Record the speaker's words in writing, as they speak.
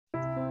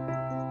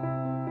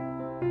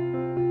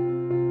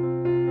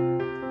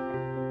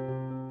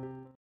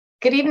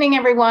Good evening,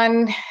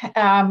 everyone.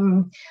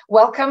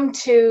 Welcome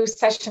to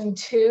session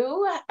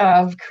 2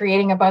 of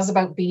Creating a Buzz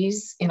About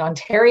Bees in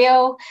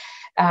Ontario.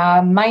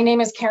 My name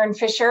is Karen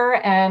Fisher,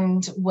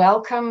 and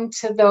welcome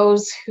to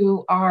those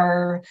who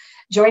are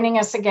joining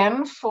us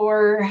again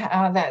for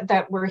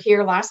that were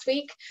here last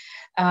week.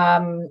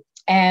 I'm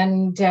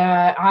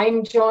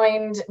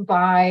joined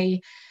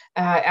by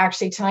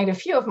actually tonight a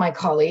few of my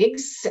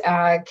colleagues,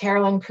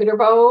 Carolyn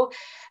Puderbo,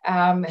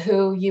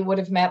 who you would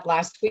have met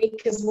last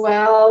week as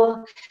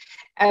well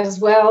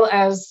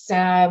as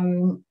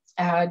John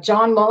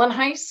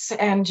Mullenheis.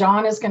 And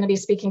John is going to be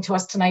speaking to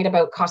us tonight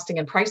about costing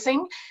and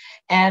pricing.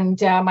 And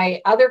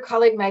my other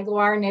colleague,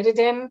 Magloire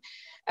Nidadin,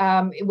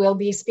 will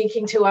be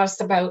speaking to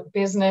us about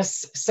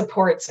business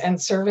supports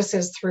and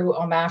services through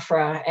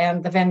OMAFRA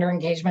and the vendor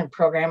engagement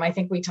program. I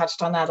think we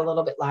touched on that a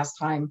little bit last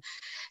time.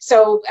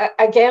 So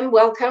again,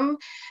 welcome.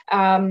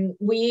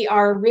 We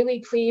are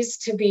really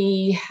pleased to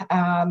be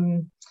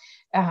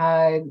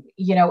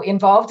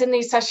involved in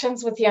these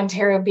sessions with the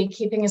Ontario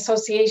Beekeeping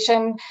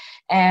Association.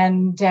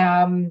 And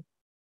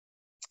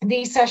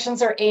these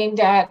sessions are aimed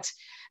at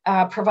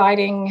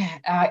providing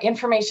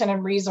information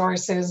and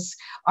resources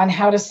on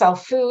how to sell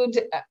food,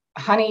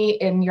 honey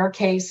in your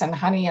case, and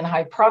honey and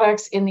hive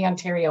products in the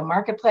Ontario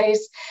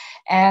marketplace.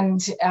 And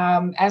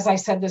as I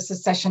said, this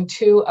is session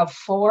 2 of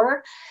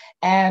 4.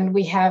 And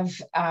we have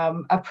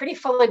a pretty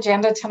full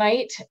agenda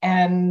tonight,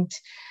 and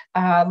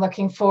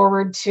looking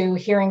forward to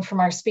hearing from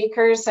our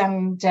speakers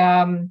and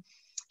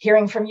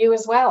hearing from you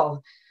as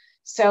well.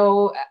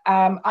 So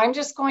I'm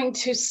just going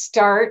to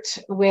start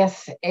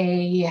with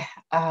a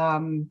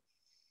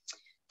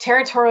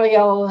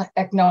territorial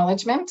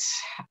acknowledgement.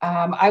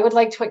 I would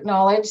like to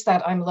acknowledge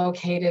that I'm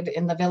located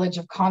in the village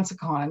of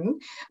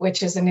Consacon,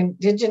 which is an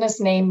Indigenous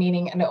name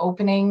meaning an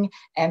opening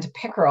and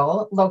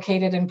pickerel,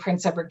 located in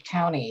Prince Edward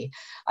County.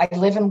 I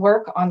live and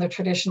work on the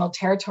traditional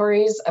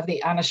territories of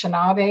the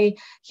Anishinaabe,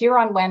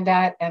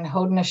 Huron-Wendat, and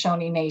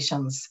Haudenosaunee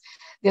nations.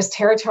 This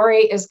territory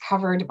is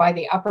covered by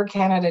the Upper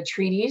Canada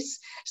Treaties,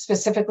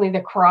 specifically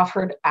the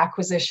Crawford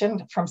Acquisition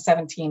from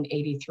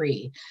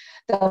 1783.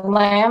 The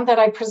land that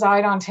I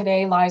preside on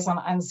today lies on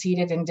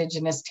unceded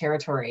Indigenous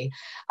territory.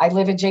 I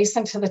live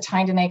adjacent to the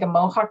Tyendinaga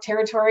Mohawk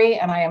territory,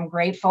 and I am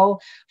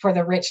grateful for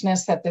the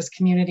richness that this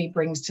community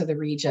brings to the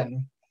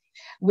region.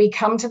 We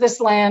come to this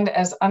land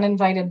as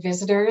uninvited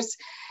visitors,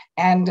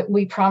 and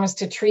we promise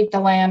to treat the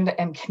land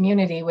and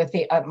community with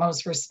the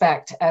utmost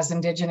respect, as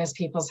Indigenous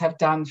peoples have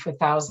done for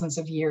thousands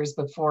of years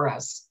before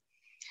us.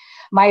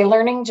 My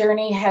learning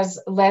journey has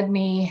led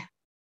me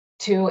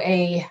to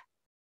a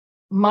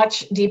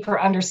much deeper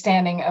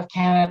understanding of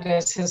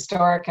Canada's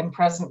historic and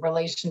present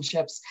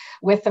relationships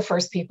with the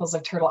First Peoples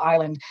of Turtle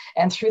Island.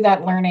 And through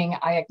that learning,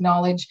 I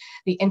acknowledge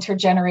the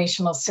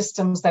intergenerational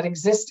systems that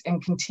exist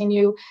and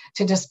continue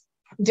to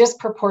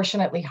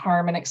disproportionately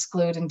harm and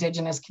exclude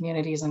Indigenous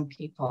communities and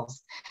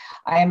peoples.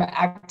 I am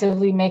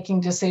actively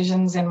making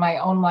decisions in my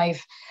own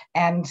life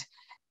and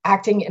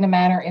acting in a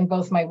manner in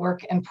both my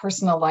work and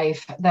personal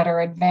life that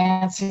are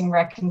advancing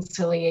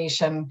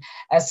reconciliation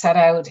as set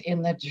out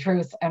in the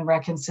Truth and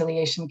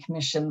Reconciliation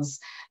Commission's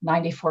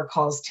 94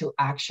 calls to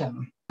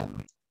action.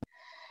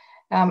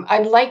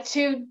 I'd like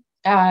to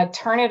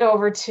turn it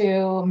over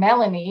to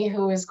Melanie,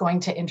 who is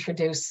going to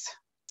introduce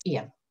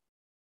Ian.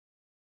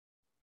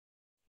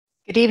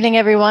 Good evening,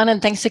 everyone, and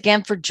thanks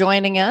again for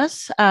joining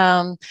us.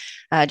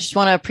 I just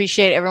want to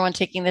appreciate everyone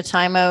taking the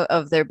time out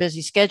of their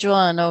busy schedule.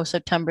 I know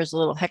September is a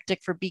little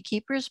hectic for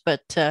beekeepers,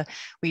 but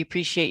we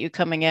appreciate you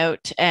coming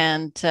out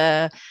and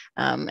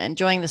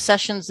enjoying the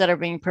sessions that are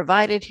being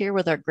provided here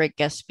with our great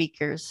guest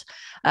speakers.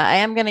 I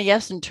am going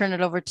to, turn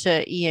it over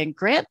to Ian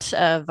Grant,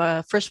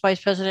 First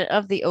Vice President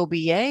of the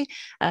OBA,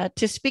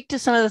 to speak to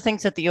some of the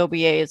things that the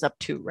OBA is up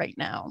to right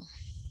now.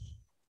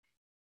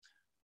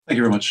 Thank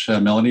you very much,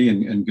 Melanie,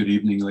 and good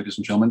evening, ladies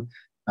and gentlemen.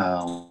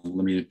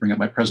 Let me bring up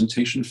my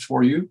presentation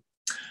for you.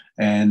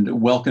 And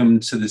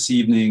welcome to this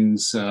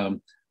evening's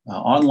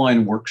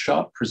online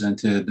workshop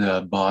presented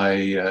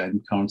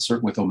in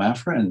concert with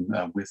OMAFRA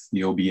and with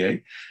the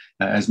OBA.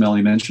 As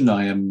Melanie mentioned,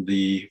 I am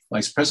the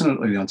Vice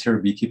President of the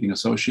Ontario Beekeeping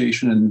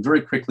Association. And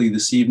very quickly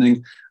this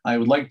evening, I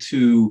would like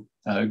to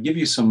give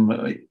you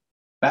some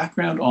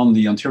background on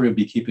the Ontario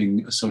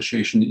Beekeeping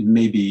Association.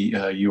 Maybe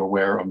you're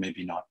aware or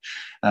maybe not.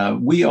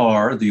 We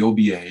are the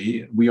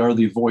OBA. We are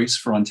the voice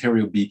for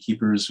Ontario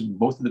beekeepers,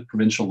 both at the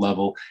provincial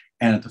level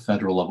and at the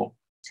federal level.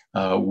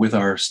 With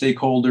our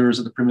stakeholders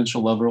at the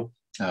provincial level,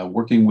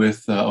 working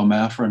with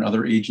OMAFRA and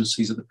other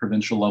agencies at the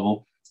provincial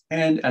level,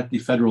 and at the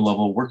federal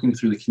level, working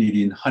through the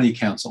Canadian Honey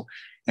Council.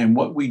 And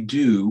what we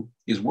do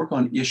is work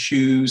on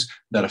issues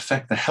that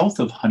affect the health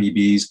of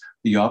honeybees,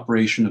 the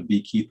operation of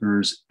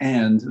beekeepers,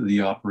 and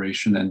the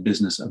operation and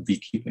business of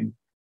beekeeping.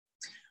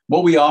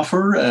 What we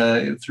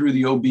offer through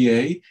the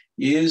OBA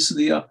is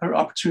the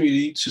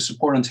opportunity to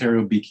support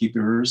Ontario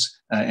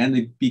beekeepers and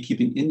the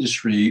beekeeping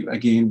industry,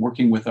 again,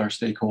 working with our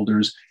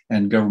stakeholders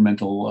and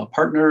governmental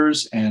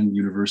partners and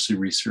university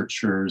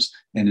researchers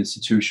and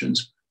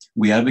institutions.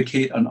 We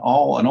advocate on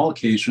all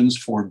occasions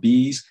for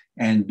bees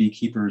and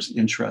beekeepers'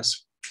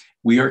 interests.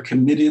 We are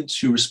committed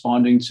to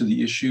responding to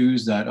the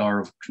issues that are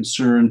of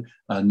concern,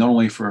 not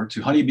only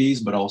to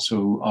honeybees, but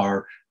also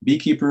our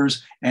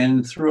beekeepers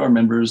and through our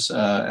members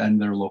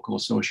and their local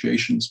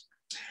associations.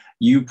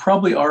 You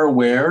probably are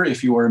aware,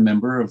 if you are a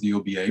member of the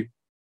OBA,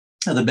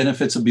 the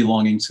benefits of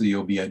belonging to the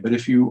OBA. But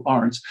if you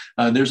aren't,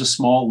 there's a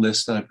small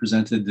list that I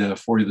presented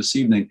for you this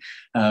evening.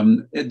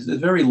 At the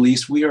very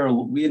least, we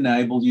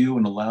enable you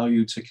and allow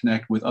you to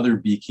connect with other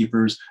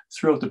beekeepers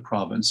throughout the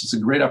province. It's a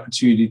great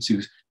opportunity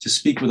to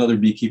speak with other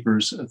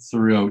beekeepers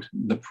throughout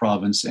the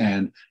province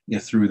and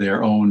through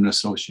their own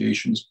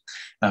associations.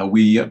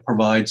 We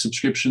provide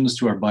subscriptions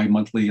to our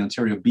bi-monthly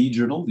Ontario Bee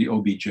Journal, the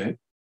OBJ.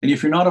 And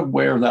if you're not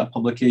aware of that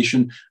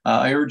publication,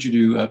 I urge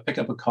you to pick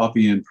up a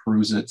copy and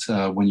peruse it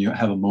when you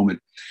have a moment.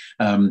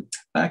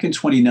 Back in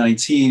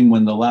 2019,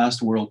 when the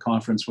last World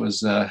Conference was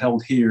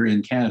held here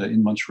in Canada,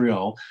 in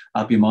Montreal,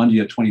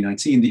 Apiamondia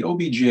 2019, the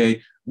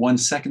OBJ won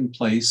second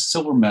place,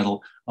 silver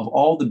medal, of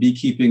all the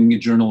beekeeping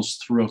journals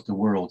throughout the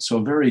world.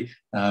 So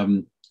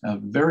a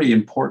very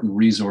important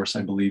resource,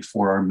 I believe,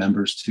 for our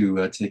members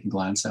to take a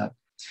glance at.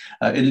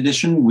 In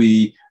addition,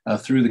 we,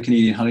 through the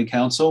Canadian Honey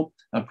Council,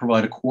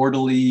 provide a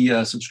quarterly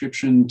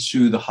subscription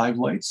to the Hive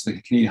Lights, the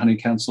Canadian Honey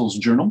Council's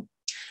journal.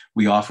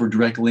 We offer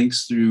direct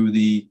links through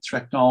the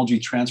Technology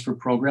Transfer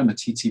Program, the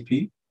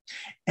TTP.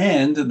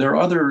 And there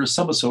are other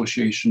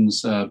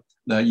sub-associations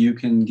that you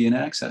can gain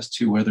access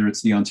to, whether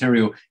it's the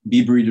Ontario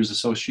Bee Breeders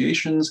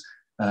Association,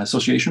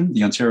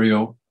 the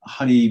Ontario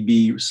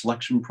Honeybee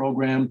Selection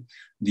Program,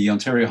 the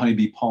Ontario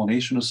Honeybee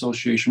Pollination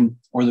Association,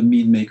 or the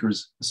Mead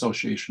Makers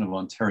Association of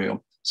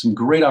Ontario. Some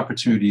great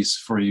opportunities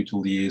for you to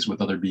liaise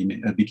with other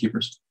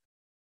beekeepers.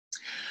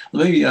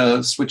 Let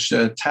me switch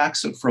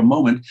tacks for a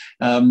moment.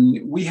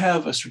 We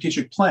have a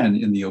strategic plan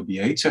in the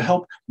OBA to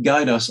help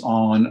guide us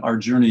on our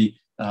journey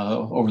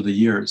over the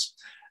years.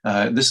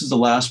 This is the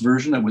last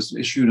version that was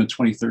issued in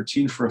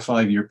 2013 for a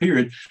 5-year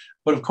period.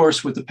 But of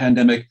course, with the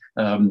pandemic,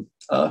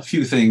 a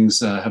few things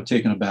have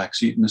taken a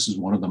backseat, and this is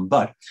one of them.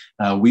 But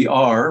we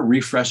are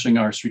refreshing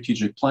our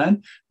strategic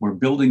plan. We're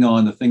building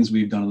on the things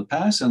we've done in the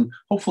past and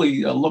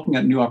hopefully looking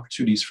at new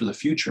opportunities for the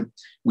future.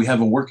 We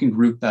have a working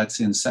group that's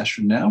in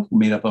session now,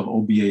 made up of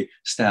OBA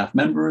staff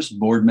members,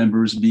 board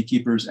members,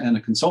 beekeepers, and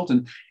a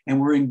consultant.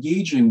 And we're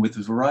engaging with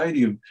a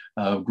variety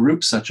of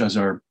groups such as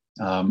our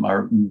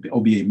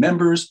OBA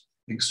members,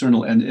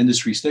 external and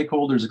industry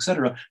stakeholders, et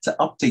cetera, to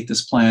update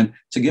this plan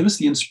to give us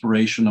the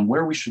inspiration on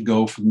where we should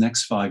go for the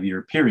next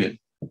 5-year period.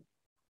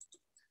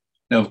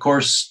 Now, of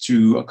course,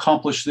 to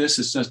accomplish this,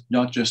 it's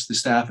not just the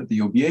staff at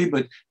the OBA,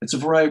 but it's a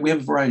variety. We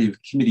have a variety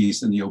of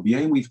committees in the OBA,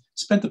 and we've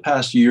spent the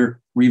past year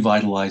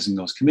revitalizing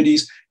those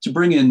committees to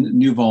bring in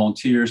new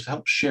volunteers to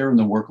help share in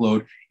the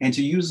workload and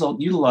to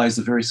utilize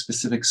the very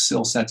specific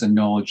skill sets and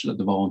knowledge that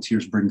the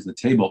volunteers bring to the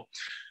table.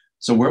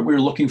 So what we're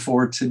looking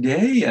for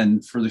today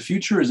and for the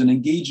future is an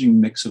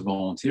engaging mix of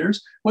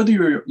volunteers,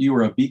 whether you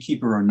are a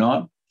beekeeper or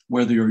not,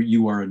 whether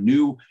you are a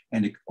new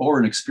or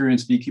an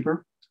experienced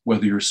beekeeper,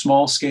 whether you're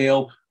small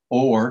scale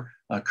or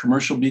a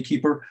commercial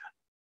beekeeper.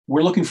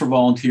 We're looking for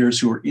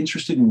volunteers who are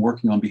interested in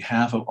working on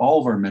behalf of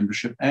all of our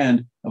membership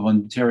and of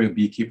Ontario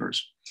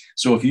beekeepers.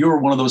 So if you're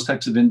one of those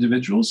types of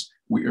individuals,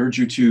 we urge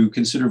you to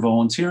consider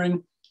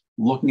volunteering,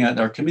 looking at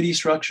our committee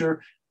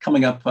structure,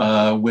 coming up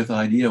with an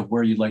idea of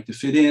where you'd like to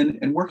fit in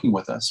and working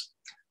with us.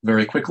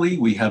 Very quickly,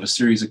 we have a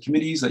series of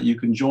committees that you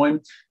can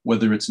join,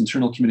 whether it's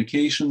internal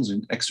communications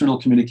and external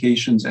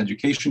communications,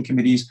 education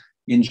committees.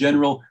 In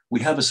general, we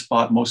have a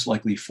spot most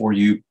likely for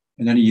you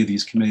in any of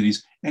these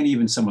committees and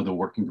even some of the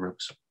working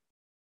groups.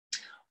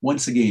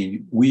 Once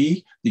again,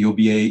 we, the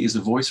OBA, is a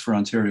voice for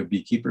Ontario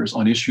beekeepers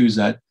on issues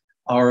that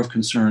are of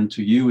concern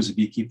to you as a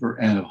beekeeper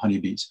and of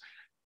honeybees.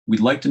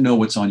 We'd like to know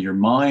what's on your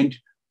mind,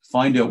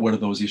 find out what are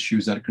those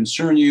issues that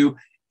concern you,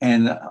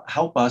 and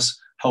help us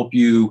help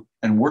you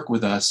and work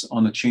with us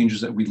on the changes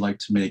that we'd like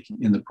to make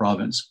in the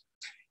province.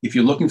 If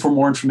you're looking for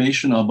more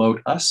information about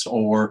us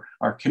or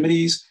our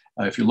committees,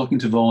 if you're looking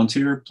to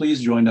volunteer,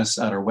 please join us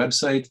at our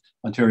website,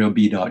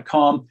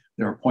 ontariobee.com.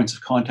 There are points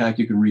of contact.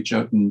 You can reach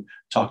out and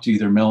talk to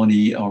either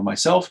Melanie or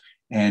myself,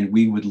 and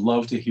we would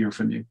love to hear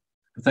from you.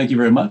 Thank you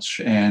very much,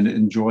 and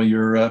enjoy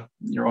your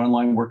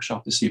online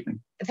workshop this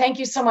evening. Thank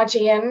you so much,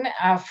 Ian,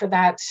 for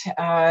that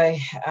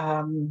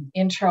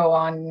intro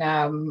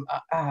on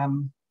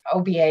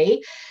OBA.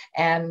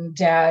 And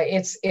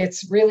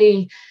it's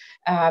really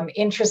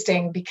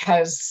interesting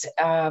because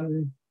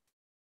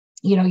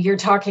you know, you're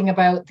talking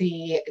about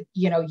the,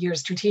 you know, your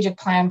strategic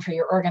plan for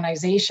your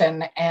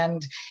organization,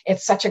 and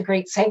it's such a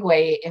great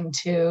segue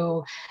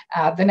into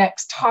the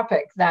next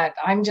topic that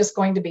I'm just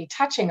going to be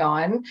touching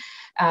on.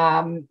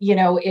 You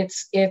know,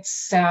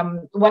 it's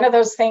one of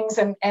those things,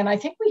 and I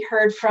think we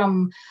heard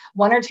from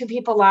one or two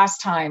people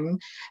last time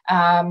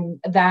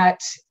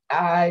that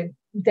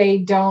they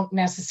don't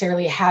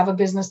necessarily have a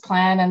business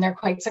plan and they're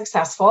quite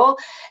successful.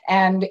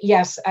 And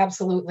yes,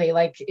 absolutely.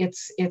 Like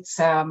it's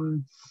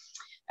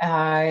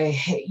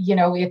you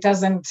know, it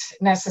doesn't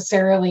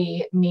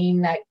necessarily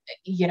mean that,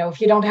 you know,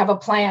 if you don't have a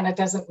plan, it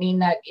doesn't mean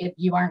that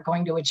you aren't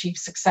going to achieve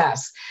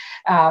success.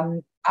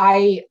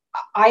 I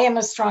I am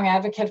a strong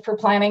advocate for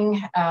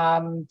planning,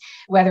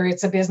 whether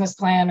it's a business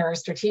plan or a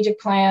strategic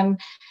plan.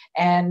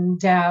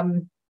 And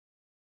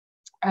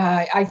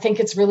I think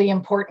it's really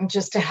important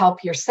just to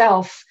help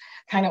yourself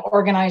kind of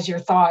organize your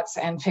thoughts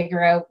and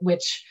figure out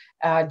which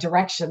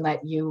direction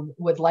that you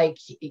would like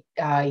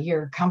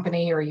your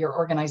company or your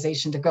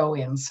organization to go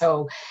in.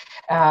 So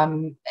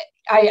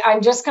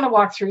I'm just going to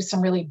walk through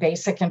some really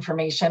basic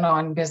information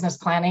on business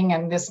planning,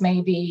 and this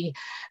may be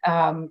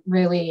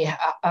really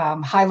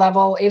high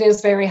level. It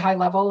is very high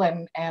level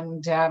and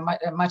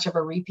much of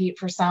a repeat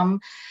for some,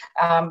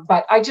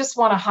 but I just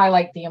want to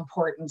highlight the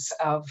importance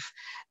of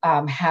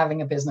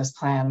having a business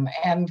plan.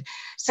 And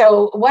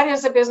so what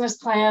is a business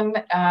plan?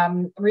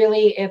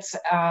 Really, it's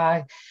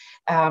a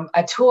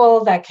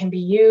tool that can be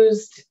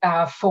used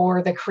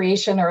for the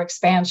creation or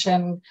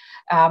expansion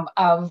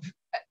of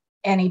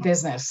any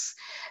business.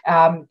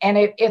 And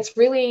it's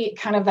really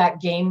kind of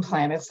that game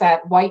plan. It's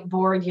that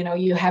whiteboard, you know,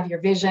 you have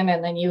your vision,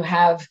 and then you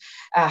have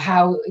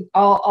how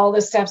all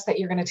the steps that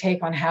you're going to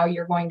take on how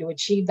you're going to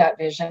achieve that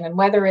vision. And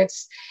whether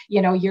it's,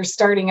 you know, you're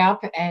starting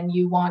up and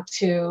you want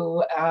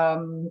to,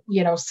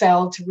 you know,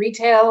 sell to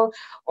retail,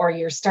 or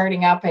you're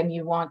starting up and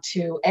you want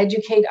to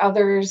educate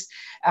others,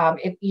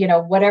 you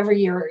know, whatever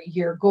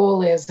your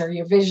goal is or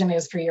your vision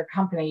is for your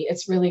company,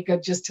 it's really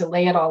good just to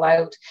lay it all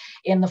out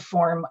in the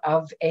form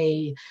of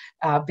a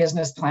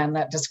business plan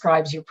that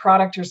describes your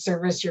product or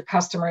service, your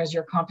customers,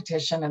 your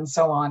competition, and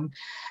so on.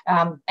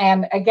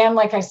 And again,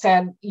 like I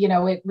said, you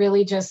know, it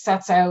really just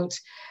sets out,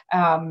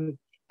 you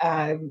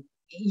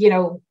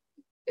know,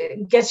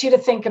 it gets you to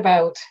think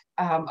about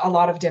a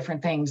lot of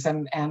different things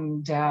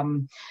and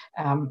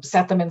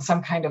set them in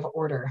some kind of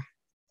order.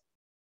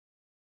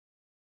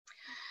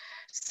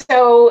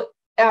 So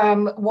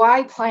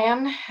why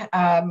plan?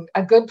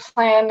 A good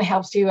plan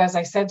helps you, as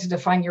I said, to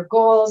define your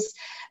goals.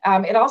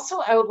 It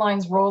also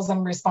outlines roles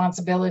and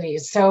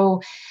responsibilities.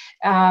 So,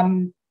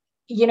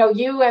 you know,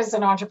 you as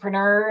an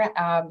entrepreneur,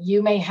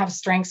 you may have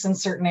strengths in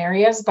certain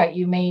areas, but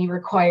you may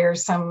require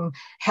some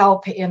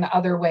help in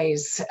other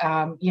ways.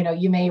 You know,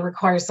 you may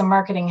require some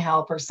marketing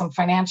help or some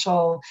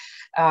financial,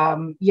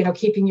 you know,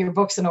 keeping your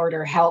books in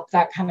order help,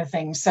 that kind of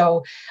thing.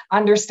 So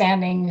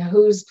understanding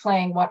who's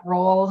playing what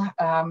role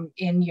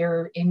in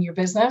your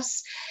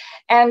business.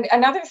 And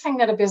another thing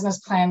that a business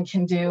plan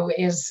can do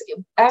is,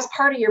 as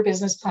part of your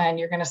business plan,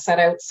 you're going to set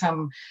out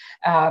some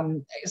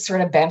sort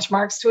of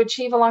benchmarks to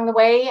achieve along the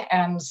way.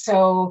 And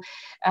so,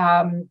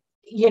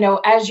 you know,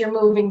 as you're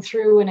moving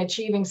through and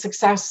achieving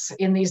success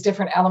in these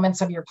different elements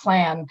of your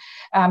plan,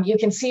 you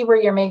can see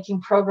where you're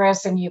making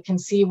progress, and you can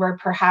see where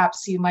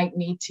perhaps you might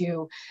need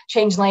to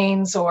change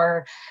lanes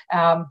or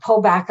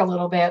pull back a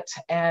little bit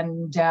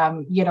and,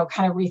 you know,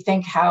 kind of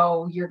rethink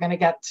how you're going to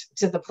get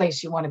to the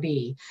place you want to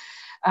be.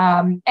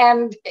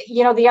 And,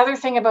 you know, the other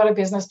thing about a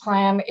business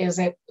plan is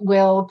it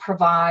will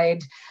provide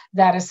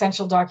that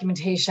essential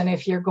documentation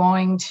if you're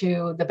going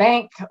to the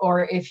bank,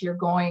 or if you're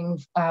going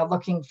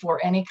looking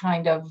for any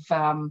kind of,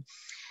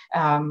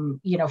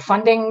 you know,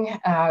 funding,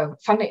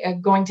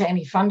 going to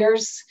any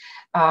funders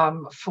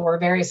for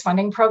various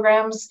funding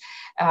programs.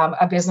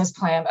 A business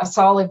plan, a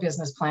solid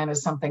business plan,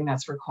 is something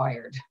that's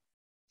required.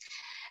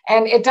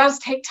 And it does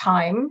take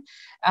time,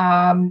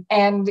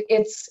 and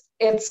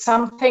it's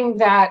something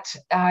that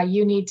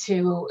you need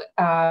to,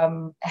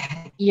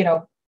 you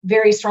know,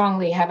 very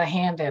strongly have a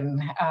hand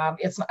in.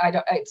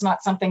 It's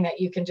not something that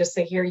you can just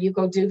say, here, you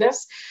go do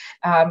this.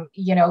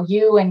 You know,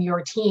 you and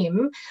your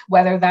team,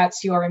 whether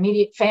that's your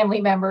immediate family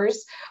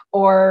members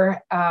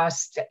or,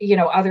 you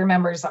know, other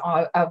members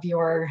of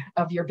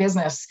your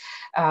business,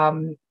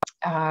 you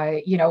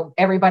know,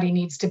 everybody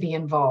needs to be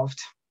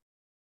involved.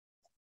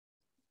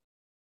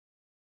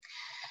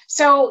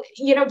 So,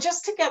 you know,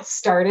 just to get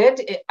started,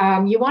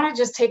 you want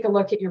to just take a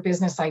look at your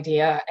business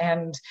idea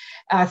and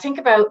think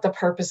about the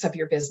purpose of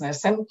your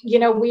business. And, you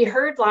know, we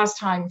heard last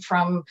time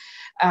from,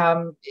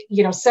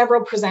 you know,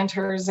 several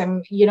presenters,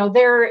 and, you know,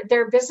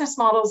 their business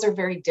models are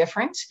very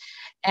different.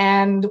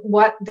 And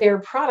what their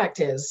product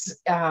is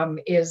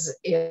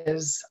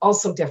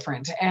also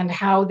different, and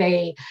how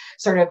they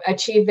sort of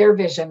achieve their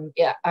vision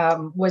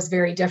was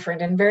very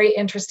different, and very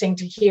interesting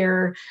to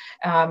hear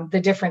the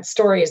different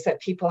stories that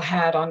people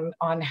had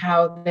on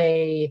how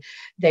they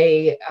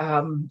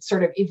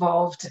sort of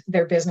evolved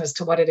their business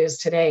to what it is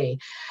today.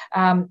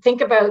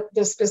 Think about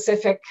the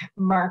specific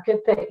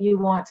market that you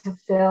want to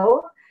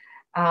fill.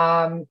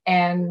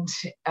 And,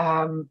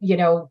 you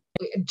know,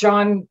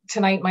 John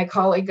tonight, my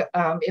colleague,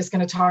 is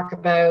going to talk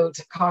about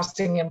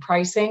costing and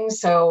pricing.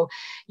 So,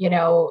 you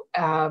know,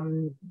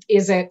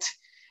 is it,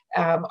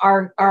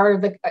 are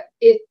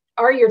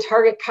your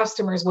target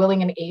customers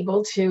willing and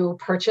able to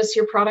purchase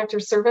your product or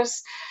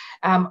service?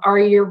 Are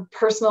your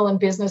personal and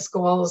business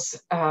goals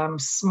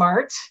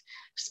smart,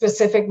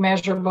 specific,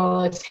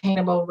 measurable,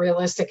 attainable,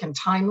 realistic, and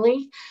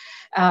timely?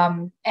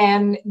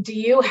 And do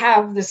you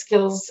have the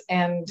skills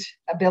and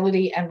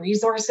ability and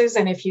resources?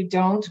 And if you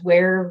don't,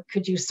 where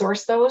could you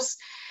source those?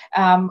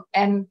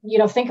 And, you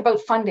know, think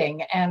about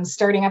funding and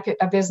starting up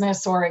a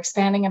business or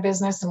expanding a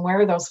business, and where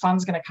are those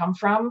funds going to come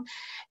from?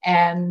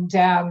 And,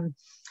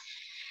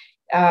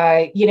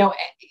 you know,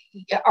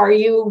 are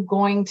you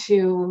willing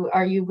to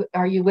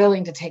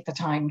take the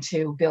time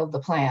to build the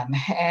plan?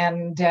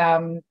 And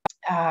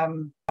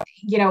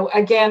you know,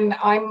 again,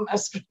 I'm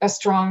a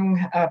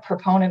strong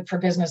proponent for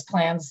business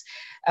plans,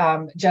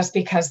 just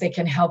because they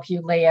can help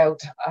you lay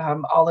out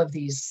all of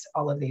these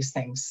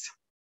things.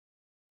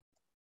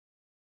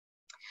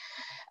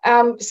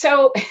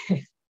 So,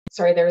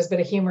 sorry, there was a bit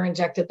of humor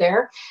injected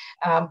there.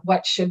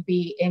 What should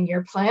be in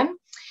your plan?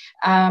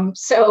 You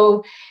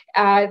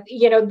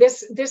know,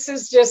 this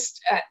is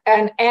just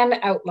an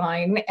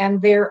outline,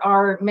 and there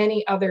are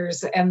many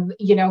others, and,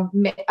 you know,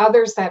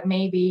 others that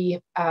may be,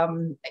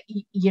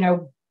 you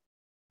know,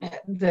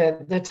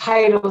 the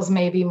titles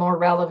may be more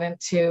relevant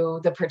to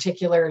the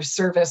particular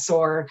service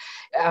or,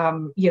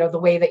 you know, the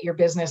way that your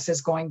business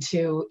is going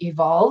to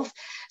evolve.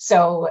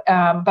 So,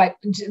 but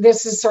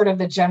this is sort of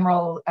the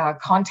general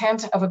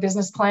content of a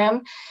business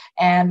plan.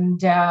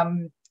 And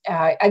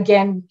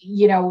again,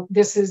 you know,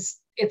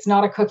 it's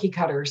not a cookie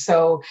cutter.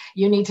 So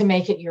you need to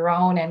make it your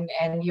own,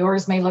 and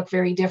yours may look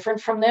very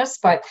different from this,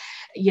 but,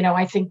 you know,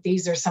 I think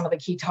these are some of the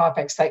key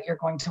topics that you're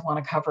going to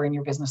want to cover in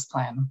your business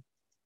plan.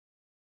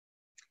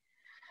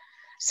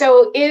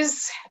 So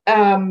is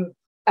a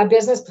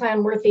business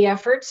plan worth the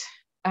effort?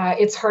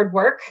 It's hard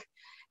work.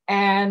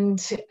 And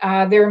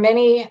there are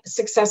many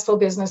successful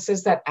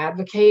businesses that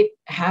advocate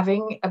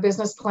having a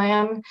business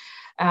plan.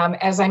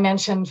 As I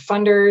mentioned,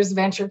 funders,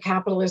 venture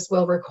capitalists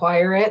will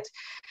require it.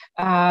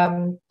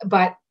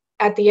 But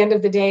at the end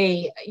of the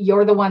day,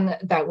 you're the one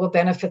that will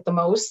benefit the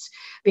most,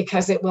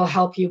 because it will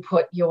help you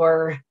put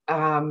your,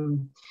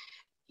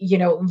 you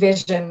know,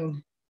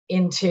 vision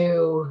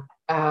into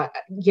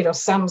you know,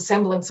 some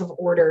semblance of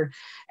order,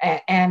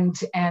 and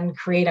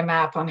create a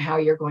map on how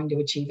you're going to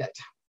achieve it.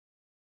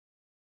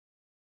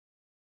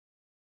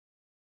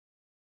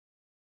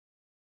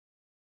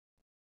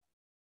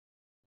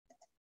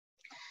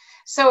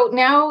 So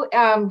now,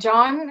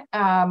 John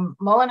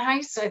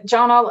Mullenhuis.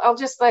 John, I'll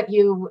just let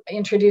you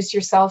introduce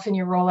yourself and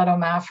your role at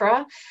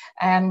OMAFRA.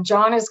 And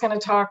John is going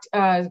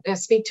to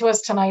speak to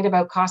us tonight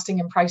about costing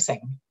and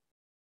pricing.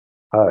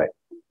 All right.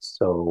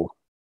 So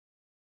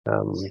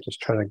I'm just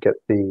trying to get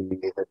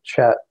the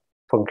chat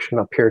function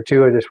up here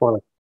too. I just want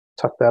to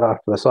tuck that off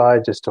to the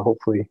side just to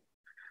hopefully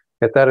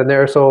get that in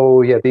there.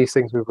 So yeah, these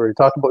things we've already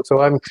talked about.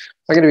 So I'm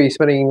going to be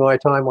spending my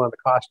time on the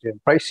costing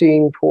and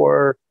pricing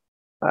for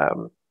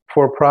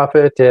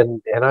profit.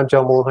 And I'm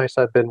John Mullenhuis.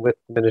 I've been with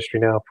the ministry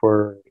now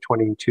for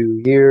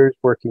 22 years,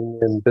 working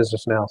in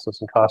business analysis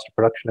and cost of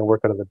production. I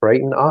work out of the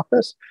Brighton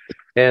office.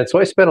 And so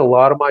I spend a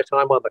lot of my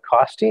time on the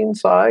costing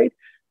side,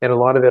 and a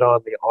lot of it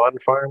on the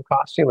on-farm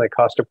costing, like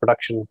cost of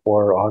production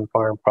for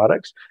on-farm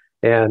products.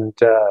 And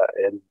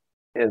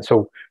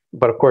so,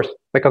 but of course,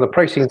 like on the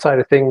pricing side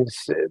of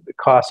things, the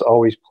costs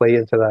always play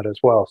into that as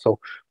well. So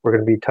we're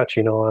going to be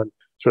touching on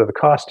sort of the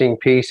costing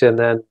piece, and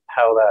then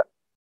how that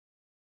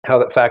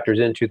factors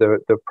into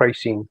the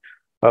pricing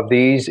of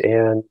these.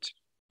 And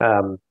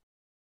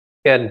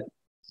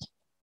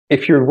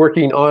if you're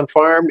working on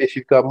farm, if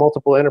you've got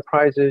multiple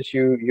enterprises,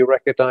 you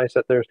recognize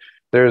that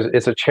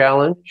it's a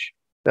challenge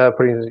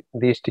putting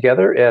these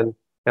together. And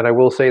I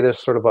will say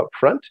this sort of up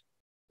front,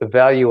 the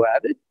value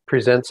added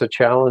presents a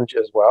challenge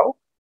as well,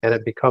 and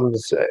it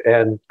becomes,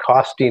 and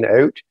costing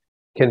out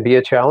can be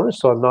a challenge.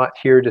 So I'm not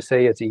here to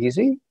say it's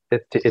easy.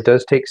 It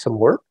does take some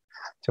work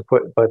to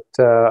put, but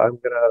I'm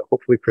going to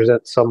hopefully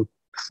present some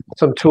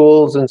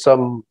tools and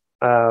some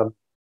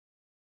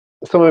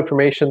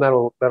information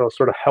that'll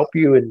sort of help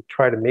you and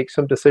try to make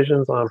some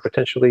decisions on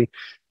potentially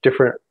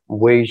different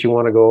ways you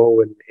want to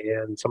go, and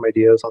some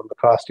ideas on the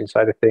costing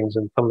side of things,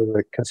 and some of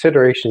the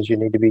considerations you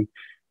need to be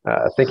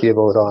thinking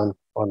about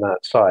on that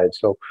side.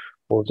 So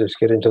we'll just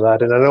get into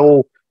that. And I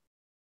know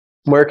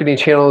marketing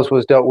channels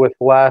was dealt with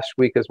last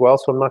week as well,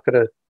 so I'm not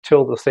going to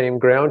till the same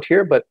ground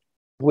here, but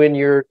when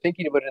you're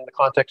thinking about it in the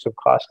context of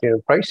costing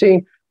and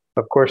pricing,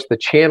 of course, the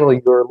channel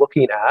you're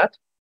looking at,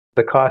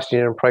 the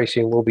costing and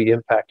pricing will be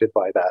impacted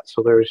by that.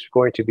 So there's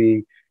going to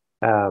be,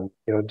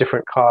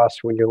 different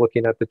costs when you're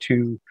looking at the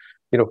two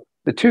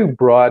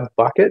broad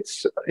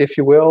buckets, if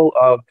you will,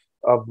 of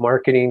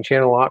marketing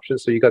channel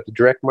options. So you got the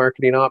direct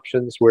marketing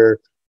options where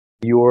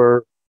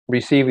you're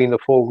receiving the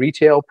full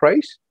retail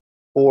price,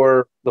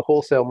 or the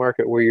wholesale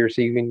market where you're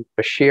receiving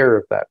a share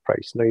of that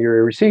price. Now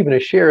you're receiving a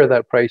share of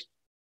that price,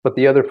 but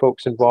the other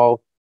folks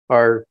involved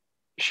are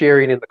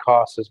sharing in the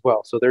costs as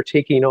well. So they're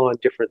taking on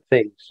different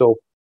things. So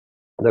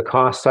the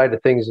cost side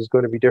of things is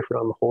going to be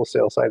different on the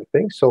wholesale side of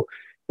things. So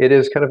it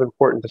is kind of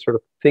important to sort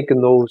of think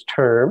in those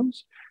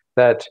terms,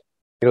 that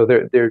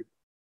the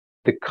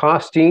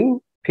costing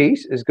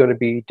piece is going to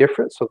be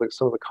different. So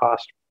some of the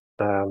cost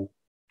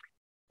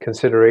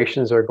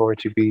considerations are going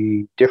to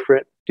be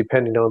different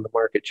depending on the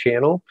market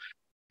channel.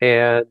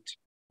 And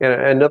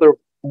another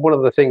one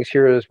of the things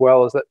here as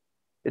well is that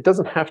it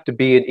doesn't have to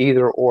be an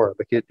either or.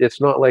 Like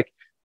it's not like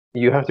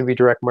you have to be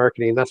direct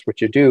marketing, that's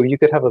what you do. You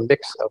could have a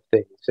mix of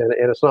things. And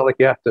it's not like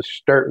you have to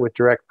start with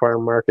direct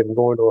farm market and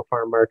go into a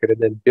farm market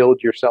and then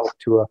build yourself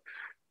to a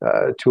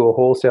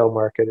wholesale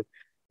market.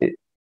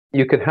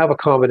 you can have a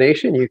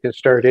combination. You can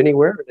start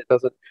anywhere, and it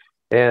doesn't.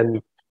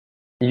 And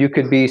you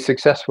could be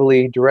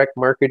successfully direct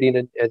marketing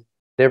and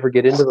never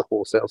get into the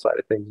wholesale side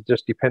of things,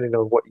 just depending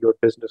on what your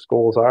business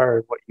goals are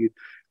and what you'd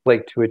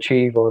like to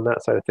achieve on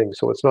that side of things.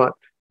 So it's not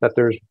that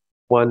there's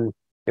one,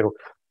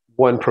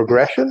 one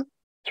progression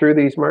through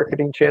these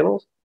marketing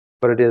channels,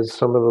 but it is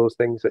some of those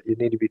things that you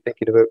need to be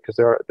thinking about, because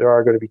there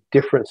are going to be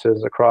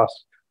differences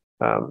across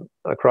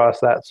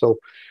that. So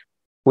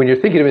when you're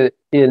thinking of it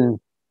in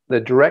the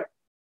direct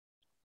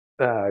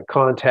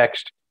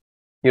context,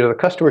 the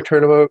customer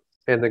turnabout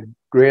and the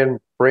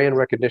brand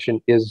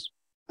recognition is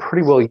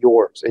pretty well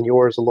yours and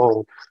yours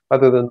alone.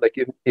 Other than like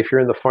if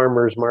you're in the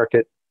farmer's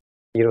market,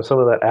 some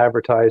of that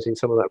advertising,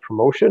 some of that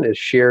promotion is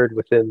shared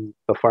within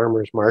the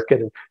farmer's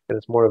market, and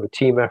it's more of a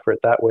team effort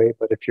that way.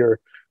 But if you're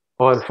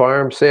on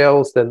farm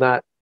sales, then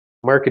that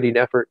marketing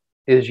effort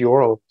is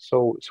your own.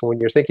 So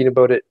when you're thinking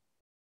about it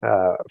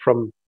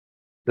from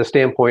the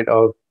standpoint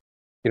of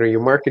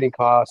your marketing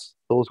costs,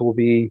 those will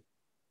be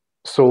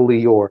solely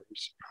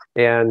yours,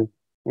 and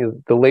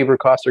the labor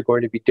costs are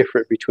going to be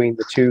different between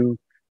the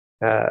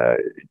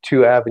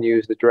two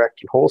avenues, the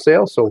direct and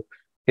wholesale. So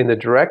in the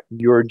direct,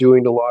 you're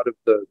doing a lot of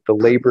the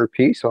labor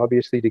piece,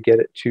 obviously, to get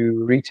it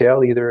to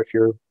retail, either if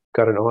you've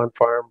got an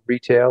on-farm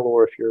retail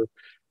or if you're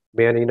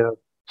manning a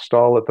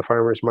stall at the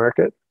farmer's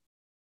market.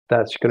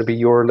 That's going to be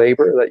your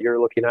labor that you're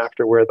looking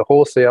after, where the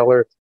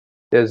wholesaler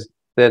is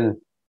then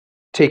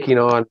taking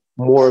on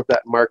more of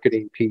that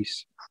marketing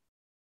piece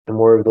and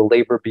more of the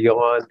labor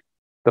beyond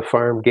the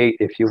farm gate,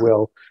 if you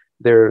will.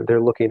 They're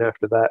looking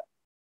after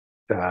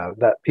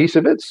that piece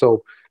of it.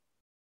 So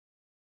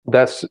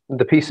that's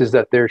the pieces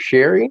that they're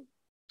sharing.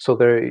 So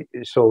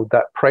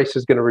that price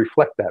is going to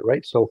reflect that,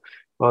 right? So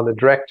on the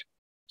direct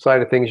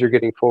side of things, you're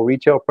getting full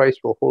retail price.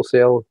 For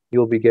wholesale,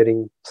 you'll be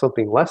getting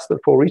something less than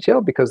full retail,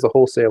 because the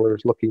wholesaler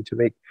is looking to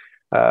make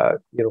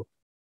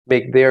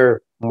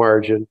their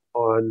margin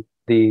on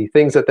the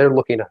things that they're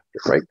looking after,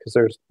 right?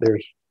 Because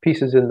there's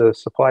pieces in the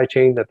supply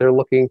chain that they're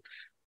looking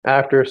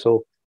after,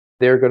 so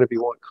they're going to be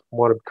want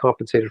to be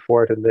compensated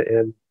for it,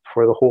 and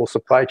for the whole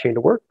supply chain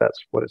to work, that's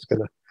what it's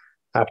going to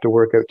have to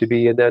work out to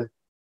be. And then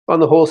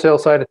on the wholesale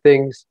side of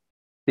things,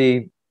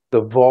 the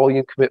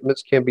volume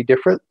commitments can be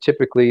different.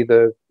 Typically,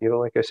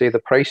 like I say, the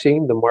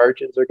pricing, the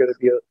margins are going to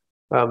be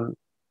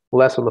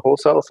less on the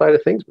wholesale side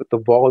of things, but the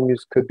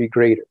volumes could be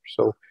greater.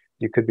 So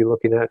you could be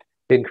looking at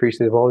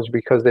increasing the volumes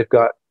because they've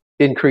got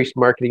increased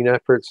marketing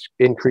efforts,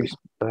 increased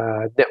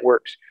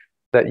networks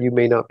that you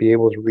may not be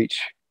able to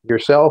reach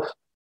yourself.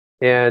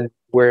 And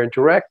where in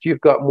direct,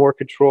 you've got more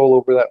control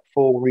over that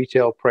full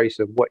retail price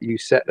of what you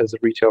set as a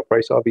retail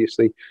price.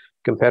 Obviously,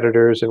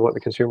 competitors and what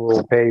the consumer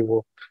will pay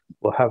will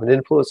have an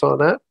influence on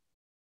that.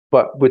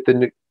 But with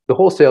the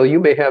wholesale, you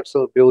may have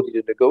some ability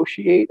to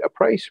negotiate a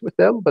price with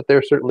them, but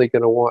they're certainly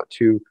going to want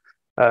to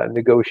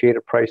negotiate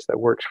a price that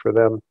works for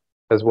them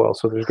as well.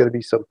 So there's going to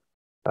be some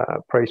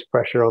price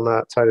pressure on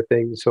that side of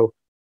things. So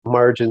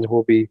margins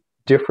will be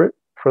different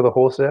for the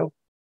wholesale,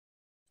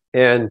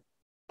 and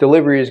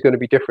delivery is going to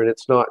be different.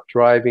 It's not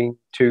driving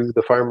to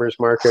the farmer's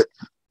market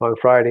on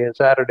Friday and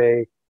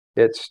Saturday.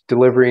 It's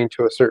delivering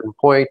to a certain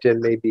point and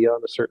maybe on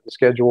a certain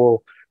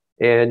schedule.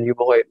 And you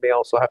may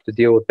also have to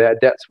deal with bad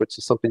debts, which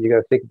is something you got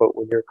to think about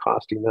when you're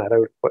costing that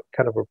out. What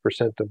kind of a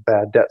percent of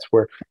bad debts?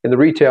 Where in the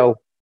retail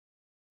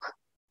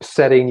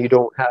setting, you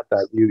don't have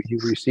that. You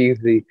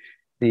receive the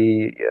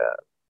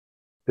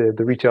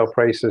retail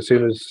price as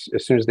soon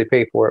as they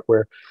pay for it.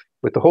 Where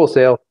with the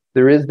wholesale,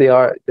 there is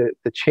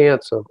the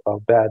chance of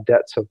bad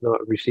debts, of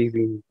not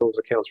receiving those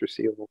accounts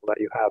receivable that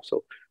you have.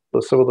 So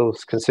some of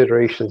those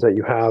considerations that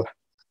you have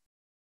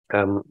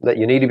that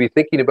you need to be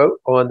thinking about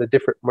on the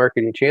different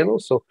marketing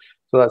channels. So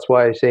that's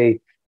why I say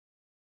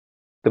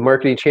the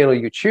marketing channel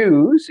you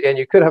choose, and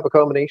you could have a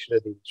combination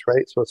of these,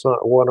 right? So it's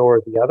not one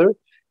or the other,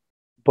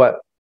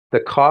 but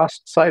the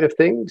cost side of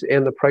things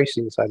and the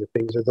pricing side of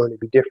things are going to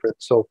be different.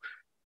 So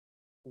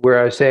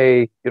where I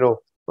say,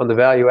 on the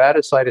value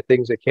added side of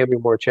things, it can be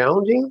more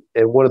challenging.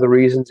 And one of the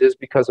reasons is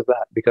because of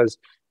that, because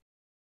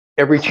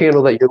every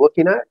channel that you're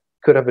looking at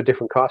could have a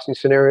different costing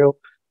scenario,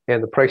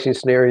 and the pricing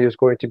scenario is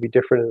going to be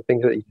different, and the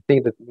things that you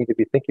think that you need to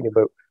be thinking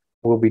about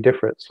will be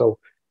different. So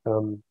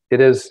it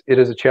is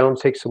a challenge.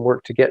 It takes some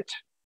work to get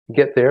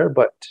there,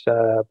 but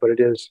it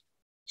is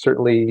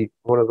certainly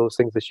one of those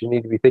things that you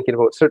need to be thinking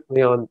about.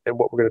 Certainly and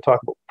what we're going to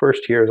talk about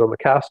first here is on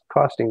the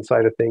costing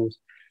side of things,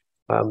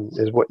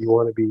 is what you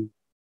want to be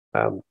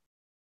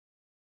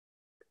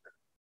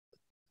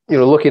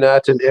looking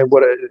at, and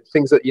what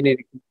things that you need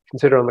to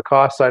consider on the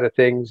cost side of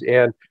things.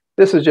 And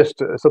this is just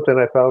something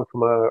I found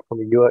from a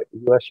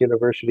U.S.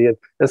 university, and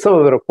some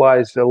of it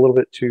applies a little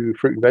bit to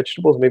fruit and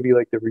vegetables. Maybe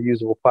like the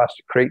reusable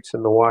plastic crates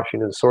and the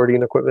washing and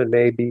sorting equipment,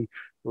 maybe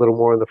a little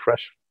more on the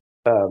fresh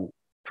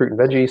fruit and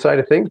veggie side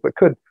of things, but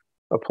could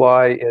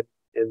apply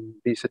in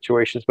these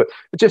situations. But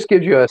it just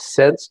gives you a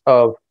sense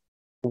of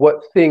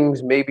what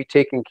things may be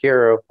taken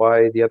care of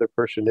by the other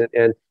person.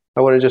 And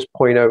I want to just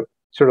point out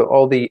sort of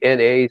all the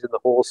NAs and the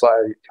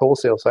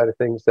wholesale side of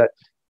things that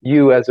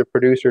you as a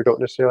producer don't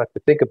necessarily have to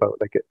think about.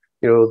 Like,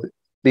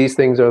 these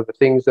things are the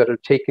things that are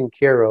taken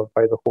care of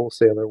by the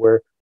wholesaler,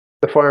 where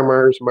the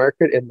farmer's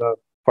market and the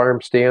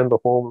farm stand, the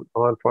home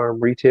on-farm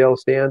retail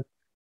stand,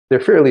 they're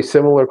fairly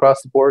similar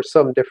across the board,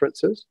 some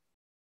differences.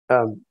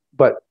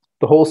 But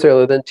the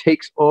wholesaler then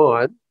takes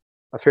on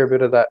a fair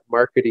bit of that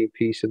marketing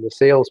piece and the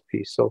sales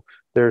piece. So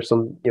there's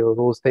some,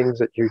 those things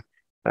that you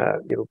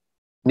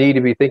need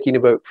to be thinking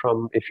about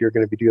from if you're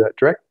going to be doing that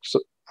direct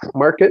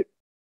market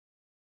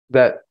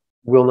that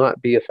will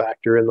not be a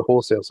factor in the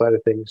wholesale side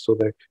of things. So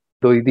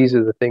these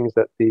are the things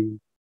that the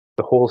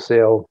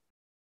wholesale,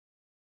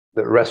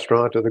 the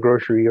restaurant or the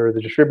grocery or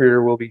the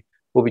distributor will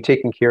be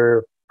taking care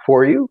of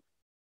for you.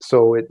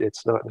 So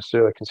it's not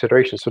necessarily a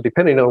consideration. So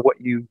depending on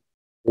what you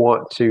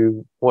want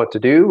to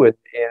do and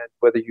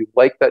whether you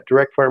like that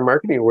direct farm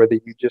marketing or whether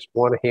you just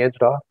want to hand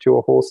it off to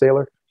a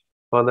wholesaler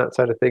on that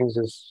side of things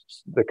is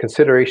the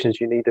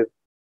considerations you need to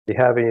be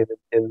having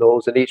in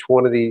those. And each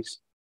one of these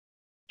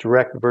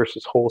direct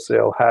versus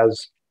wholesale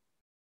has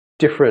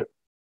different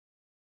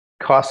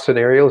cost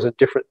scenarios and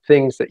different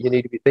things that you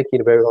need to be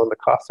thinking about on the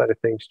cost side of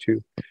things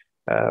to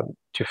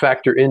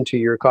factor into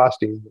your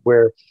costing,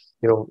 where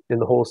in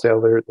the wholesale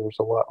there's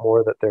a lot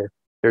more that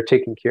they're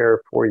taking care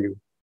of for you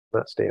from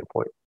that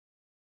standpoint.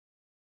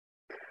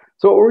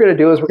 So what we're going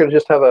to do is we're going to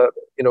just have a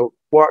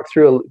walk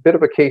through a bit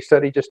of a case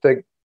study just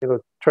to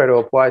try to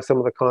apply some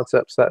of the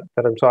concepts that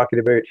I'm talking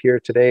about here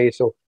today.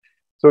 So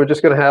we're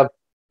just going to have,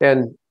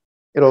 and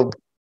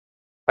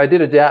I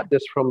did adapt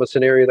this from a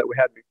scenario that we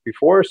had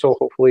before, so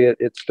hopefully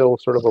it still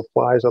sort of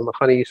applies on the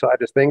honey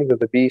side of things or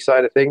the bee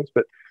side of things,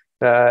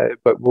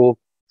 but we'll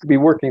be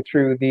working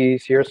through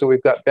these here. So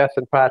we've got Beth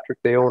and Patrick.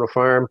 They own a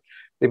farm.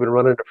 They've been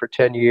running it for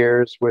 10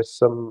 years with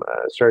some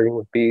starting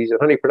with bees and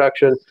honey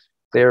production.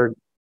 They're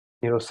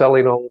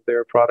selling all of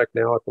their product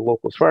now at the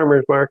local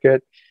farmers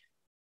market.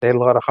 They had a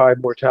lot of high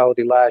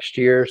mortality last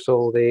year,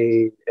 so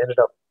they ended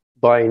up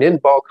buying in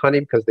bulk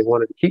honey because they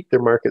wanted to keep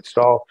their market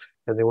stall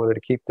and they wanted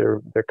to keep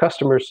their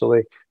customers.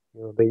 So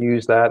they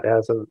use that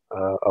as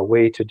a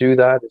way to do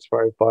that as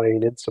far as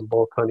buying in some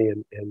bulk honey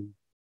and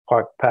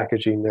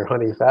packaging their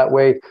honey that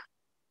way.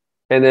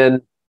 And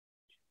then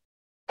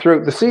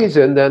throughout the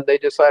season, then they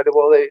decided,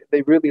 well,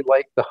 they really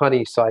like the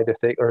honey side of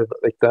things, or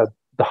like the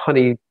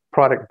honey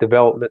product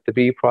development, the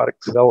bee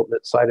product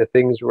development side of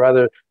things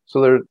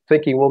so they're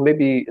thinking, well,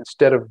 maybe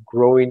instead of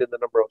growing in the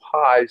number of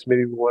hives,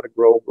 maybe we want to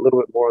grow a little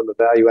bit more on the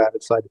value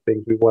added side of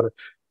things. We want to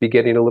be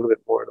getting a little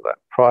bit more into that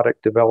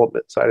product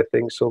development side of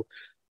things. So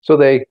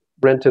they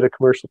rented a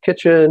commercial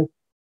kitchen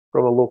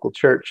from a local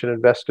church and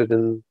invested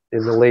in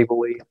the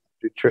labeling,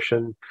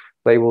 nutrition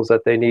labels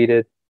that they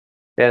needed.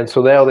 And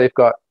so now they've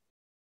got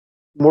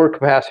more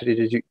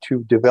capacity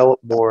to develop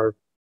more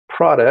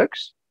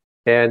products.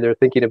 And they're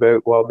thinking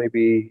about, well,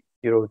 maybe,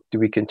 do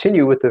we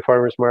continue with the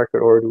farmers market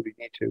or do we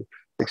need to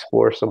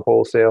explore some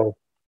wholesale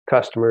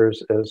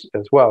customers as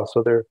well?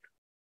 So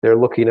they're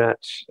looking at,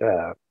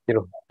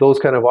 those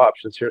kind of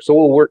options here. So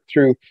we'll work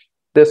through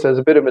this as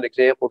a bit of an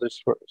example,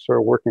 just sort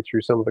of working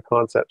through some of the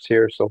concepts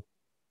here. So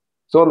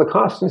on the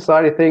costing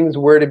side of things,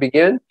 where to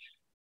begin?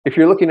 If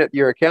you're looking at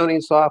your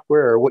accounting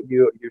software or what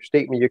your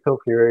statement you come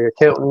from your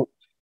accountant,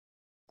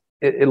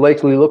 it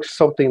likely looks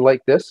something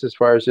like this as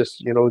far as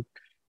just,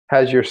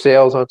 has your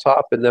sales on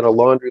top and then a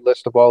laundry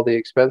list of all the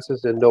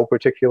expenses in no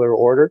particular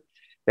order.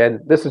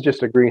 And this is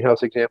just a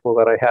greenhouse example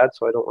that I had,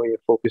 so I don't want you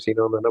focusing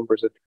on the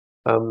numbers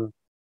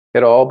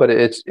at all, but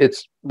it's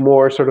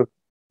more sort of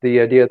the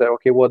idea that,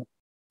 okay, well,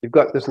 you've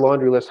got this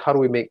laundry list. How do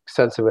we make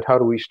sense of it? How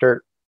do we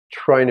start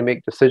trying to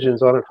make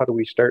decisions on it? How do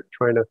we start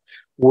trying to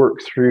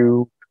work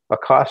through a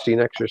costing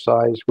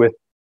exercise with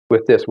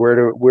this? Where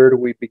do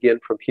we begin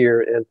from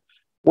here? And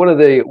one of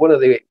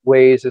the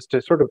ways is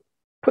to sort of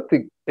put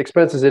the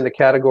expenses into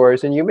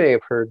categories, and you may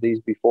have heard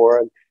these before.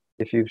 And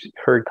if you've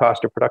heard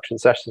cost of production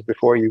sessions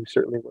before, you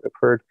certainly would have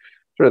heard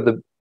sort of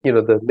the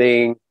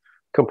main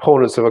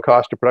components of a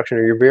cost of production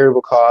are your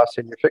variable costs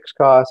and your fixed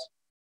costs,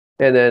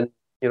 and then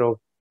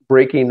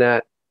breaking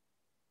that,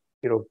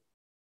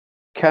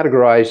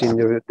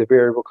 categorizing the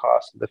variable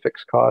cost and the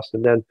fixed cost,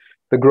 and then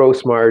the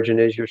gross margin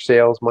is your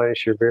sales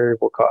minus your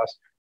variable cost.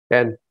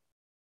 And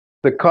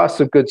the cost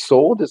of goods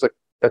sold is a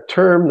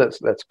term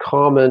that's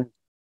common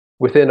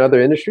within other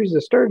industries.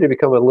 It's starting to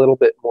become a little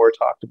bit more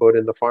talked about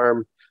in the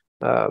farm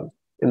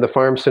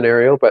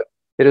scenario, but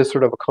it is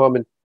sort of a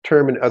common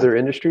term in other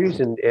industries,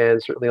 and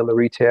certainly on the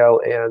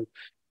retail and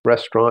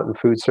restaurant and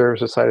food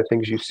services side of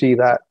things, you see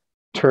that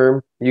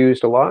term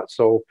used a lot.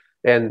 So,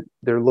 and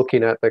they're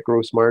looking at that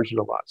gross margin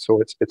a lot.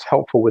 So it's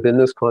helpful within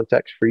this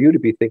context for you to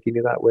be thinking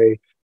in that way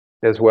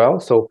as well.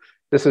 So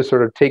this is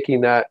sort of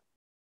taking that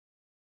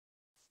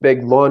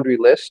big laundry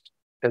list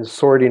and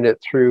sorting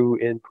it through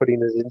and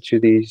putting it into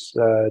these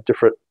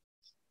different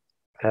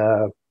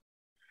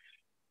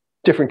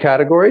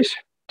categories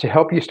to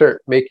help you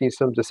start making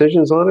some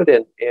decisions on it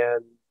and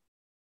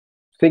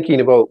thinking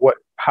about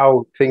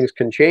how things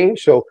can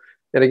change. So,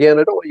 and again,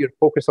 I don't want you to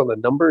focus on the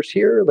numbers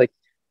here. Like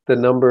the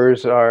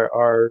numbers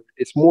are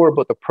it's more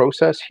about the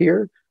process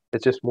here.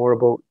 It's just more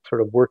about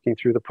sort of working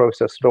through the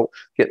process. So don't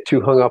get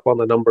too hung up on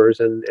the numbers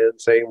and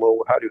saying, well,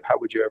 how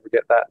would you ever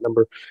get that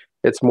number?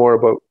 It's more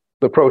about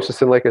the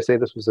process. And like I say,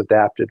 this was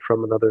adapted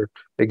from another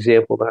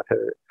example that I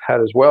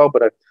had as well,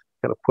 but I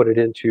kind of put it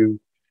into,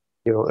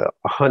 you know,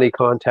 a honey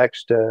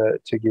context to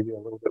give you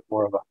a little bit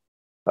more of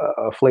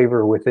a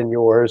flavor within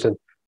yours. And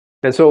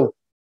so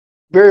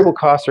variable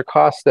costs are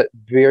costs that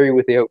vary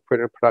with the output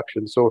and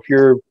production. So if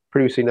you're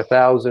producing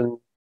 1,000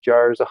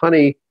 jars of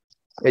honey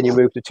and you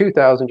move to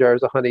 2,000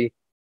 jars of honey,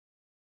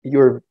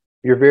 your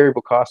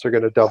variable costs are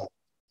going to double,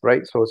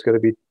 right? So it's going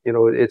to be, you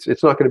know, it's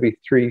not going to be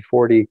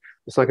 340,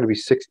 it's not going to be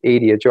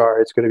 680 a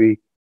jar, it's going to be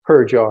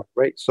per jar,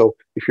 right? So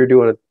if you're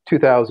doing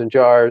 2,000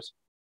 jars,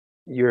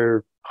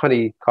 your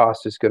honey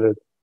cost is going to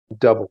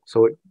double.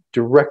 So it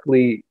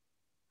directly,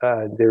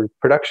 their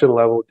production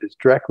level is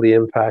directly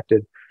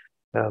impacted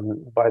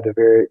by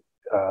the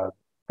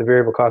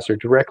variable costs are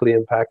directly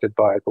impacted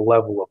by the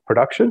level of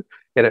production,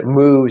 and it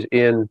moves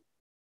in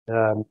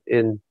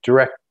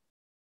direct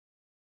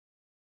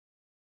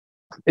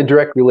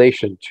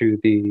relation to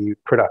the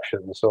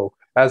production. So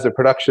as the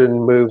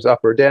production moves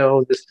up or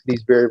down,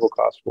 these variable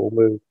costs will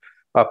move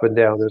up and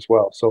down as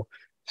well. So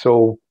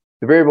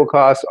the variable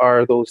costs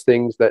are those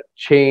things that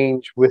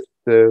change with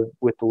the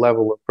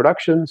level of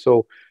production.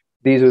 So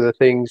these are the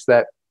things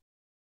that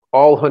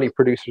all honey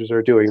producers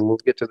are doing. We'll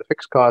get to the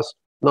fixed costs.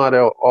 Not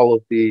all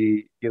of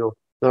the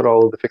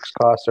fixed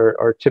costs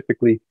are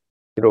typically,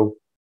 you know,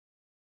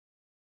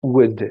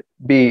 would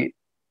be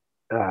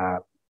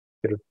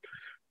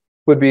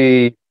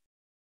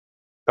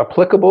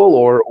applicable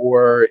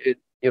or it,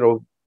 you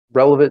know,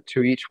 relevant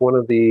to each one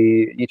of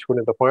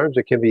the farms.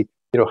 It can be,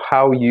 you know,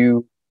 how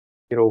you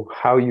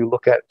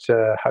look at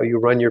how you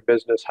run your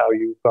business, how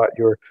you got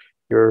your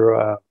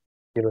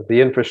you know,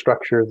 the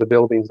infrastructure, the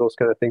buildings, those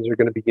kind of things are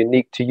going to be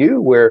unique to you,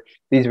 where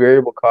these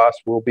variable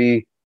costs will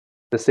be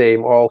the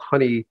same. All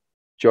honey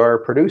jar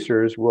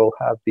producers will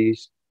have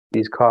these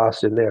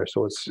costs in there.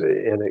 So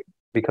it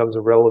becomes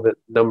a relevant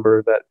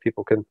number that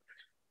people can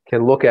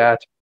look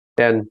at.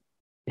 And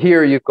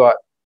here you've got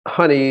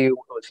honey.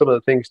 Some of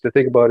the things to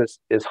think about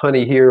is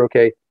honey here.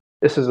 Okay,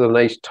 this is a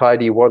nice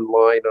tidy one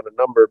line on a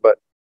number, but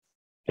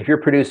if you're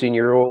producing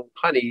your own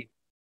honey,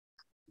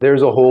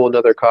 there's a whole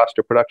another cost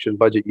of production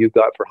budget you've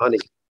got for honey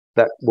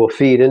that will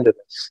feed into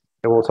this.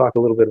 And we'll talk a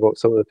little bit about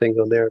some of the things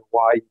on there and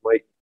why you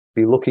might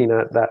be looking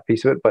at that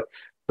piece of it. But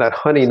that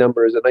honey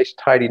number is a nice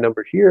tidy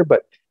number here.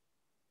 But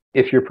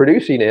if you're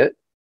producing it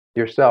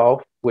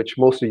yourself, which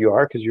most of you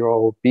are because you're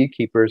all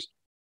beekeepers,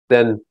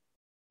 then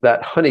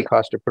that honey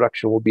cost of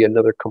production will be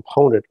another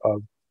component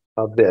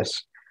of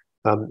this.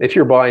 If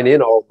you're buying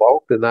in all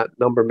bulk, then that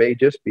number may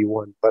just be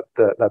one, but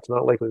that's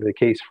not likely the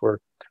case for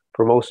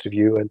most of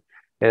you.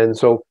 And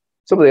so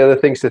some of the other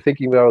things to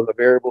thinking about on the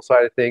variable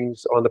side of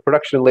things, on the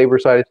production labor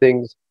side of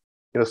things,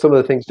 you know, some of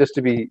the things just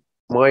to be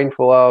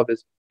mindful of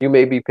is you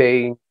may be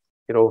paying,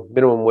 you know,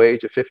 minimum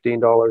wage of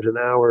 $15 an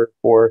hour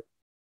for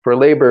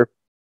labor.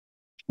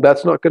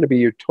 That's not going to be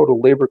your total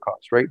labor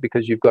cost, right?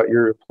 Because you've got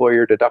your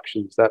employer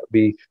deductions. That would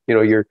be, you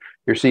know, your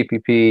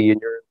CPP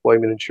and your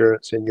employment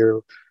insurance and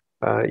your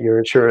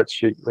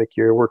insurance, like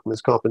your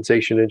workman's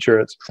compensation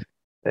insurance,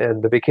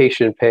 and the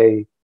vacation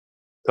pay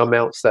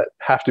amounts that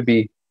have to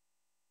be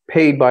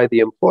paid by the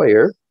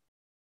employer.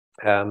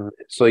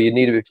 So you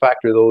need to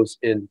factor those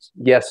in.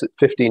 Yes,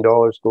 $15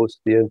 goes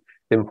to the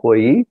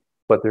employee,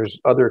 but there's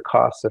other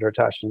costs that are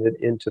attached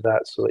into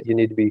that, so that you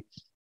need to be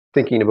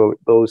thinking about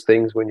those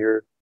things when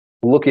you're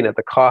looking at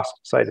the cost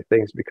side of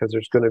things, because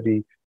there's going to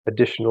be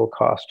additional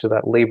cost to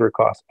that labor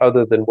cost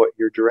other than what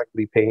you're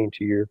directly paying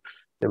to your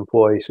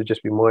employee. So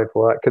just be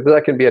mindful of that, because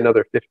that can be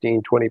another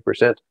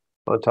 15-20%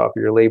 on top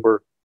of your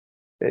labor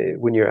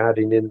when you're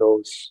adding in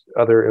those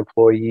other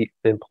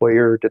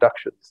employer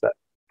deductions that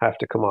have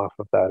to come off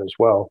of that as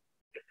well.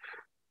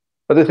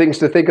 Other things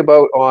to think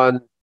about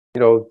on, you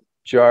know,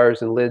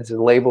 jars and lids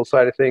and label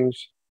side of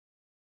things.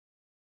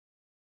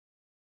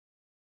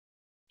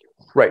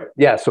 Right.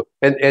 Yeah. So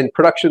and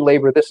production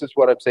labor, this is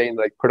what I'm saying,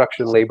 like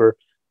production labor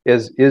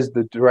is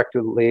the direct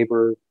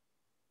labor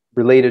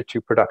related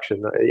to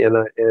production.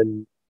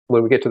 And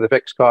when we get to the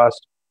fixed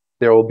cost,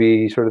 there will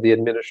be sort of the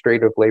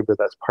administrative labor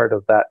that's part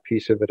of that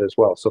piece of it as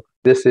well. So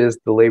this is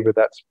the labor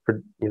that's,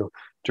 you know,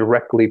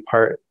 directly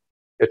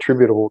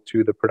attributable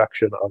to the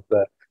production of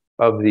the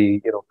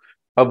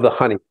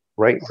honey,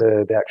 right?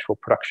 The actual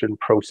production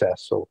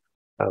process. So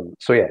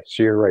yeah,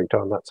 so you're right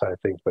on that side of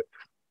things. But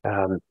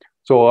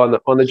so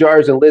on the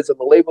jars and lids, on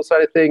the label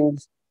side of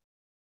things,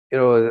 you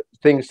know,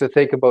 things to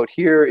think about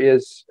here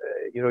is,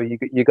 you know,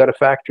 you got to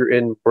factor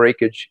in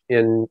breakage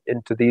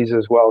into these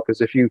as well,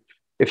 because if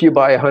you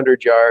buy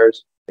 100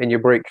 jars and you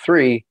break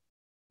 3,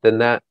 then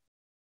that,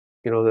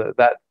 you know,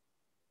 that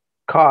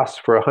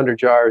cost for 100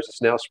 jars is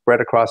now spread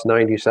across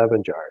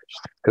 97 jars,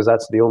 because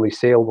that's the only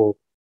saleable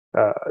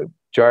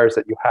jars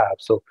that you have.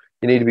 So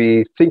you need to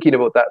be thinking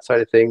about that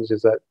side of things,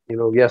 is that, you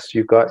know, yes,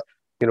 you've got,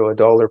 you know,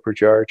 $1 per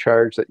jar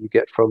charge that you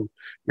get from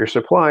your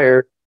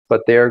supplier,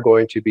 but they're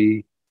going to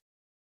be,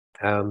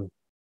 you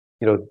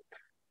know,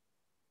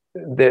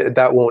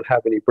 that won't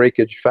have any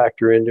breakage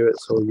factor into it.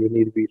 So you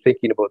need to be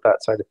thinking about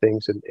that side of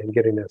things and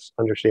getting this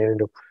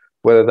understanding of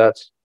whether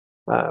that's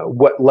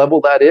what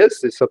level that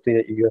is something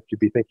that you have to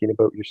be thinking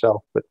about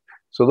yourself. But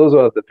so those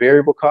are the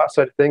variable cost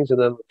side of things, and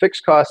then the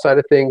fixed cost side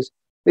of things.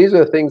 These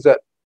are the things that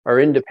are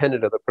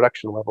independent of the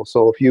production level.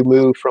 So if you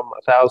move from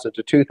 1,000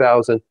 to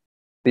 2,000,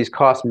 these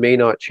costs may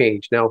not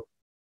change. Now,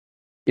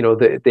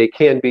 they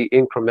can be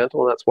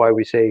incremental, and that's why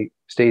we say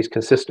stays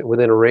consistent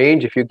within a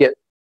range. If you get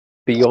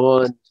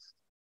beyond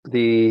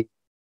the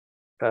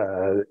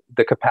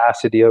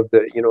capacity of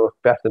the, if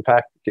Beth and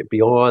Pat get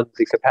beyond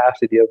the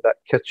capacity of that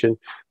kitchen,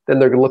 then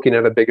they're looking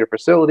at a bigger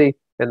facility,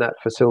 and that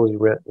facility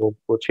rent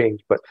will change.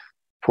 But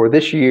for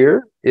this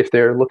year, if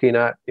they're looking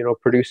at,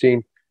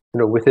 producing,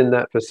 within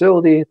that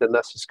facility, then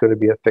that's just going to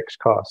be a fixed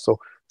cost. So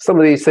some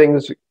of these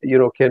things,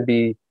 can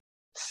be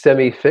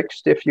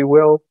semi-fixed, if you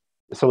will.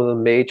 Some of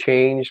them may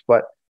change,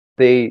 but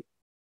they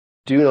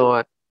do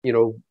not,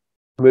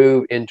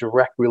 move in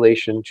direct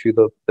relation to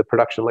the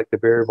production like the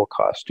variable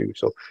costs do.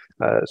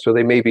 So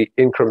they may be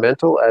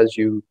incremental as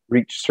you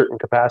reach certain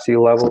capacity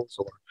levels,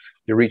 or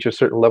you reach a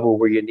certain level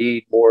where you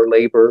need more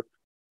labor,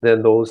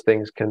 then those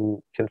things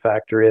can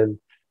factor in.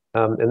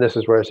 And this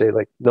is where I say,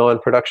 like,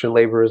 non-production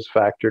labor is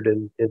factored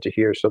into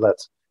here. So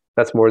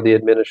that's more the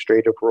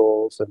administrative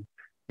roles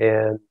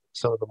and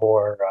some of the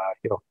more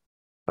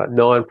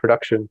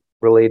non-production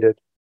related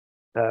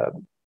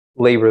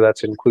labor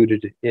that's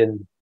included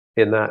in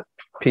that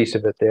piece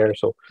of it there.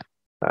 So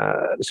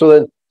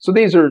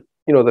these are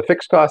the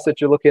fixed costs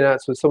that you're looking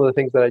at. So some of the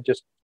things that I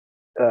just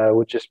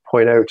would just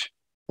point out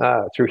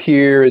through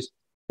here is,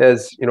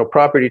 as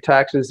property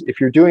taxes. If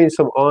you're doing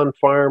some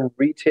on-farm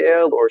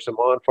retail or some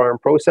on-farm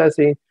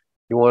processing,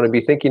 you want to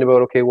be thinking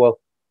about, okay, well,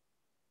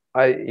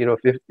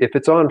 if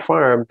it's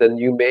on-farm, then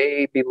you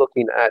may be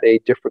looking at a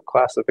different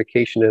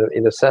classification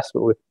in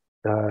assessment with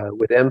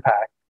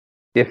MPAC.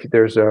 If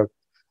there's a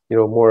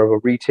more of a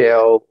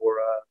retail or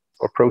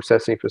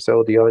processing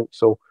facility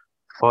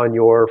on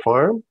your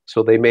farm,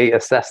 so they may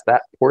assess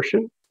that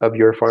portion of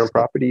your farm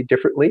property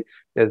differently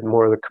as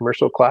more of the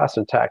commercial class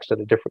and taxed at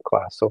a different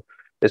class. So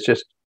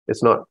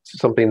it's not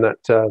something that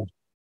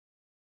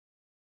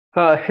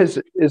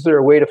is there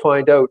a way to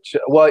find out?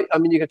 Well, I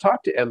mean, you can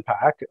talk to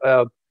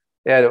MPAC,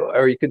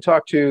 or you can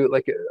talk to,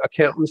 like,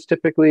 accountants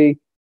typically,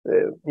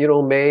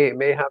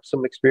 may have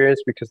some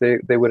experience because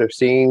they would have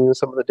seen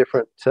some of the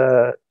different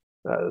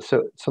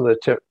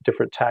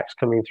different tax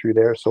coming through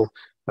there. So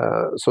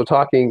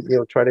talking,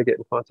 try to get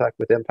in contact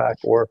with MPAC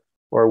or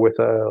with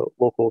a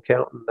local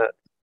accountant that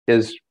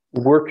is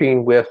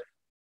working with,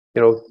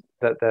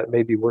 that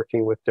may be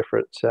working with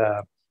different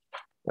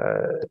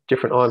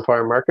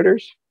on-farm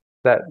marketers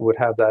that would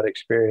have that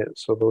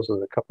experience. So those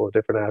are a couple of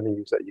different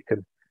avenues that you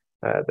can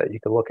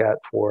look at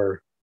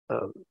for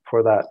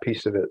that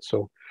piece of it.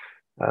 So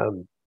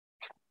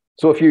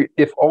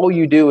if all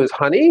you do is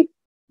honey,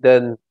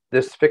 then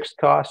this fixed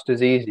cost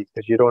is easy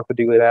because you don't have to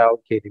do it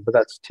allocating, but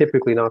that's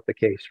typically not the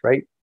case,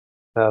 right?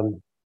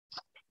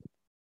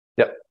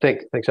 Yeah,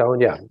 thanks, Alan.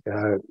 Yeah,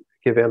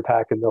 give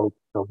MPAC and they'll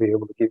be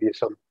able to give you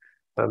some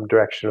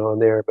direction on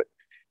there. But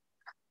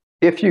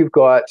if you've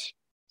got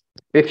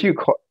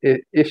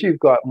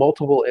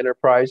multiple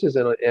enterprises,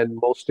 and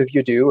most of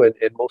you do, and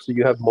most of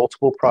you have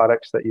multiple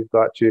products that you've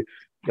got to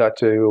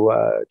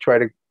try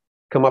to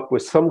come up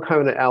with some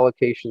kind of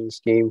allocation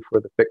scheme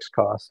for the fixed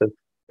costs.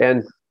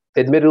 And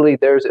admittedly,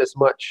 there's as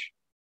much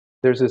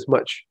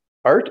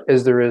art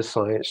as there is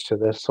science to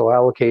this. So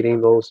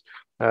allocating those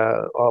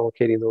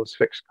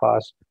fixed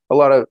costs, a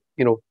lot of,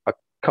 a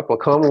couple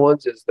of common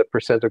ones is the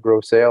percent of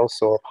gross sales.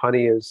 So if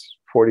honey is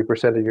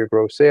 40% of your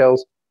gross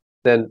sales,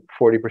 then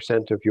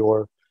 40% of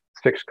your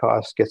fixed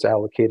cost gets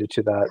allocated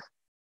to that.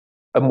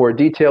 A more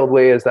detailed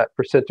way is that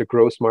percent of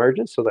gross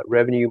margin, so that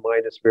revenue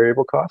minus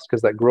variable costs,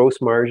 because that gross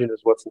margin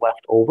is what's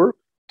left over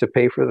to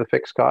pay for the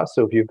fixed costs.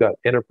 So if you've got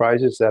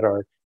enterprises that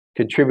are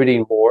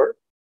contributing more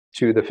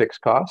to the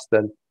fixed cost,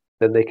 then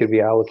they could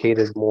be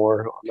allocated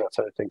more on that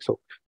side of things. So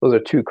those are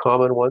two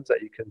common ones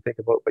that you can think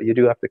about, but you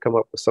do have to come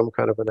up with some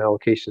kind of an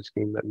allocation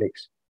scheme that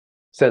makes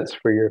sense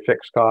for your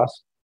fixed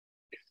costs.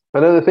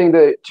 Another thing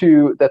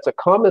that's a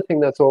common thing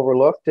that's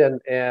overlooked,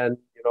 and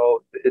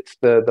it's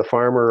the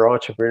farmer or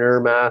entrepreneur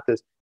math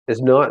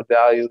is not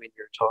valuing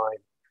your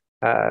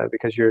time,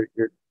 because you're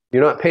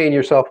not paying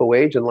yourself a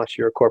wage unless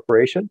you're a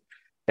corporation,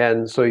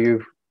 and so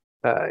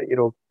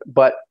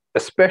but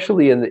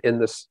especially in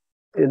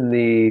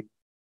the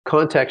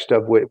context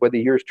of whether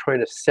you're trying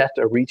to set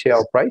a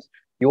retail price,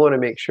 you want to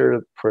make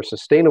sure for a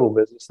sustainable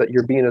business that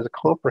you're being as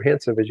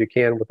comprehensive as you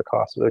can with the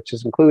cost, which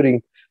is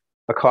including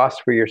a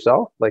cost for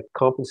yourself, like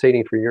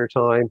compensating for your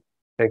time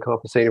and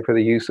compensating for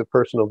the use of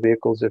personal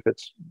vehicles if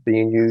it's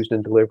being used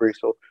in delivery.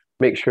 So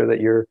make sure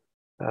that you're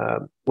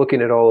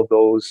looking at all of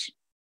those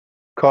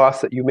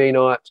costs that you may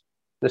not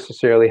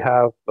necessarily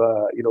have,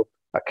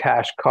 a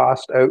cash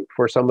cost out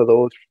for some of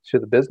those to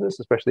the business,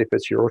 especially if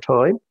it's your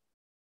time.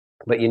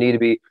 But you need to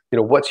be,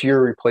 what's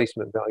your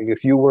replacement value?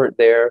 If you weren't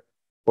there,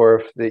 or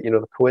if the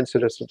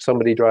coincidence of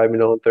somebody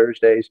driving on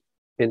Thursdays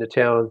into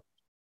town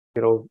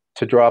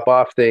to drop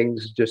off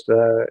things. Just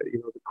the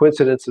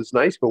coincidence is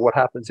nice, but what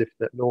happens if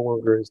that no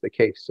longer is the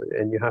case?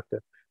 And you have to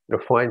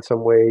find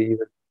some way,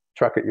 either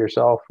truck it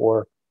yourself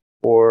or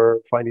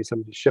finding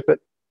somebody to ship it.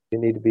 You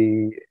need to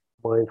be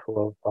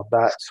mindful of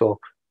that. So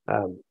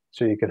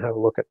so you can have a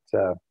look at.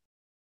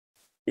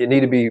 You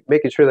need to be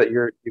making sure that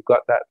you've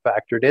got that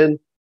factored in.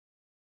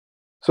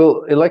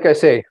 So, and like I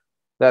say,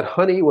 that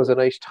honey was a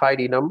nice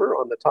tidy number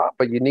on the top,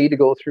 but you need to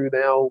go through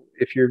now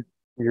if you're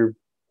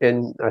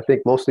and I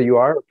think most of you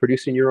are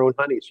producing your own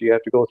honey. So you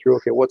have to go through,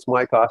 okay, what's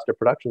my cost of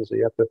production? So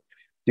you have to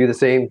do the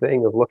same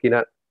thing of looking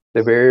at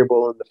the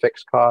variable and the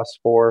fixed costs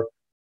for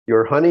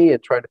your honey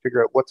and trying to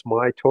figure out what's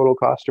my total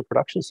cost of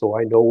production. So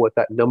I know what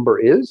that number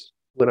is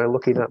when I'm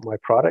looking at my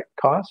product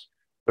cost.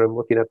 When I'm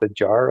looking at the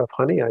jar of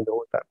honey, I know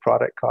what that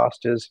product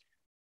cost is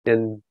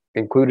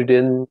included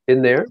in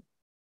there.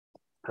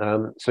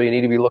 So you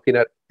need to be looking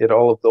at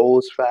all of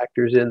those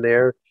factors in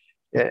there.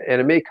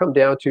 And it may come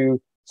down to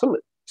some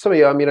of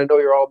you, I mean, I know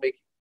you're all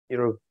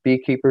making,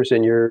 beekeepers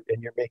and you're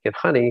making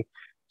honey.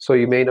 So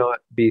you may not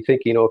be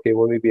thinking, okay,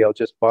 well, maybe I'll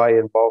just buy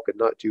in bulk and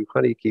not do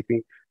honey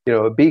keeping,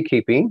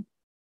 beekeeping.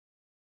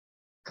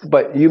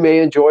 But you may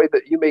enjoy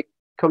that. You may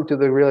come to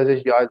the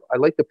realization, I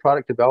like the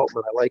product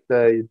development. I like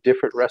the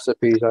different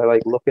recipes. I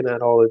like looking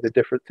at all of the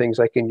different things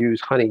I can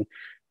use honey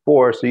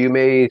for. So you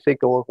may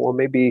think, oh, well,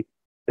 maybe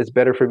it's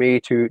better for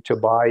me to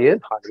buy in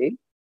honey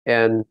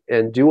and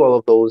do all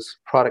of those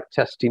product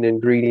testing,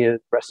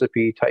 ingredient,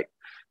 recipe type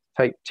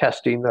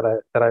testing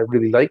that I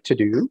really like to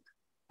do,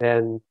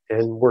 and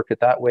work it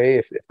that way.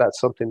 If that's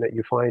something that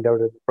you find out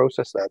in the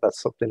process, that's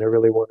something I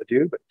really want to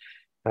do.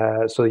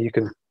 But so you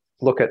can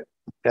look at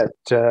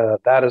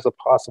that as a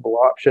possible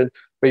option.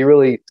 But you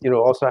really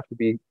also have to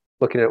be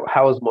looking at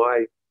how is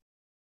my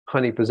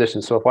honey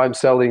position. So if I'm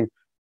selling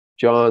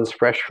John's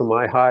fresh from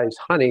my hives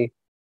honey,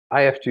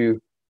 I have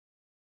to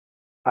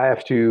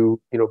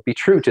be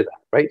true to that,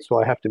 right?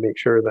 So I have to make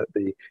sure that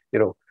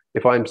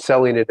if I'm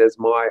selling it as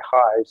my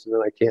hives,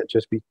 then I can't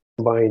just be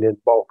buying in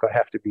bulk. I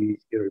have to be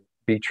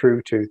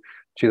true to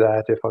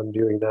that if I'm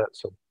doing that.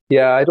 So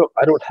yeah, I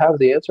don't have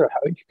the answer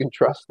how you can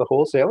trust the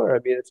wholesaler. I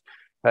mean, it's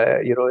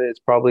it's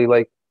probably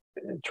like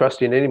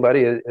trusting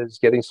anybody is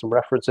getting some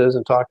references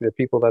and talking to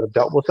people that have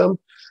dealt with them.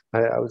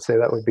 I would say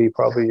that would be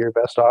probably your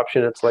best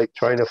option. It's like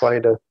trying to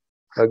find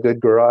a good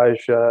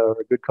garage or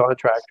a good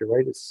contractor,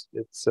 right? It's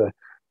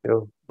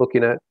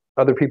looking at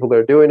other people that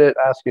are doing it,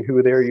 asking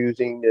who they're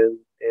using,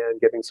 and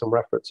getting some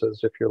references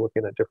if you're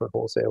looking at different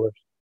wholesalers.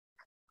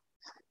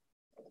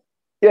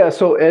 Yeah,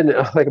 so and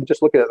like I'm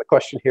just looking at the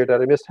question here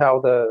that I missed how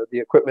the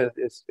equipment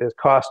is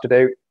cost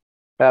today.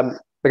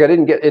 Like I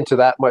didn't get into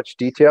that much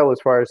detail as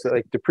far as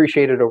like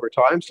depreciated over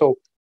time. So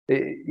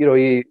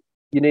you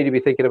need to be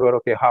thinking about,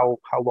 okay, how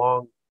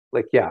long,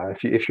 like, yeah,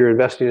 if you're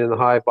investing in the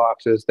hive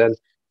boxes, then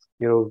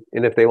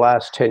and if they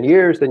last 10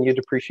 years, then you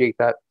depreciate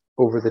that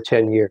over the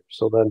 10 years.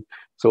 So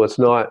it's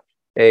not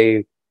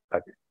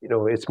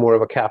it's more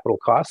of a capital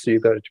cost. So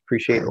you've got to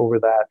depreciate over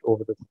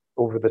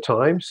the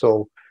time.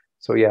 So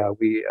yeah,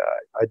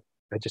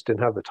 I just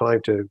didn't have the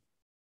time to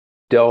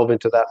delve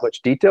into that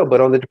much detail.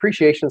 But on the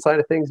depreciation side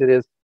of things, it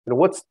is,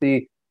 what's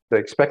the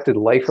expected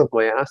life of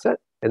my asset,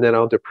 and then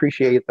I'll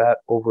depreciate that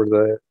over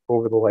the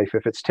life.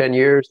 If it's 10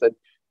 years,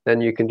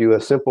 then you can do a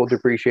simple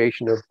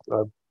depreciation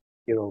of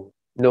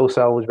no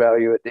salvage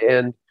value at the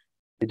end.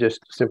 You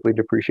just simply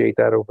depreciate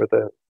that over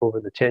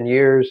the 10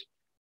 years.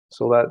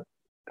 So that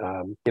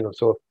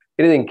so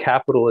anything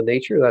capital in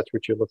nature, that's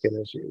what you're looking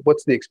at.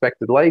 What's the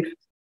expected life?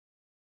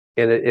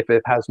 And if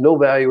it has no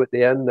value at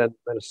the end, then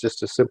it's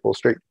just a simple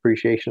straight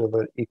depreciation of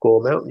an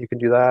equal amount. You can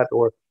do that.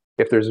 Or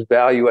if there's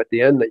value at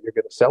the end that you're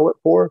going to sell it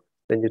for,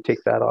 then you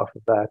take that off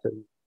of that,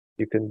 and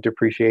you can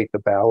depreciate the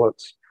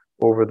balance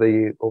over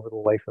the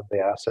life of the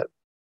asset.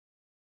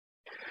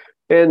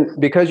 And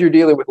because you're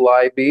dealing with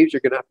live bees, you're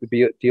going to have to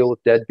deal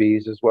with dead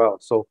bees as well.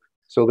 So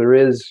there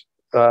is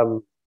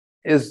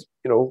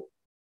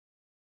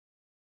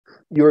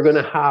you're going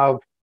to have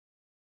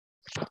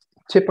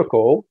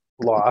typical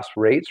loss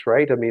rates,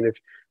 right? I mean, if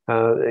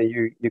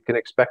you can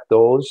expect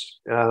those.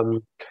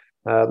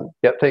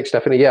 Yeah, thanks,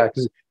 Stephanie. Yeah,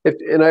 because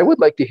and I would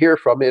like to hear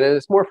from it, and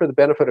it's more for the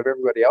benefit of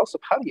everybody else,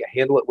 of how do you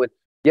handle it when,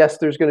 yes,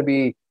 there's going to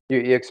be,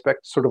 you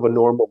expect sort of a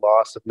normal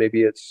loss of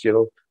maybe it's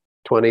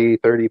 20,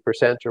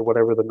 30% or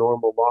whatever the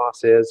normal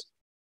loss is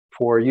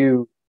for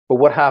you. But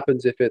what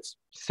happens if it's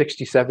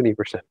 60,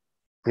 70%?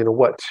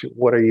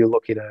 What are you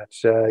looking at?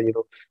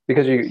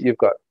 Because you've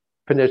got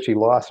potentially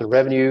loss in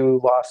revenue,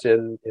 loss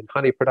in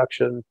honey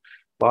production,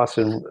 loss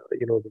in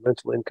the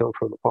rental income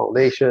from the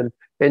pollination,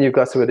 and you've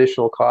got some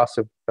additional costs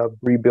of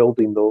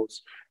rebuilding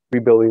those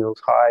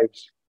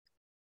hives.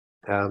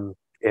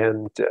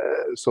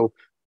 So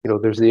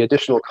there's the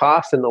additional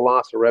cost and the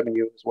loss of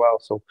revenue as well.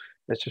 So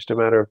it's just a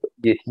matter of,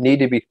 you need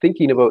to be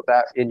thinking about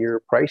that in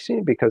your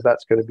pricing, because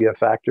that's going to be a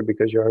factor,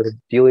 because you're already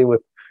dealing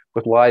with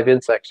live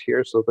insects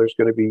here. So there's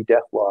going to be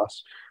death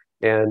loss,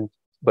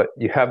 but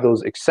you have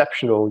those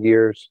exceptional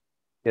years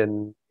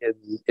in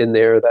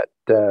there that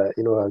I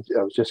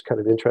was just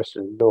kind of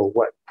interested to know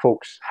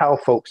how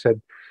folks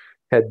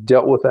had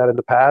dealt with that in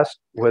the past,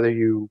 whether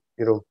you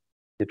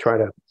try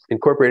to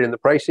incorporate it in the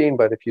pricing,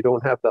 but if you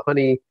don't have the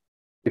honey,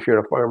 if you're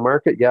in a farm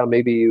market, yeah,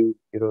 maybe you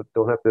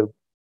don't have to,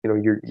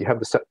 you have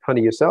the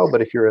honey you sell,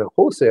 but if you're in a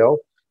wholesale,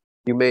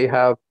 you may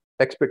have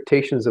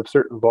expectations of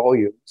certain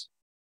volumes,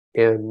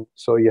 and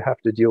so you have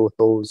to deal with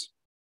those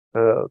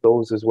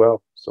as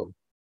well. So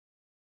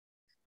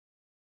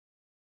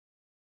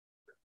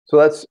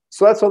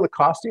that's on the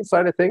costing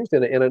side of things,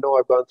 and I know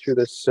I've gone through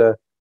this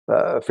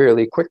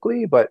fairly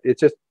quickly, but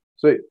it's just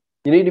so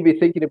you need to be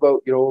thinking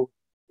about,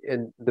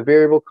 and the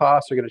variable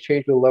costs are going to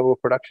change with the level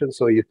of production,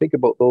 so you think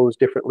about those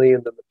differently,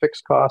 and then the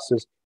fixed costs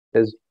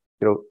is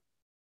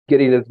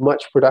getting as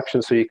much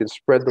production so you can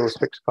spread those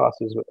fixed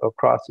costs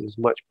across as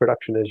much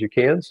production as you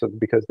can, so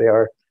because they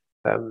are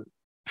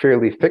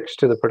fairly fixed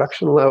to the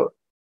production level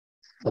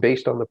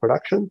based on the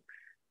production.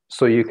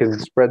 So you can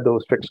spread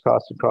those fixed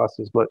costs across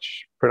as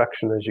much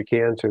production as you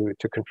can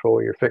to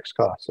control your fixed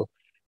costs.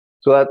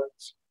 So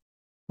that's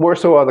more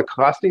so on the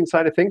costing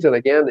side of things. And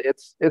again,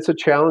 it's a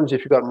challenge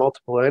if you've got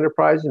multiple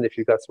enterprises, and if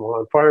you've got some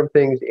on-farm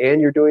things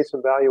and you're doing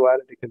some value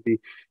added, it can be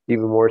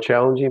even more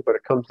challenging. But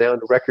it comes down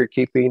to record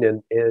keeping,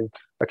 and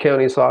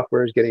accounting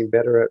software is getting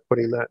better at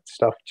putting that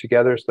stuff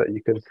together so that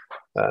you can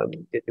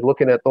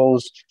looking at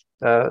those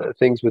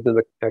things within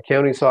the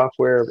accounting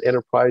software,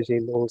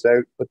 enterprising those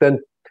out. But then,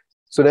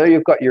 so now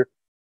you've got your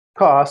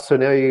costs. So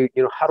now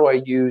how do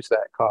I use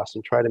that cost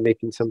and try to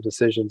making some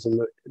decisions?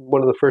 And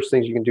one of the first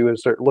things you can do is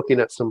start looking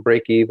at some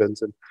break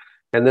evens,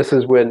 and this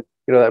is when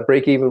that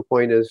break even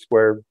point is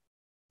where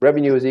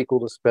revenue is equal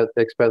to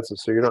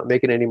expenses. So you're not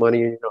making any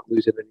money and you're not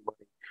losing any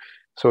money.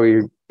 So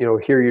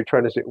here you're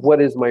trying to say,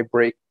 what is my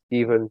break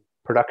even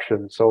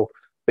production? So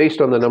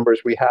based on the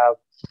numbers we have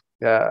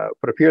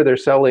put up here, they're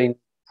selling,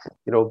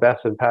 Beth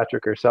and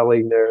Patrick are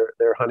selling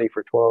their honey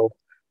for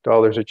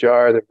 $12 a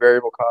jar. Their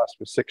variable cost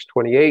was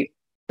 $6.28.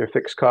 Their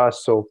fixed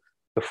cost. So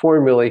the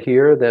formula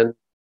here, then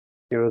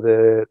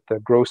the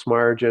gross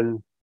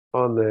margin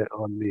on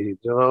the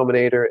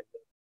denominator,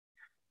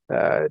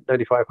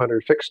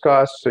 9,500 fixed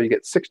costs. So you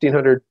get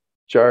 1,600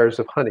 jars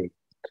of honey.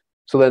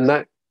 So then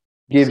that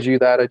gives you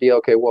that idea.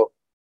 Okay, well,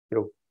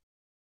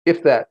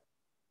 if that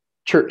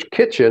church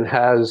kitchen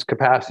has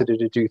capacity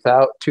to do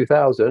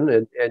 2,000,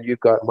 and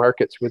you've got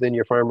markets within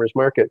your farmer's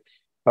market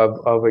of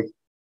a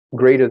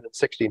greater than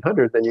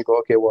 1,600, then you go,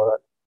 okay, well,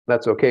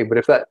 that's okay. But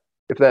if that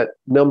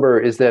number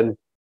is then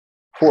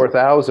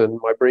 4,000,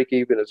 my break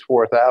even is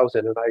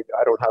 4,000, and I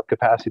don't have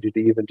capacity to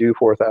even do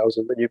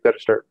 4,000, then you've got to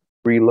start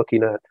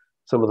re-looking at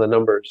some of the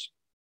numbers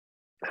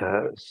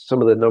on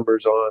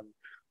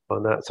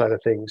that side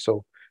of things.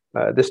 So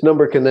this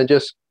number can then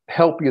just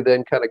help you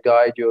then kind of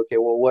guide you. Okay,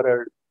 well,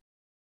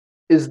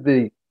 is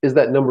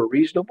that number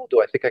reasonable?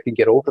 Do I think I can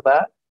get over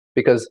that?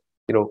 Because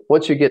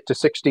once you get to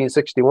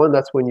 1661,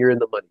 that's when you're in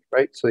the money,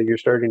 right? So you're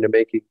starting to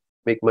make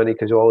money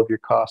because all of your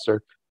costs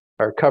are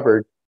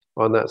covered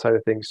on that side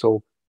of things.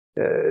 So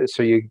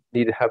you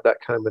need to have that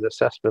kind of an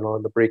assessment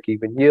on the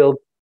break-even yield.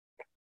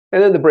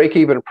 And then the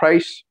break-even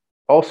price,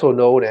 also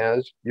known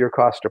as your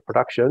cost of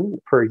production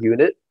per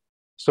unit.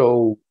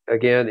 So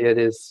again, it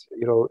is,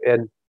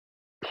 and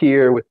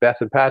here with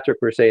Beth and Patrick,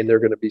 we're saying they're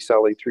going to be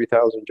selling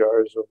 3,000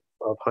 jars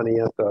of honey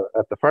at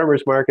the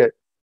farmer's market.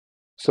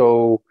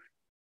 So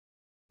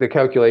the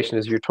calculation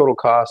is your total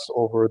costs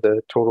over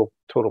the total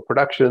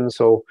production.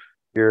 So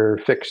your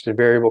fixed and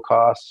variable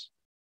costs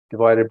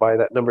divided by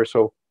that number.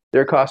 So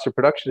their cost of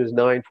production is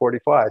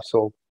 $9.45.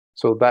 So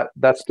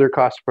that's their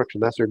cost of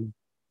production. That's their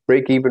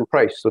break-even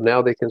price. So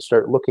now they can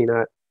start looking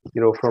at,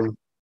 from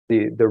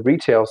the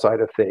retail side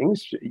of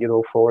things,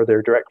 for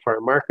their direct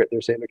farm market.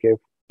 They're saying, okay,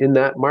 in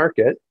that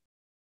market,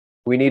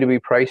 we need to be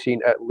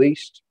pricing at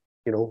least,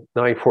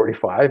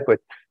 $9.45. But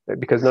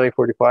because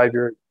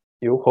 $9.45,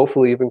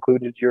 hopefully you've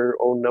included your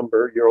own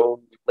number, your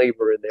own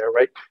labor in there,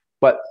 right?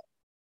 But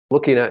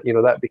looking at,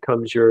 that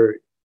becomes your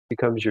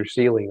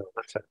ceiling on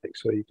that side of things.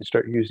 So you can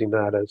start using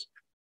that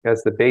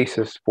as the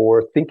basis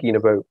for thinking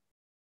about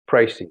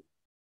pricing.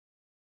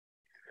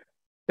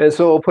 And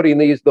so putting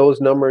those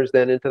numbers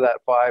then into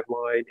that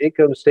 5-line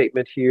income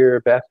statement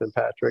here, Beth and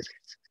Patrick.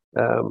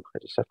 I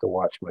just have to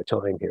watch my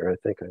time here. I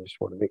think I just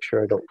want to make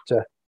sure I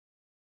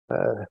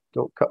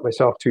don't cut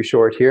myself too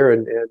short here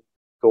and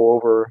go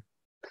over.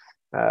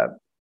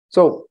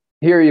 So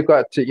here you've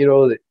got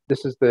to,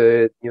 this is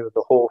the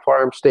whole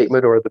farm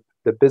statement or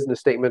the business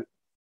statement.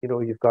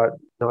 You've got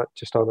not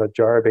just on a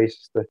jar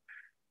basis the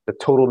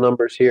total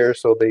numbers here.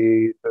 So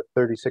the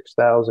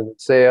 36,000 in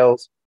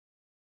sales,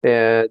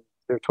 and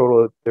their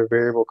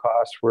variable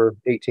costs were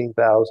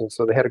 18,000.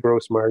 So they had a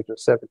gross margin of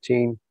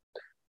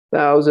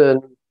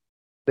 17,000.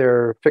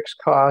 Their fixed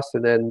costs,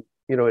 and then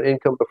an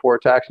income before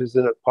taxes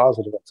in a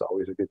positive. That's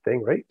always a good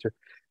thing, right?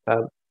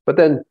 But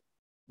then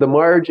the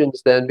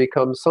margins then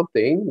become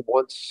something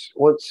once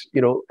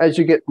as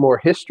you get more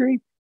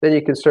history, then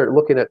you can start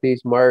looking at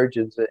these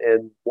margins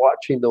and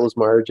watching those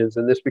margins,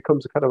 and this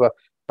becomes a kind of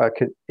a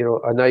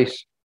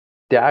nice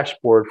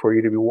dashboard for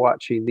you to be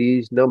watching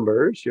these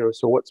numbers.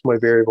 So what's my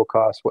variable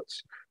cost?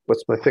 What's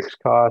my fixed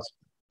cost?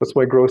 What's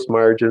my gross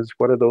margins?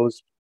 What are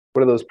those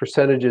what are those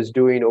percentages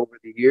doing over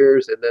the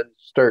years, and then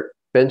start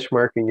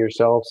benchmarking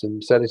yourselves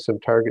and setting some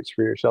targets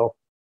for yourself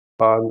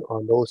on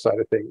those side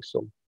of things.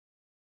 So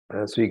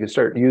so you can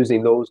start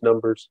using those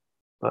numbers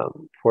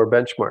for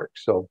benchmarks.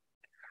 So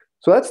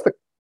that's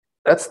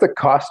the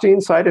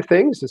costing side of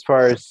things, as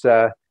far as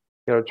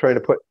trying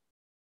to put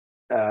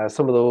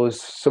some of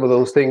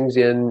those things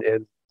in,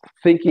 and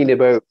thinking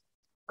about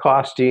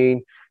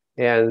costing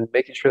and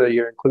making sure that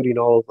you're including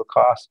all of the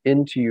costs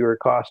into your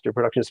cost of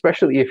production,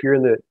 especially if you're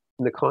in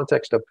the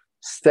context of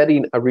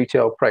setting a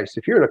retail price.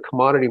 If you're in a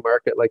commodity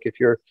market, like if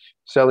you're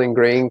selling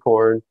grain,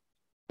 corn,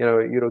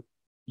 you're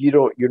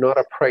not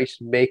a price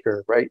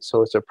maker, right?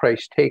 So it's a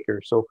price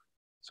taker.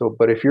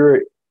 But if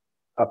you're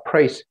a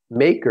price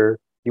maker,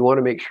 you want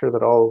to make sure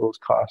that all of those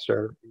costs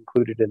are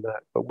included in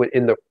that. But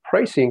in the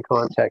pricing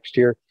context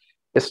here,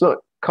 it's not,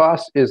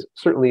 cost is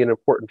certainly an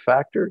important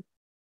factor,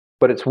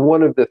 but it's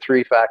one of the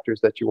three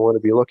factors that you want to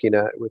be looking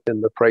at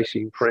within the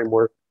pricing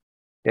framework.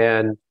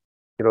 And,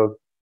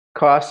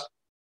 costs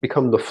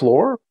become the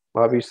floor.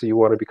 Obviously, you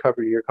want to be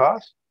covering your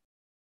costs,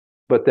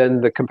 but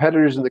then the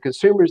competitors and the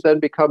consumers then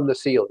become the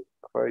ceiling.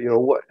 Or,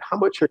 how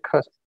much are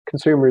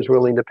consumers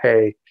willing to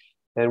pay?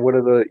 And what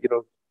are the,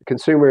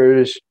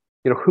 consumers,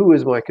 who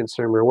is my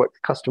consumer? What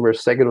customer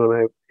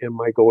segment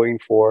am I going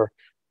for?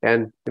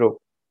 And,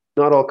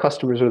 not all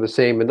customers are the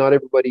same, and not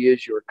everybody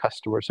is your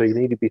customer. So you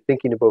need to be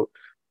thinking about,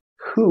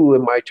 who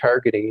am I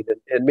targeting?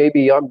 And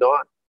maybe I'm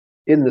not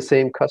in the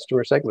same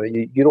customer segment.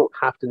 You don't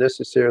have to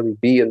necessarily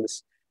be in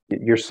this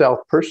yourself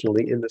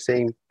personally in the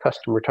same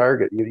customer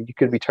target. You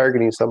could be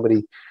targeting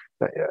somebody,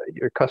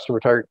 your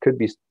customer target could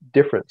be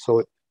different.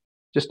 So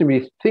just to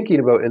be thinking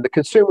about, and the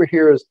consumer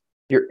here is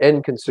your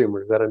end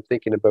consumer that I'm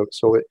thinking about.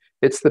 So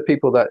it's the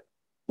people that,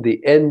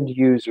 the end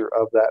user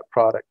of that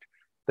product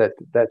that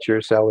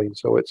you're selling.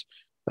 So it's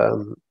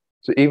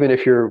so even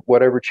if you're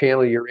whatever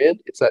channel you're in,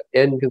 it's that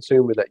end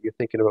consumer that you're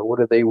thinking about. What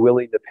are they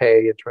willing to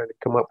pay, and trying to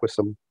come up with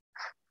some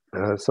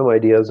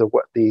ideas of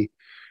what the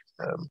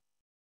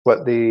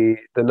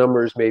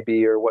numbers may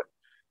be, or what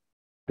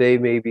they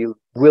may be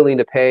willing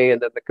to pay.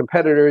 And then the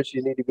competitors,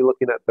 you need to be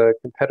looking at the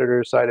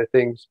competitor side of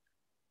things.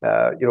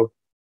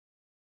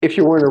 If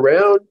you weren't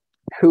around,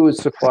 who would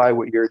supply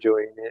what you're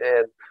doing,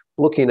 and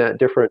looking at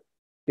different,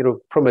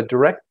 from a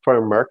direct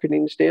farm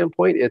marketing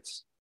standpoint,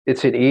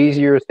 it's an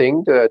easier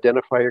thing to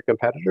identify your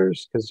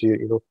competitors, because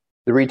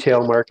the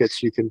retail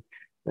markets you can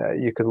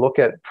look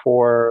at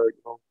for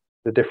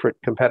the different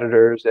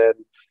competitors, and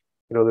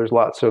there's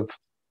lots of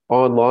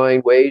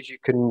online ways you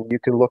can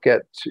look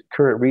at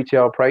current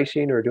retail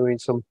pricing, or doing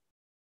some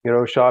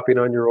shopping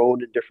on your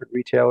own in different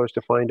retailers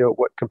to find out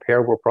what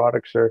comparable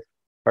products are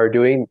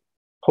doing.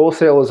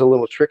 Wholesale is a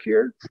little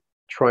trickier,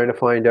 trying to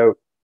find out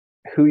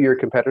who your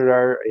competitor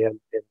are, and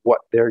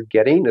what they're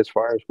getting as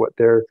far as what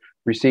they're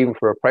receiving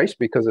for a price,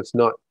 because it's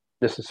not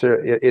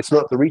necessarily, it's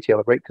not the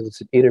retailer, right? Because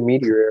it's an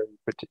intermediary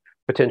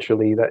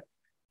potentially that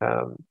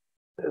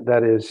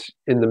is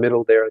in the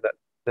middle there,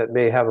 that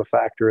may have a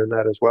factor in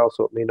that as well.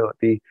 So it may not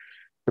be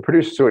the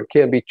producer. So it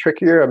can be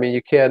trickier. I mean,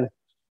 you can,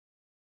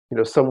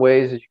 some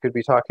ways that you could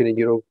be talking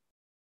to,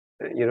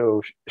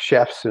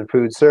 chefs and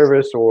food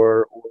service,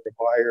 or a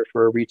buyer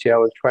for a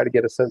retail, and try to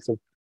get a sense of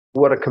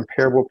what a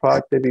comparable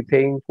product they'd be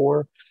paying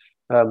for,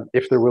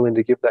 if they're willing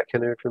to give that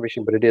kind of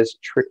information. But it is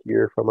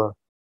trickier from a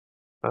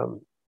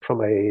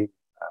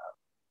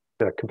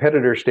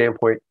competitor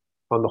standpoint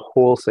on the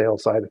wholesale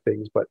side of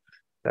things. But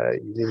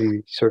you need to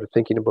be sort of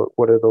thinking about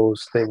what are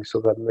those things, so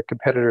that the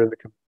competitor and the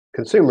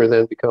consumer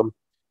then become,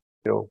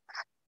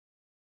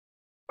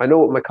 I know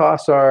what my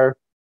costs are,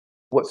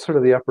 what's sort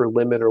of the upper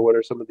limit, or what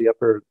are some of the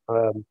upper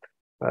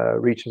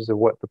reaches of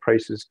what the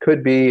prices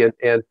could be,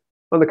 and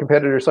on the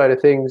competitor side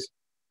of things,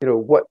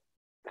 what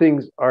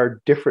things are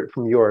different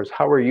from yours.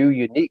 How are you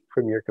unique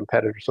from your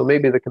competitor? So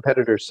maybe the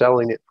competitor is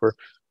selling it for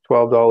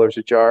 $12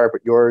 a jar,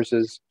 but yours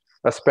is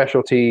a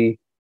specialty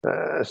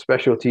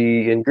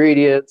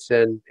ingredients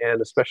and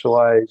a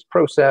specialized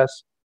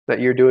process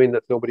that you're doing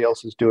that nobody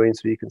else is doing,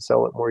 so you can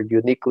sell it more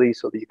uniquely,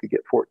 so that you could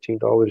get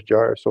 $14 a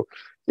jar. So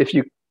if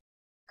you're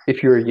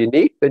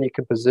unique, then you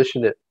can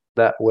position it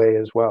that way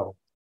as well.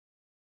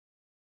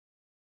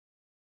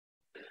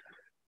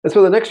 And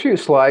so the next few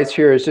slides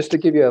here is just to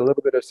give you a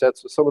little bit of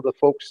sense of some of the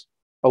folks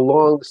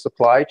along the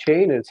supply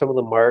chain, and some of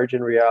the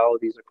margin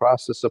realities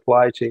across the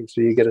supply chain, so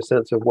you get a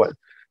sense of what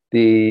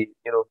the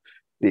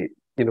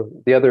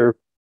other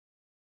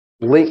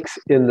links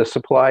in the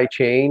supply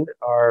chain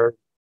are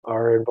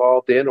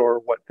involved in, or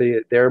what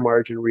their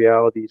margin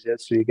realities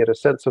is, so you get a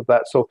sense of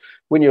that. So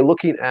when you're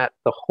looking at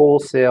the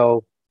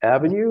wholesale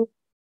avenue,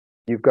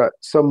 you've got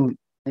some,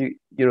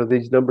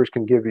 these numbers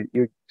can give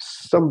you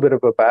some bit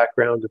of a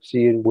background of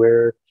seeing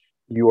where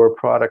your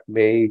product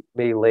may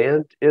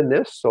land in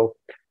this. So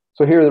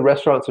here are the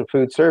restaurants and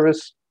food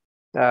service.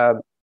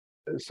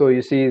 So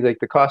you see, like,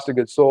 the cost of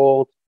goods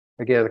sold,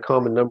 again, a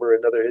common number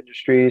in other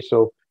industries.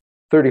 So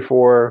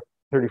 34%,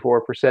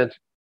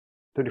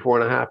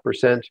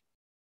 34.5%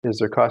 is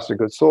their cost of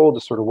goods sold,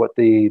 is sort of what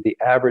the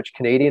average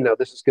Canadian. Now,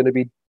 this is going to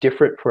be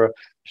different for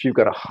if you've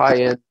got a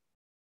high-end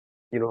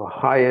a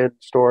high-end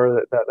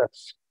store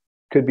that's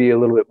could be a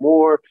little bit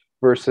more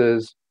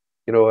versus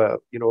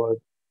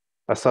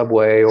a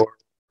Subway or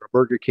a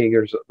Burger King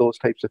or those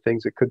types of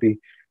things. It could be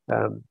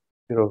um,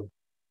 you know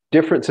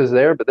differences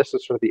there, but this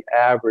is sort of the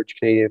average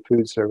Canadian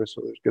food service.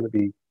 So there's going to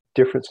be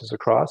differences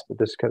across, but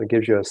this kind of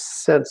gives you a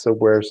sense of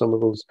where some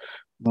of those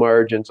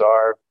margins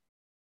are.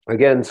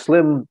 Again,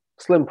 slim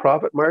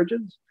profit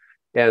margins,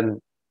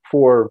 and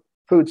for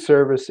food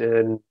service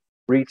and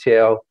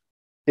retail,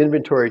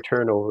 inventory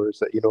turnovers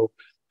that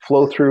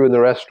flow through in the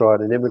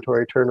restaurant, and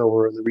inventory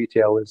turnover in the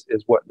retail is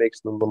what makes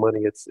them the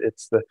money. It's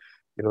the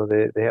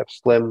they have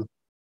slim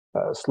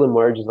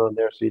margins on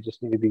there, so you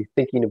just need to be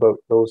thinking about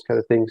those kind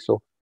of things.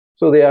 So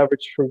the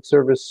average food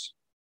service,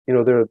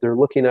 they're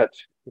looking at,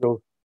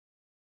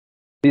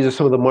 these are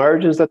some of the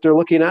margins that they're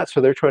looking at. So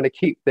they're trying to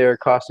keep their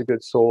cost of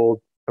goods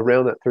sold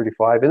around that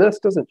 35, and this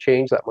doesn't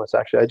change that much.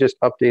 Actually, I just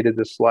updated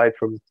this slide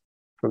from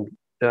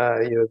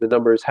the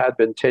numbers had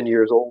been 10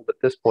 years old at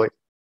this point,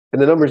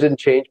 and the numbers didn't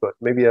change much,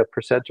 maybe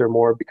 1% or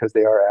more, because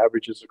they are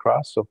averages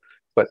across. So,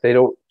 but they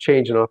don't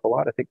change an awful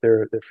lot. I think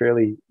they're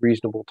fairly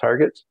reasonable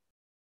targets.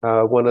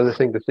 One other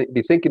thing to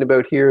be thinking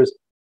about here is,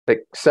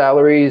 like,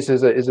 salaries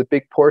is a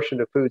big portion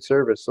of food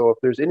service. So if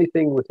there's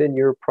anything within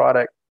your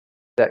product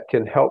that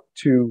can help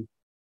to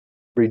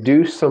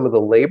reduce some of the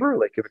labor,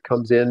 like if it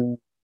comes in,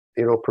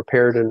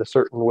 prepared in a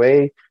certain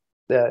way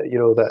that,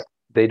 that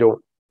they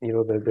don't,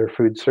 that their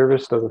food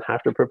service doesn't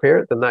have to prepare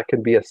it, then that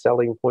can be a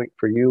selling point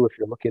for you if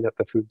you're looking at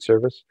the food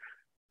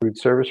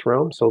service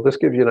realm. So this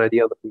gives you an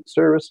idea of the food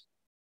service.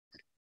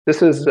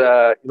 This is,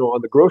 on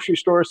the grocery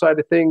store side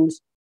of things,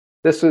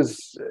 this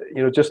is,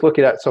 just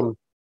looking at some,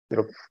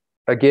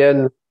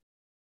 again,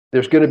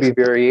 there's going to be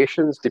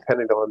variations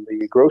depending on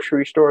the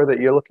grocery store that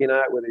you're looking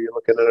at, whether you're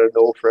looking at a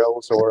No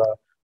Frills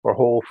or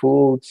Whole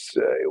Foods.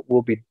 It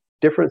will be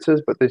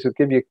differences, but this will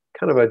give you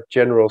kind of a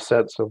general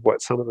sense of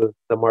what some of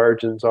the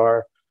margins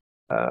are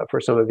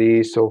for some of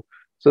these. So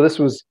this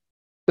was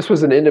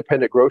an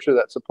independent grocer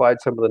that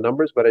supplied some of the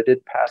numbers, but I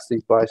did pass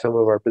these by some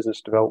of our business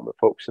development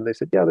folks, and they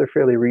said, yeah, they're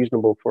fairly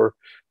reasonable for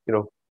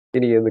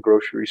any in the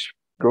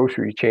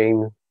grocery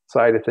chain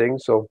side of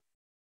things. So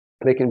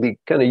they can be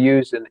kind of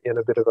used in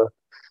a bit of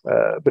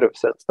a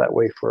sense that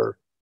way for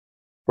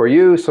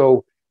you.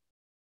 So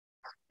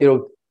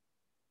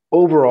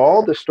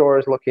overall, the store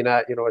is looking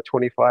at a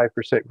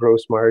 25%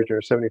 gross margin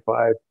or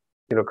 75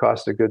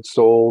 cost of goods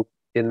sold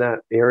in that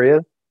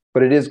area,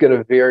 but it is going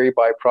to vary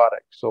by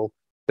product. So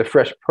the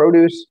fresh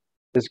produce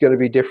is going to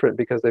be different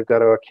because they've got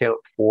to account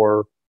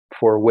for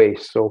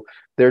waste. So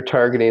they're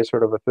targeting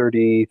sort of a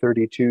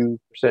 32%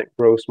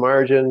 gross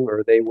margin,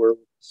 or they were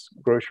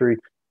grocery.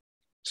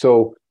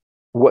 So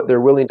what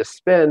they're willing to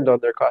spend on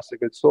their cost of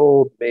goods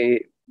sold may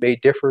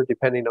differ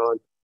depending on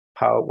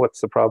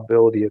what's the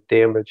probability of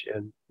damage.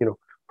 And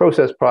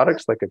processed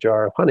products like a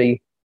jar of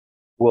honey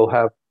will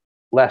have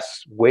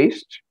less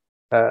waste,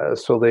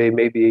 so they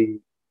may be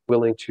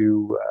willing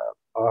to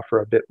offer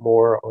a bit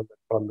more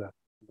on the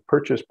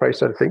purchase price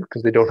side of things,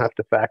 because they don't have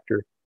to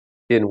factor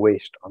in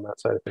waste on that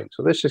side of things.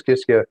 So this just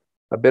gives you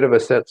a bit of a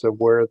sense of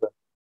where the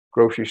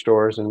grocery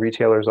stores and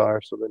retailers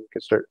are, so then you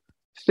can start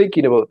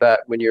thinking about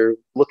that when you're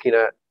looking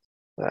at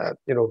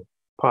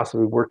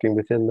possibly working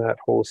within that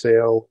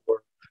wholesale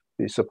or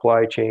the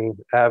supply chain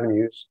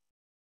avenues.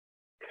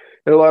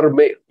 And a lot of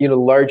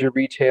larger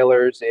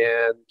retailers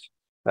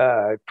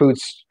and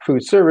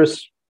food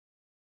service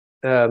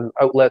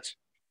outlets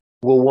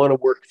will want to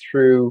work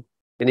through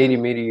an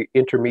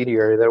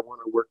intermediary. They don't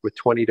want to work with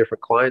 20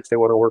 different clients. They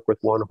want to work with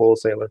one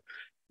wholesaler,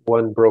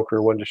 one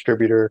broker, one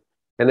distributor,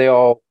 and they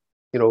all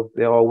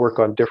work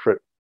on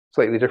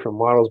slightly different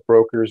models.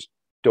 Brokers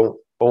don't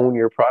own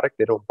your product.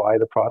 They don't buy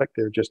the product.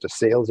 They're just a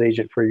sales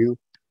agent for you.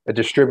 A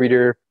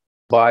distributor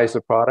buys the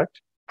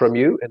product from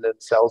you and then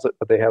sells it,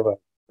 but they have a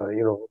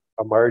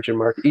margin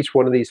markup. Each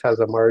one of these has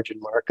a margin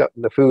markup,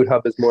 and the Food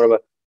Hub is more of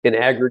an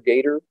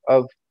aggregator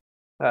of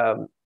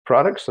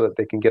products, so that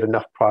they can get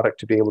enough product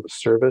to be able to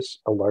service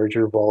a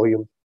larger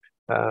volume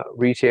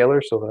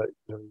retailer. So that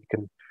you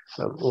can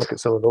look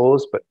at some of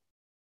those, but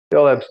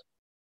they'll have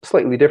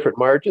slightly different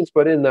margins,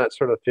 but in that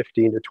sort of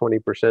 15 to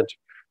 20%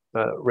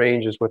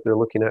 range is what they're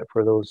looking at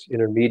for those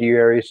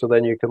intermediaries. So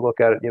then you can look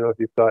at it, if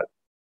you've got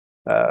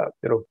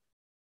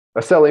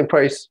a selling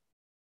price,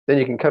 then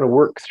you can kind of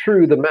work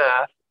through the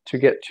math to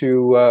get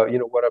to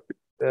what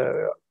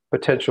a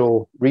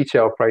potential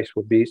retail price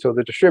would be. So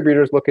the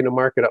distributor is looking to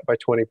mark it up by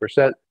 20%,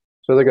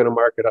 so they're going to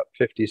mark it up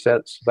 50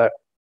 cents.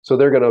 So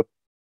they're going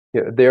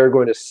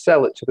to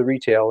sell it to the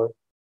retailer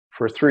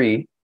for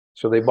 $3.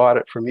 So they bought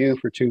it from you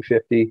for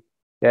 $2.50,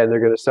 and they're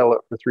going to sell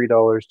it for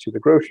 $3 to the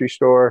grocery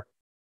store.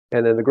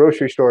 And then the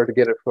grocery store, to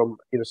get it from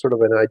sort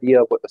of an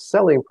idea of what the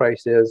selling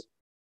price is.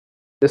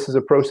 This is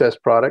a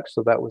processed product,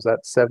 so that was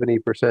that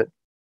 70%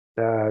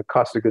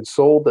 cost of goods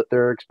sold that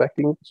they're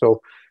expecting. So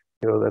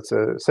that's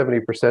a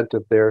 70%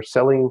 of their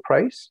selling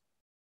price.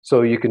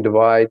 So you can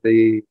divide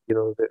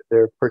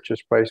their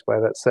purchase price by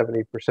that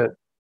 70%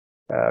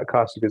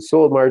 cost of goods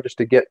sold margin, just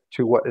to get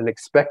to what an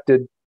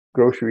expected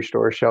grocery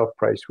store shelf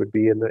price would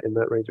be in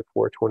that range of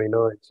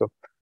 $4.29. So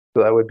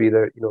that would be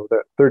the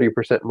that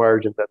 30%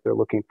 margin that they're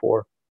looking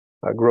for,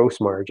 gross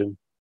margin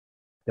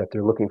that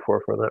they're looking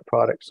for that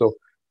product. So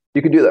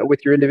you can do that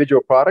with your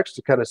individual products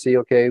to kind of see,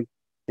 okay,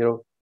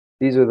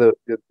 these are the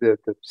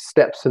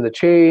steps in the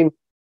chain.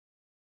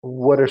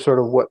 What are sort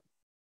of what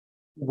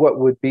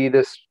would be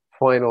this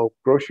final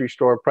grocery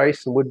store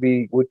price, and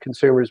would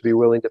consumers be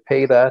willing to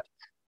pay that,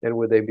 and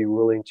would they be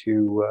willing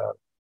to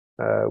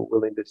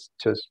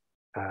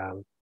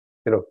and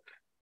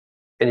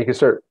you can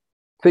start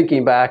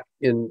thinking back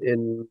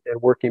and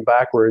working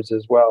backwards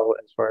as well,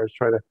 as far as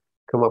trying to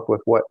come up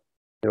with what,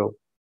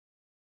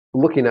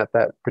 looking at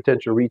that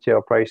potential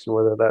retail price and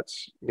whether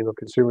that's,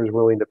 consumers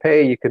willing to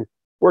pay. You can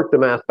work the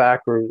math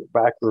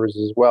backwards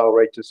as well,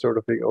 right? To sort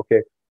of think,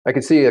 okay, I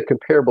can see a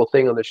comparable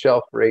thing on the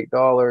shelf for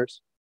 $8.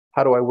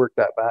 How do I work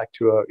that back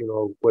to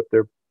what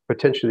they're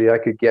potentially I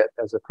could get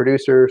as a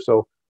producer?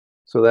 So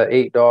that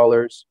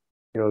 $8,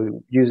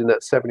 using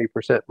that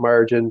 70%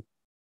 margin.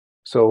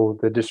 So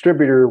the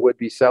distributor would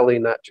be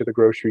selling that to the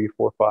grocery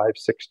for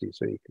 $5.60.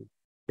 So you can,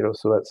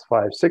 so that's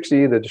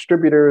 $5.60. The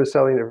distributor is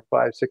selling it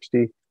for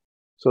 $5.60.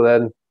 So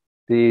then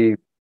the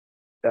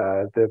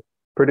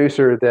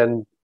producer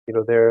then,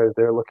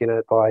 they're looking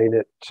at buying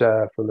it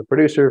from the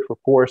producer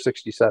for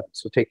 $4.67.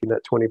 So taking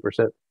that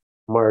 20%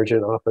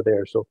 margin off of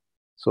there. So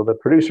the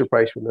producer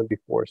price would then be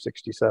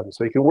 $4.67.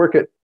 So you can work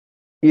it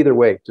either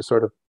way, to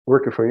sort of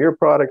work it from your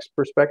product's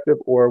perspective,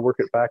 or work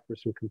it back for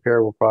some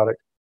comparable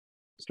product.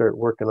 Start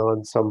working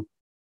on some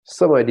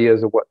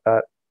ideas of what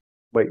that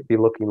might be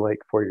looking like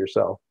for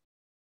yourself.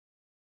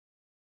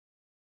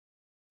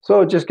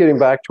 So just getting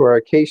back to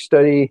our case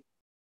study.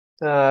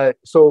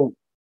 So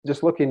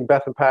just looking,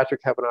 Beth and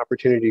Patrick have an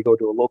opportunity to go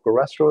to a local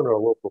restaurant or a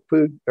local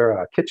food or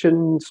a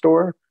kitchen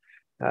store.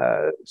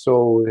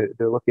 So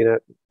they're looking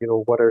at,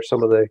 what are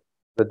some of the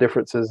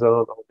differences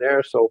on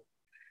there. So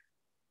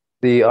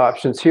the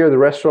options here, the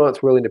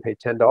restaurant's willing to pay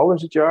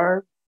 $10 a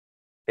jar,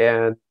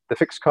 and the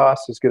fixed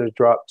cost is going to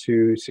drop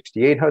to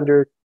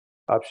 $6,800.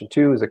 Option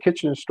 2 is a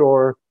kitchen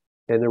store,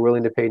 and they're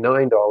willing to pay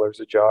 $9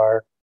 a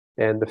jar,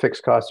 and the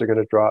fixed costs are going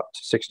to drop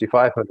to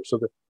 $6,500. So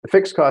the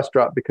fixed costs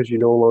drop because you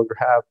no longer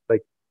have,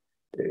 like,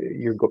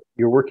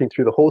 you're working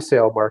through the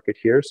wholesale market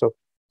here. So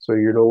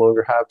you no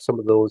longer have some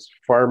of those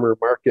farmer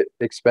market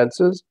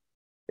expenses,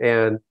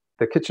 and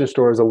the kitchen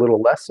store is a little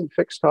less in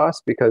fixed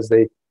costs because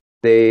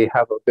they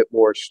have a bit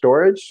more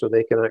storage, so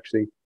they can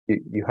actually,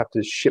 you have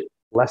to ship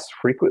less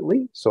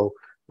frequently. So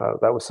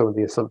that was some of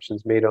the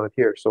assumptions made on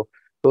here. So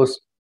those,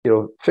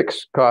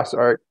 fixed costs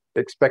are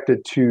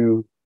expected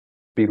to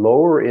be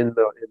lower in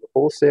the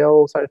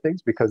wholesale side of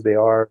things, because they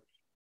are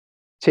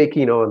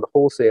taking on, the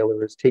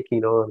wholesaler is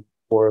taking on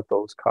more of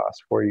those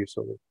costs for you.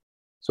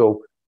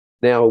 So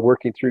now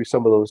working through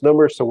some of those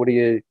numbers. So what do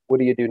you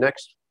do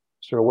next?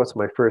 Sort of what's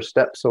my first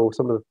step? So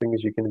some of the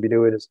things you can be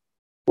doing is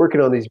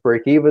working on these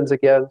break evens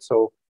again.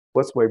 So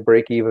what's my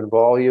break even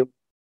volume?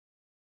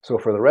 So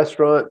for the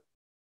restaurant,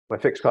 my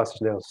fixed cost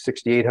is now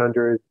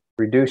 $6,800,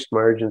 reduced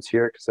margins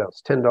here because that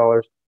was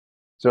 $10.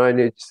 So I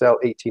need to sell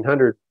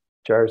 1,800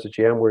 jars of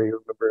jam, where you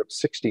remember it was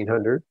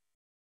 1,600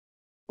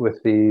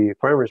 with the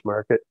farmer's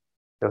market.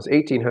 That was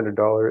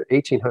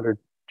 $1,800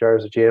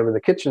 jars of jam in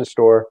the kitchen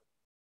store,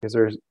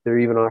 because they're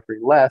even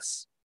offering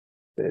less.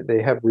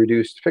 They have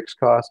reduced fixed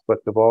costs,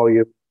 but the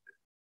volume,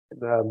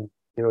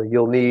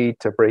 you'll need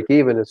to break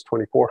even is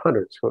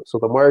 2,400. So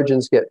the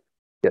margins get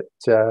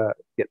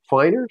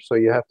finer. So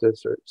you have to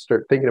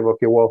start thinking about,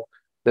 okay, well,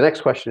 the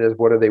next question is,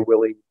 what are they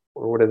willing,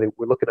 or what are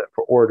we're looking at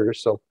for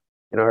orders? So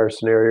in our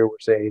scenario, we're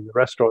saying the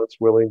restaurant's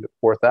willing to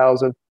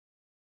 4,000,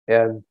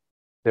 and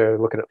they're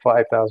looking at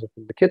 5,000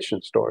 from the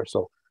kitchen store.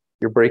 So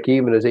your break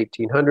even is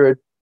 1,800.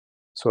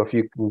 So if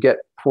you can get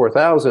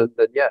 4,000,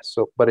 then yes.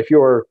 So, but if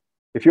your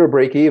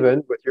break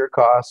even with your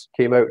costs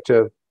came out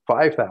to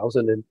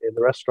 5,000, and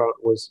the restaurant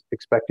was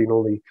expecting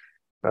only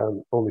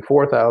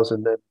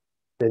 4,000,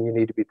 then you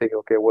need to be thinking,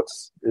 okay,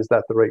 is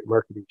that the right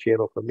marketing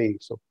channel for me?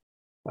 So,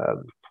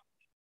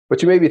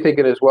 but you may be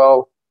thinking as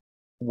well,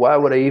 why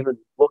would I even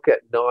look at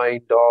 $9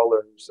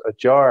 a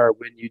jar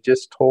when you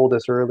just told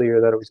us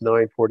earlier that it was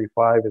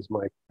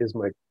 $9.45 is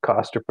my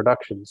cost of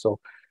production? So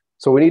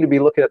we need to be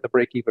looking at the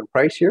break-even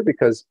price here,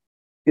 because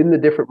in the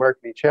different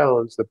marketing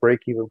channels, the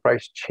break-even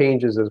price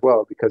changes as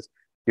well, because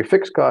your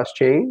fixed costs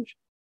change,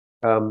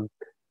 and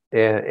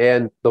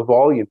the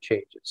volume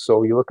changes.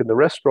 So you look at the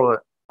restaurant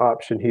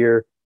option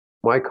here,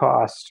 my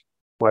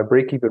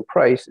break-even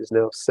price is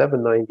now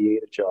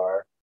 $7.98 a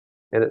jar,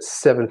 and it's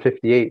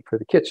 $7.58 for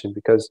the kitchen,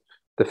 because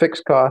the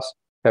fixed costs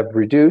have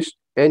reduced,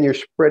 and you're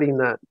spreading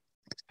that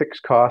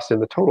fixed cost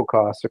and the total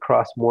cost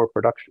across more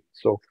production.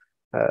 So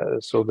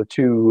the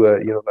two,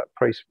 that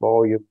price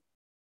volume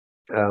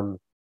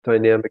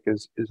dynamic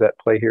is at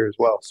play here as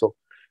well. So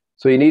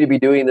you need to be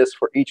doing this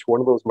for each one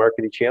of those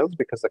marketing channels,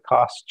 because the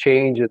costs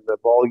change and the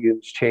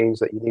volumes change,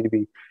 that you need to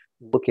be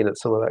looking at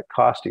some of that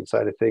costing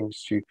side of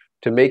things to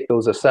make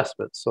those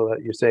assessments, so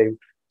that you're saying,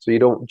 So you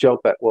don't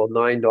jump at, well,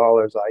 $9. I'm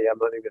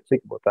not even gonna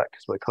think about that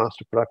because my cost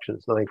of production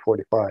is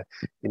 $9.45.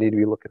 You need to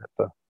be looking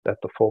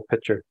at the full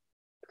picture.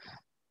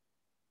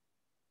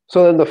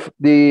 So then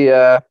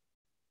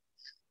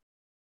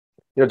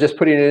just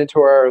putting it into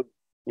our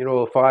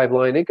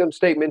 5-line income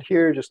statement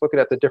here, just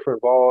looking at the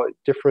different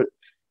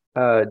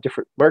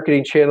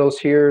marketing channels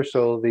here.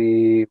 So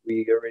we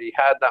already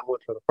had that one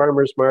for the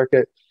farmers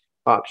market.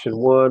 Option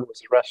 1 was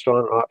the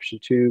restaurant. Option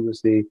 2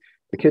 was the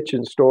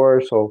kitchen store.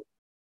 So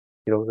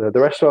the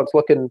restaurant's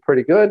looking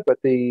pretty good, but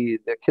the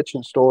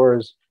kitchen store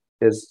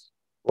is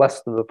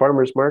less than the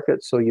farmers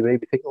market. So you may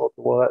be thinking,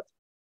 well,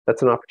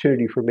 that's an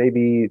opportunity for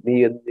maybe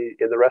me in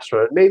the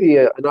restaurant, maybe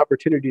an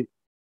opportunity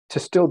to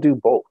still do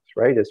both,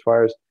 right? As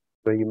far as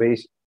you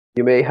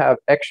may have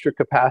extra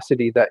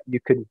capacity that you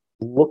can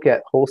look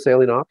at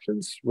wholesaling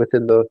options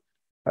within the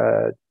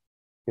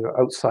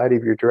outside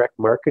of your direct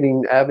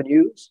marketing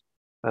avenues,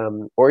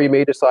 or you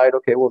may decide,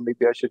 okay, well,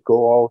 maybe I should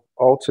go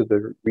all to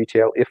the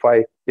retail. If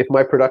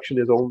my production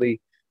is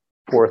only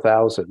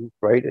 4,000,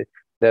 right,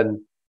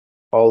 then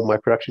all of my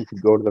production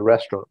could go to the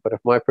restaurant. But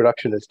if my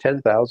production is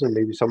 10,000,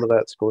 maybe some of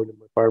that's going to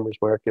my farmer's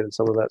market and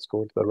some of that's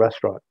going to the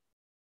restaurant,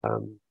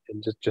 and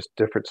just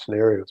different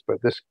scenarios.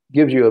 But this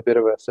gives you a bit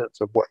of a sense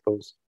of what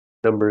those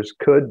numbers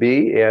could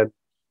be,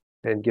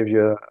 and gives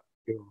you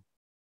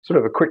sort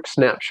of a quick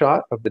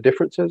snapshot of the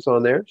differences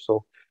on there.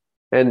 So,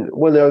 and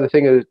one other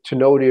thing to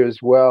note here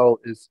as well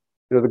is,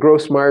 the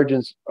gross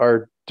margins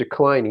are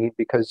declining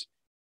because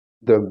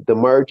the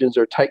margins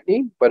are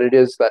tightening, but it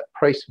is that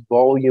price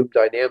volume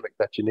dynamic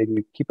that you need to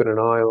be keeping an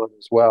eye on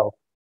as well.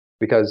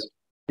 Because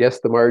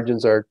yes, the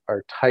margins are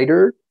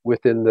tighter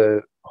within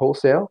the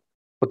wholesale,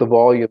 but the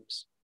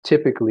volumes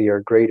typically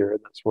are greater,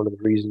 and that's one of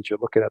the reasons you're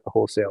looking at the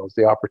wholesale, is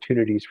the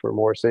opportunities for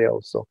more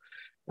sales. So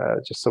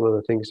just some of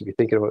the things to be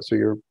thinking about. So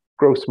your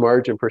gross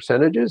margin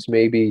percentages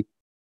may be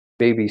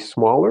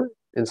smaller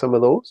in some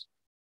of those,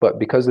 but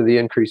because of the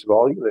increased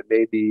volume, it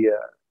may be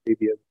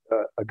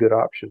a good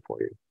option for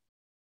you.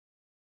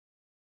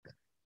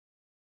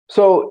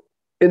 So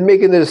in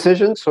making the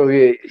decision, so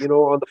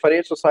on the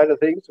financial side of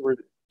things, we're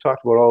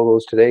talked about all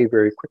those today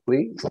very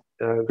quickly,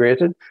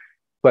 granted,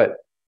 but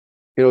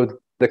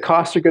the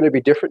costs are going to be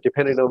different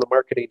depending on the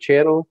marketing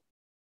channel.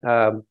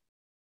 Oh,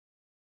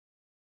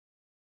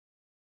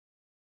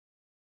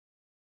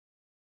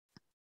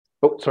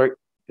 sorry.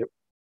 Yep.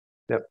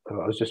 I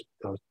was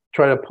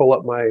trying to pull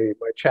up my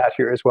chat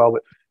here as well,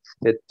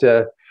 but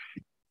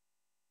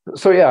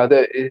so yeah,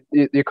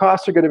 the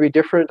costs are going to be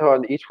different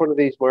on each one of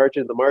these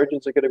margins. The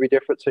margins are going to be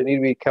different, so you need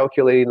to be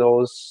calculating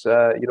those,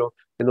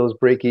 in those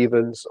break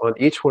evens on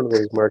each one of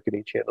those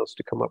marketing channels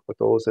to come up with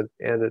those.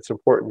 And it's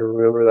important to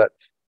remember that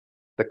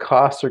the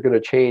costs are going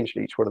to change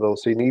in each one of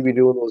those. So you need to be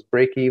doing those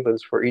break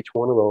evens for each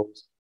one of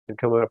those and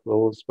coming up with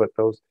those. But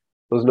those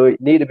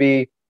need to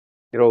be,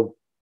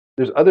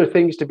 there's other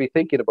things to be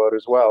thinking about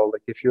as well.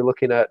 Like if you're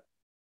looking at,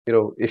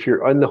 if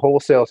you're on the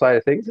wholesale side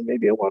of things, then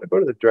maybe I want to go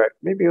to the direct,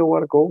 maybe I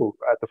want to go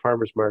at the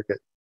farmer's market.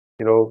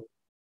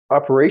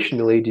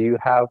 Operationally, do you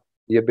have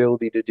the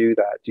ability to do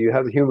that? Do you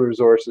have the human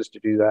resources to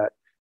do that?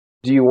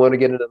 Do you want to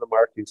get into the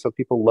marketing? Some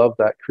people love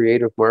that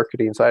creative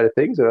marketing side of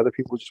things, and other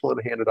people just want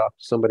to hand it off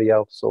to somebody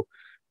else. So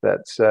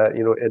that's,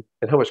 and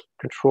how much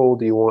control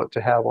do you want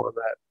to have on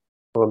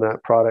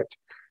that product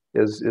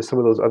is some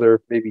of those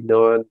other maybe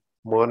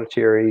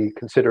non-monetary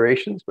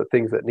considerations, but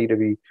things that need to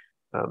be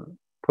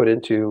put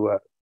into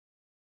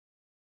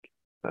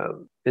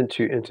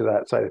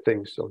that side of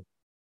things. So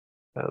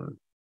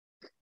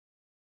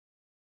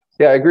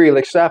yeah, I agree.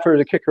 Like Stafford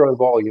is a kicker on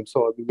volume.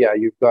 So I mean, yeah,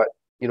 you've got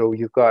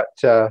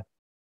to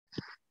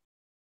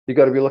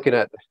be looking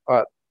at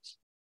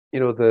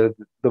the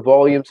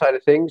volume side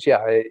of things.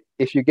 Yeah,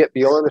 if you get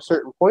beyond a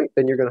certain point,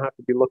 then you're going to have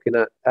to be looking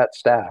at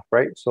staff,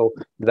 right? So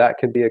that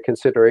can be a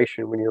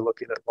consideration when you're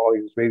looking at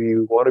volumes. Maybe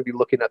you want to be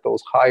looking at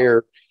those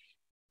higher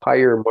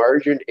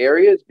margin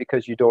areas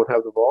because you don't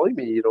have the volume,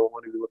 and you don't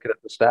want to be looking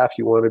at the staff.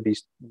 You want to be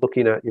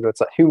looking at, it's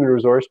that human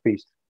resource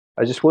piece.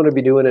 I just want to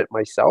be doing it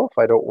myself.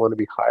 I don't want to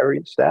be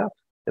hiring staff,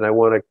 and I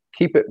want to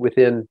keep it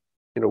within,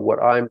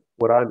 what I'm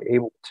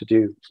able to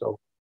do. So,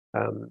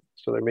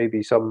 so there may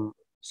be some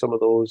of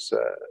those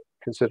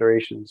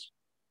considerations.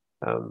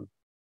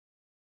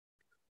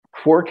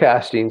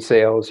 Forecasting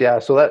sales, yeah.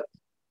 So that,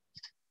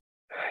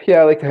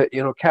 yeah, like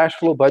cash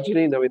flow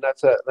budgeting. I mean,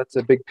 that's a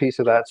big piece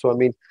of that. So I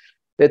mean,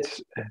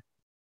 it's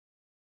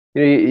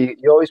you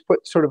always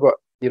put sort of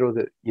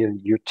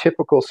your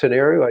typical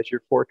scenario as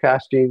you're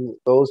forecasting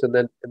those, and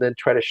then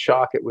try to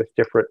shock it with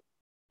different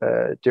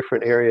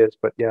areas.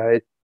 But yeah,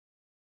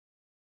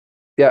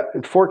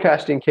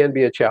 forecasting can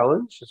be a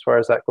challenge as far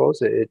as that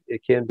goes.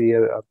 It can be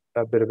a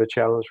bit of a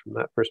challenge from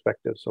that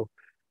perspective. So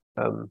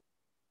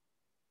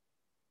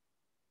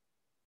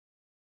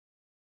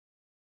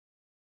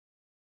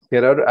I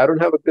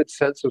don't have a good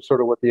sense of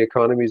sort of what the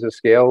economies of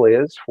scale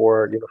is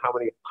for, how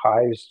many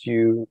hives do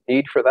you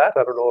need for that.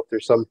 I don't know if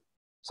there's some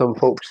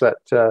folks that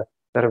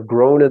have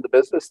grown in the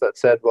business that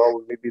said,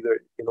 well, maybe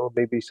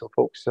maybe some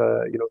folks,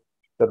 that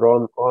are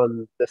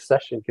on this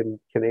session can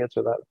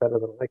answer that better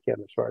than I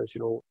can, as far as,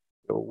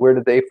 where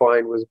did they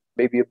find was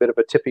maybe a bit of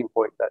a tipping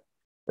point that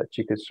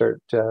you could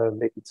start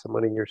making some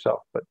money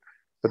yourself. But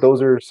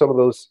those are some of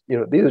those,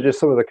 these are just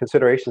some of the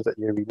considerations that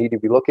you need to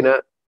be looking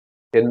at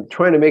and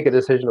trying to make a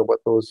decision of what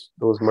those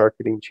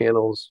marketing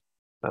channels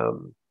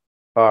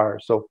are.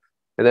 So,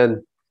 and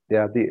then,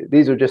 yeah,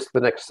 these are just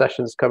the next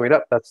sessions coming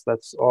up.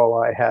 That's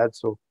all I had.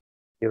 So,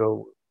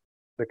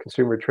 the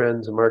consumer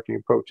trends and marketing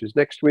approaches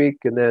next week,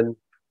 and then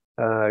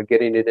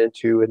getting it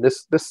into, and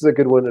this is a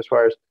good one as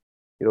far as,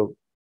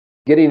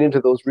 getting into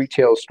those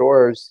retail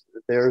stores.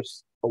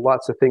 There's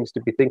lots of things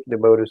to be thinking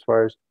about as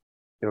far as,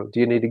 do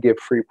you need to give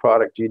free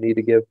product? Do you need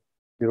to give,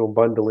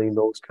 bundling,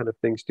 those kind of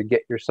things to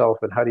get yourself,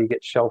 and how do you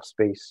get shelf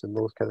space and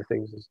those kind of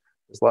things?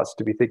 There's lots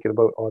to be thinking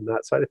about on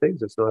that side of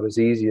things. It's not as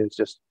easy as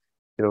just,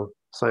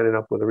 signing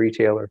up with a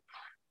retailer.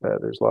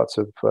 There's lots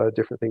of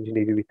different things you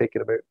need to be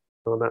thinking about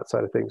on that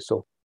side of things.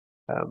 So,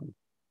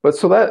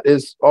 so that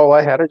is all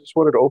I had. I just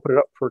wanted to open it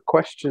up for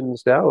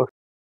questions now.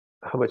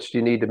 How much do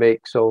you need to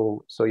make?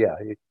 So yeah,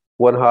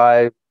 one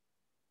hive,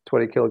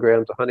 20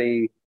 kilograms of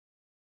honey,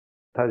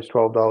 times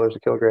 $12 a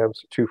kilogram,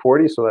 so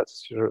 $240. So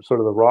that's sort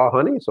of the raw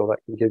honey. So that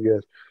can give you,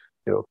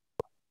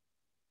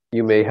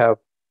 you may have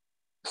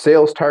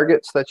sales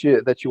targets that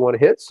you want to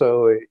hit.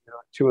 So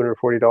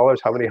 $240.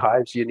 How many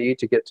hives do you need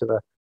to get to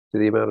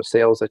the amount of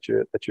sales that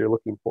you're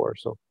looking for?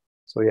 So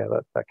yeah,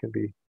 that can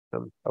be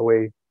a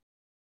way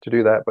to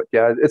do that. But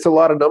yeah, it's a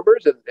lot of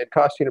numbers, and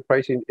costing and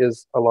pricing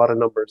is a lot of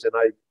numbers.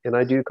 And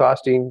I do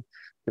costing,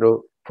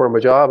 for my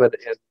job, and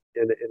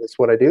it's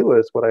what I do.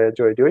 It's what I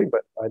enjoy doing.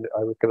 But I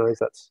recognize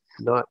that's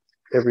not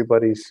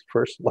everybody's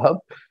first love.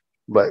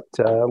 But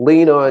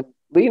lean on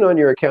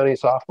your accounting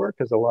software,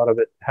 because a lot of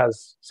it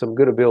has some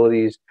good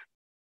abilities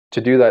to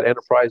do that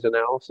enterprise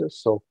analysis.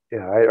 So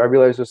yeah, I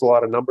realize there's a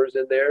lot of numbers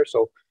in there.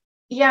 So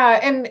yeah,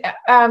 and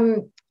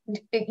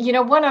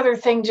one other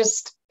thing,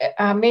 just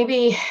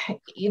maybe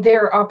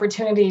there are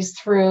opportunities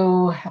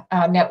through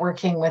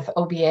networking with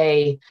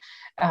OBA,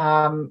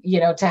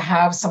 to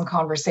have some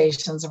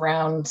conversations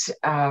around,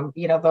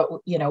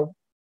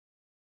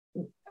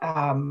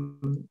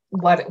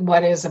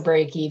 what is a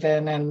break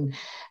even, and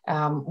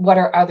what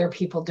are other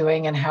people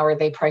doing, and how are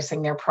they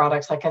pricing their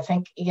products? Like, I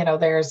think,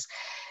 there's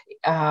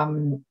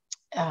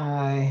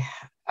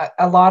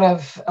a lot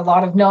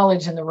of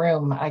knowledge in the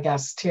room, I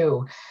guess,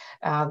 too,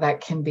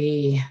 that can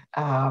be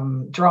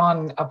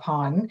drawn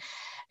upon.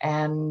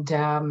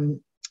 And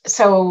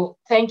so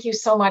thank you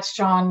so much,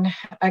 John,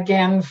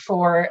 again,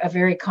 for a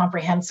very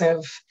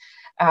comprehensive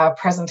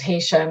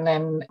presentation,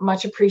 and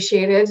much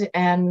appreciated.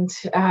 And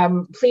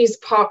please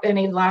pop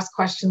any last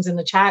questions in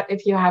the chat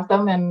if you have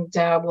them, and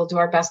we'll do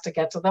our best to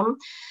get to them.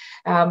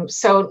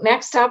 So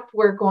next up,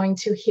 we're going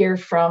to hear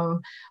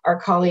from our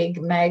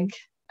colleague, Meg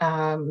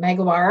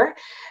Megawar.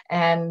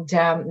 And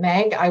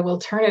Meg, I will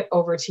turn it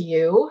over to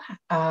you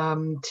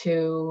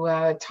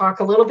to talk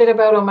a little bit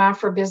about OMA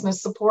for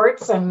Business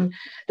Supports and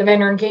the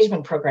Vendor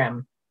Engagement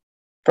Program.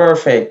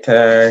 Perfect.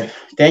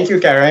 Thank you,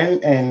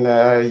 Karen.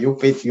 And you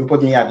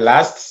put me at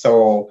last.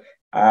 So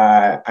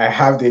I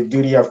have the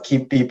duty of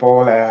keep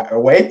people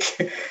awake.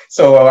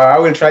 So I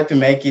will try to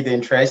make it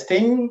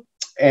interesting.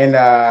 And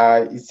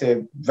it's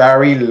a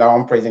very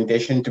long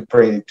presentation to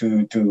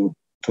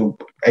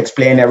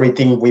explain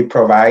everything we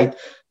provide,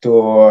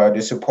 to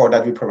the support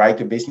that we provide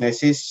to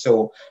businesses.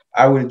 So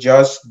I will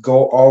just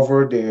go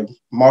over the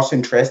most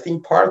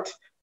interesting part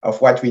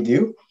of what we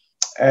do.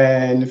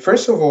 And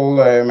first of all,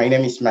 my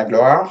name is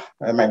Magloire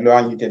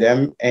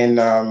Nutedem, and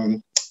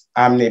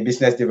I'm a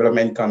business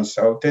development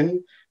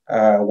consultant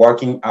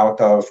working out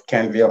of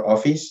Canville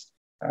office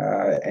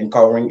and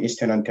covering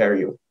Eastern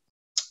Ontario.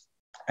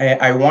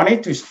 I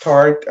wanted to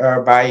start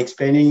by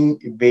explaining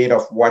a bit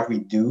of what we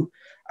do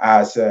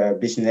as a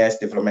business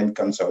development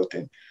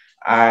consultant.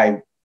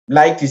 I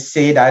like to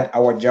say that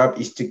our job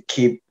is to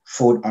keep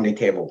food on the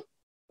table,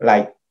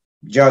 like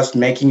just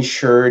making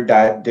sure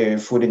that the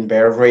food and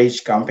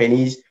beverage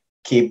companies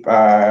keep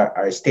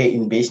stay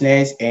in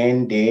business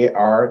and they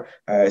are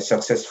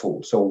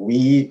successful. So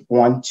we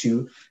want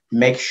to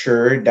make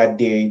sure that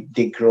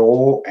they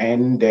grow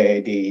and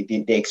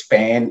they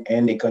expand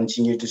and they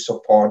continue to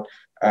support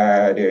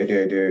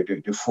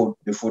the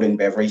food and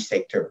beverage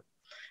sector.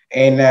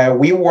 And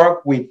we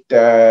work with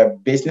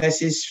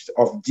businesses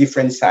of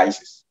different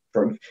sizes.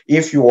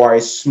 If you are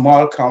a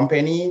small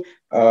company,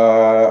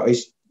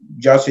 it's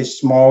just a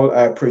small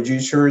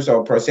producers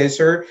or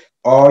processor,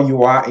 or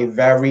you are a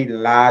very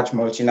large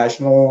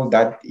multinational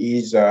that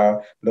is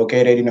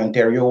located in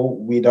Ontario,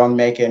 we don't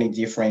make any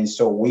difference.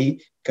 So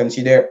we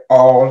consider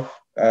all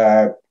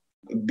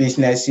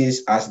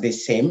businesses as the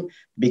same,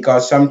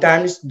 because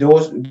sometimes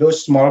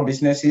those small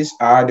businesses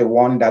are the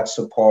ones that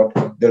support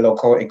the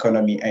local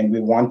economy, and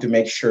we want to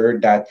make sure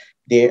that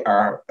they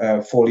are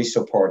fully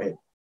supported.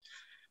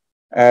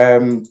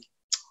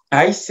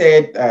 I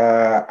said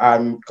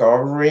I'm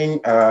covering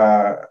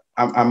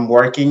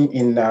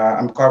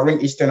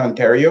Eastern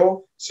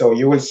Ontario. So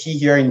you will see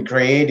here in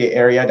gray the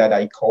area that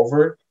I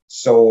covered.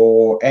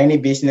 So any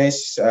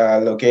business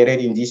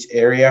located in this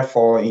area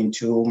fall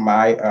into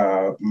my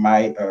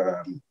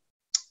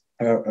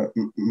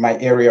my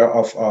area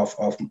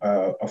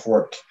of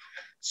work.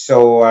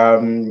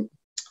 So,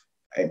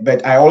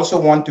 but I also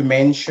want to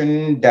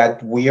mention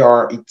that we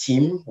are a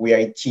team. We are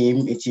a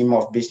team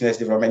of business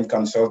development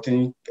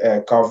consultants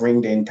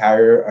covering the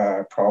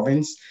entire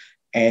province.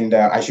 And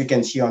as you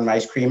can see on my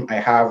screen, I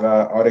have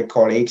other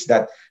colleagues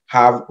that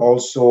have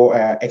also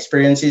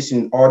experiences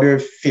in other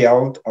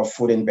field of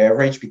food and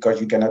beverage,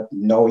 because you cannot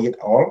know it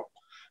all.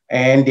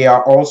 And they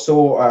are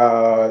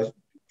also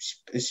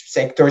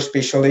sector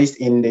specialists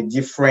in the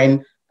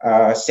different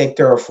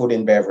sector of food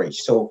and beverage.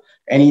 So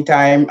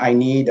anytime I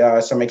need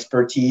some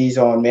expertise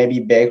on maybe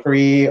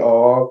bakery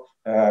or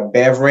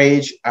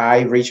beverage,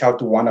 I reach out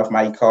to one of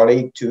my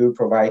colleagues to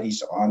provide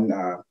his own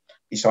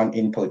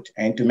input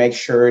and to make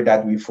sure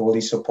that we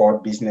fully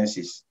support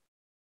businesses.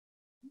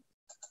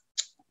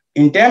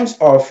 In terms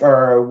of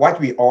what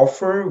we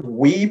offer,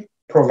 we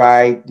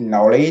provide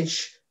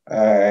knowledge,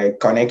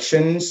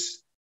 connections,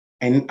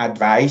 and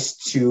advice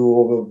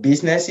to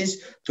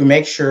businesses to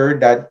make sure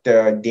that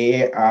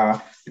they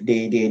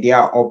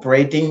are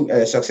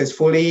operating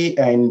successfully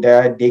and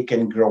they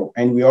can grow.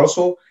 And we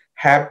also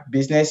help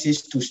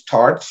businesses to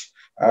start,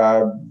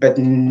 but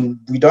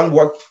we don't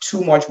work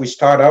too much with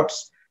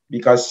startups,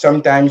 because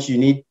sometimes you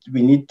need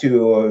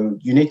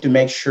to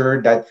make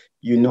sure that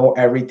you know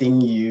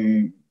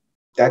everything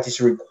that is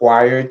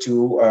required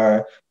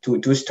to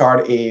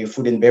start a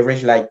food and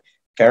beverage. Like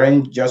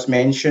Karen just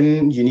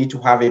mentioned, you need to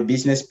have a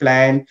business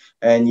plan,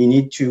 and you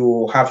need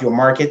to have your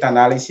market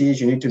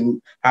analysis. You need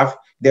to have,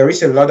 there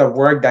is a lot of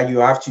work that you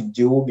have to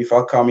do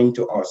before coming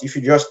to us. If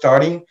you're just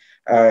starting,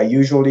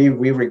 usually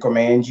we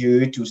recommend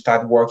you to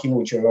start working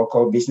with your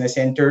local business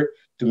center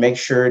to make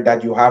sure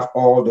that you have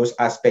all those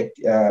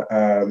aspects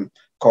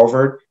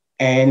covered.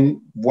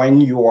 And when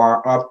you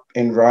are up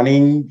and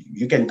running,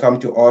 you can come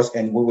to us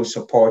and we will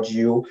support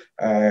you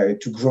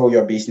to grow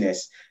your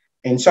business.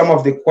 And some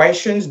of the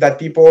questions that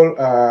people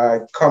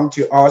come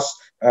to us,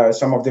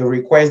 some of the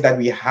requests that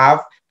we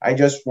have, I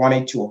just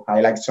wanted to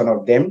highlight some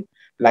of them.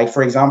 Like,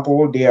 for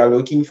example, they are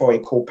looking for a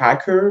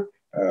co-packer.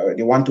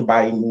 They want to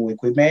buy new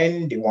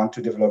equipment. They want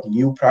to develop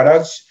new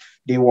products.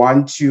 They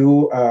want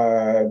to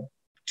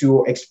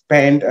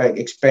expand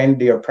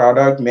their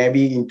product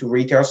maybe into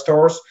retail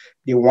stores.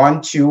 They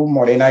want to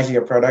modernize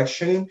their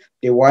production.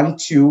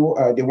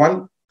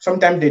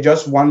 Sometimes they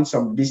just want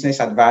some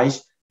business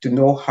advice to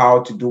know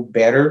how to do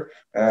better,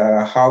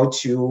 how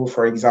to,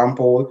 for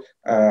example,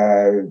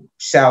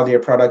 sell their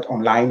product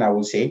online, I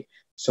will say.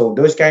 So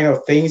those kind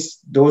of things,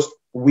 those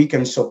we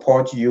can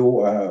support you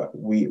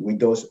with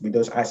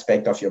those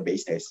aspects of your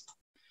business.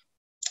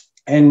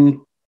 And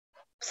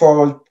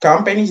for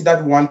companies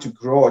that want to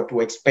grow or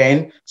to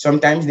expand,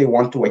 sometimes they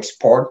want to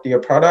export their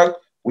product.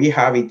 We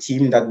have a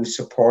team that will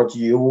support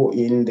you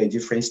in the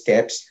different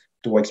steps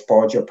to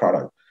export your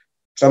product.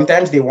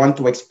 Sometimes they want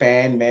to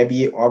expand,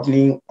 maybe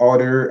opening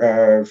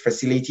other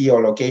facility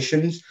or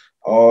locations,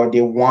 or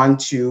they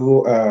want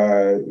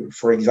to,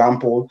 for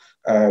example,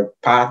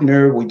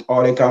 partner with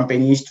other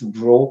companies to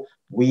grow.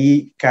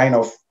 We kind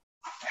of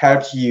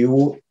help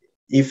you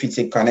if it's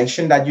a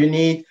connection that you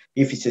need,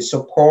 if it's a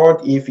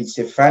support, if it's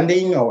a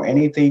funding or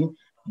anything,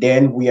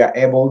 then we are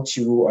able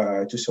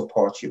to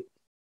support you.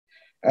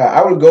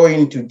 I will go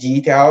into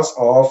details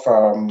of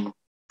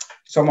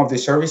some of the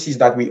services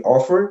that we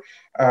offer.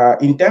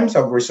 In terms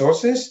of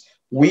resources,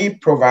 we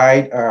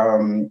provide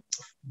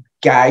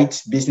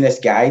guides, business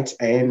guides,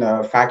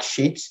 and fact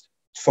sheets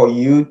for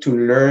you to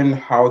learn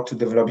how to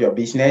develop your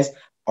business,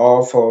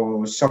 or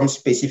for some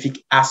specific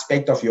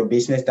aspect of your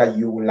business that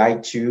you would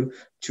like to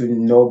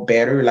know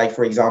better. Like,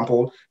 for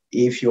example,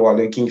 if you are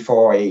looking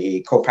for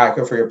a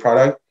co-packer for your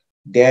product,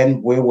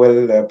 then we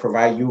will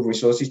provide you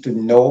resources to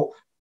know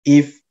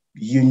if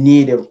you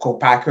need a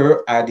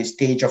co-packer at the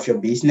stage of your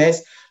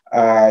business.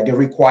 The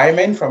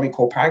requirement from a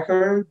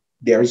co-packer,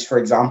 there is, for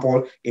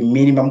example, a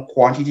minimum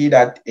quantity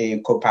that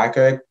a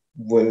co-packer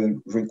will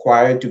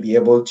require to be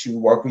able to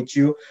work with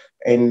you.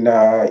 And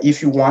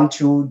if you want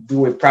to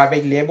do a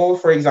private label,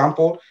 for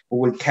example, we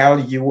will tell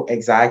you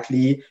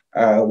exactly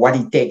what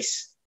it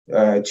takes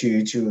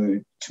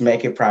to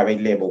make a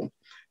private label.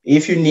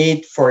 If you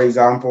need, for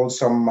example,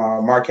 some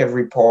market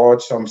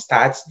reports, some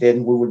stats,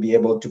 then we will be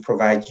able to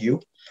provide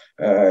you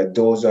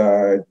those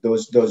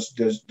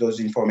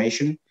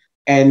information.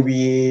 And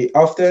we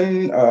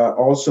often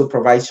also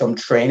provide some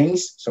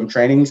trainings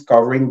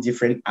covering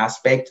different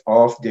aspects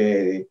of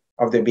the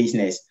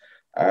business.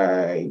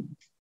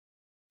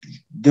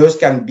 Those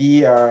can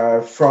be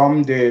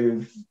from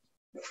the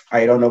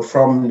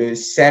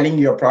selling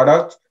your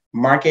product,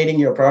 marketing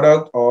your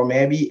product, or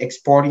maybe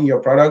exporting your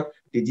product,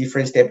 the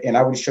different steps. And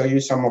I will show you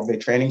some of the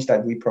trainings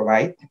that we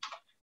provide.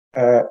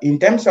 In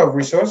terms of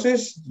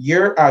resources,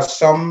 here are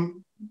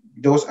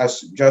those are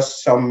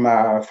just some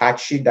fact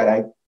sheet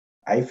that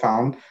I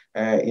found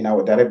in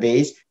our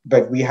database,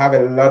 but we have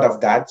a lot of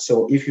that.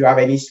 So if you have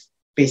any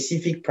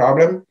specific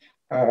problem,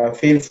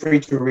 feel free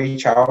to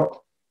reach out,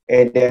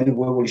 and then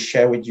we will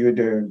share with you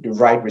the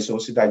right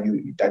resources that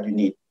you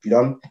need. You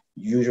don't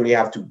usually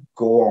have to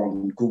go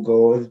on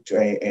Google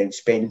and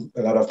spend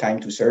a lot of time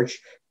to search.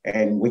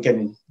 and we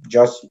can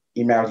just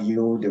email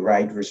you the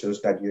right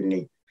resource that you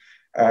need.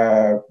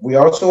 We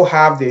also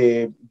have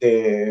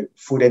the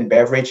food and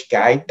beverage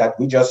guide that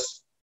we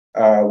just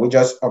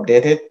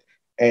updated,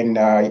 and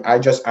I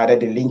just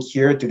added a link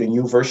here to the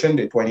new version,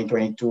 the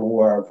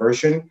 2022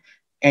 version,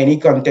 and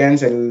it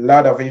contains a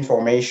lot of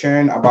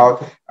information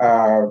about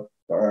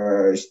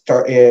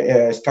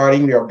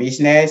starting your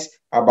business,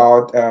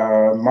 about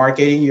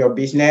marketing your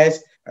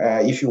business.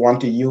 If you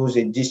want to use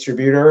a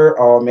distributor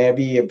or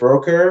maybe a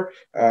broker,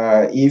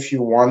 if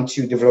you want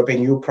to develop a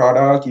new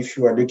product, if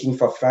you are looking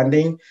for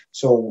funding.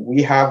 So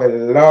we have a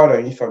lot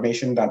of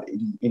information that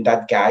in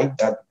that guide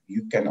that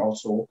you can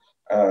also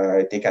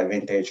take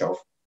advantage of.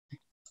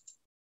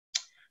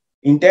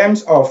 In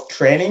terms of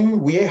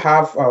training, we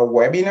have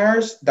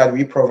webinars that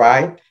we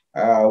provide.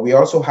 We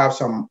also have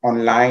some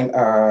online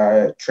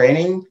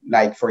training,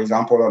 like for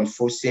example, on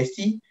food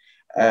safety.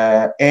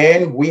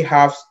 And we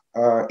have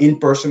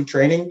in-person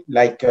training,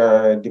 like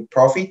the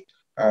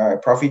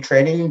profit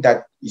training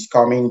that is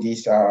coming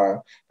this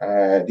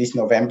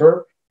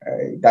November.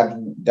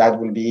 That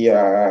will be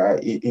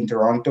in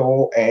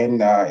Toronto,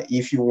 and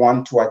if you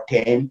want to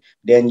attend,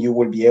 then you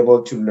will be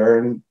able to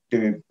learn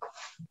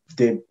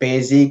the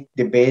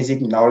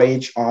basic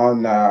knowledge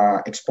on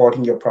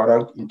exporting your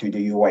product into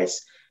the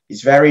US.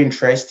 It's very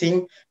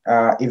interesting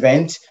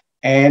event,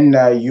 and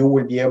you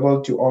will be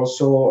able to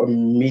also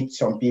meet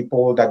some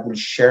people that will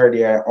share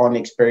their own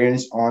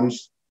experience on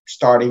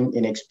starting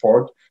in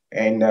export,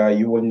 and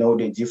you will know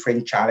the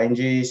different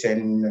challenges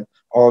and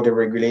all the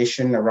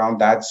regulation around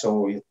that.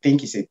 So I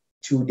think it's a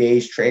 2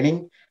 days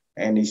training,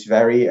 and it's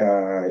very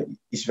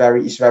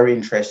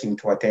interesting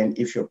to attend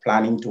if you're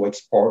planning to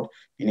export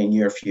in the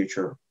near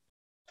future.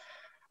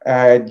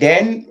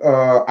 Then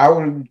I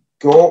will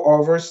go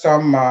over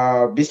some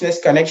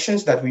business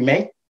connections that we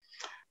make.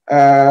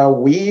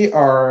 We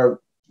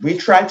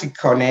try to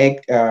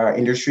connect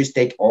industry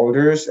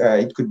stakeholders.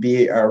 It could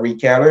be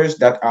retailers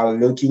that are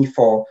looking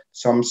for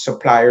some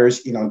suppliers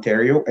in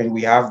Ontario, and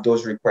we have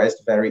those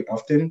requests very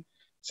often.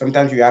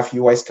 Sometimes you have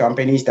US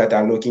companies that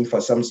are looking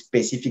for some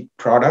specific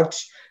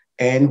products,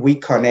 and we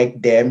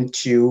connect them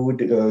to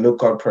the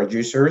local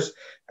producers.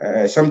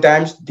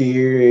 Sometimes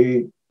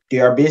they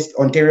are based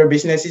Ontario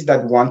businesses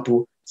that want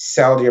to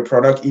sell their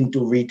product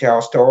into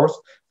retail stores,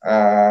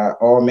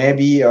 or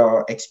maybe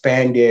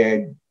expand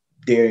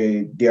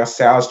their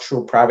sales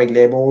through private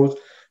labels.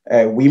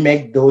 We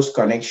make those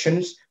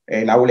connections,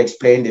 and I will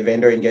explain the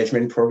vendor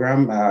engagement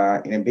program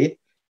in a bit.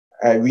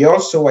 We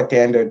also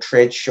attend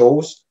trade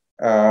shows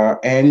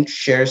and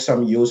share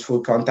some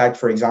useful contact.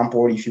 For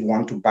example, if you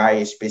want to buy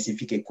a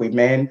specific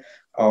equipment,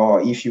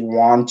 or if you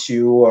want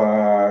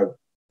to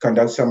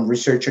conduct some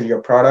research on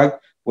your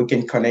product, we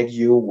can connect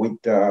you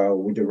with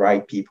the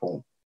right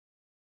people.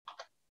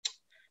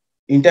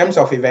 In terms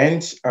of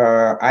events,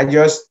 I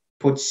just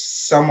put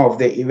some of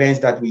the events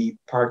that we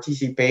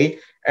participate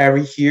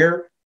every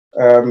year.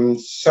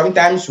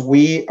 Sometimes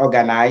we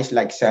organize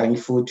like selling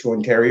food to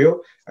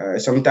Ontario.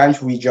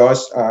 Sometimes we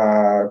just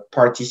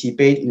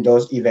participate in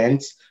those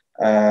events,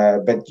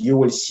 but you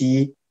will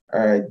see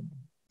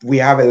we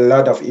have a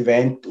lot of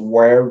events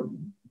where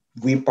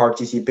we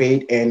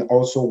participate, and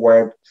also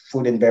where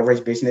food and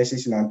beverage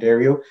businesses in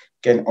Ontario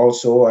can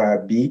also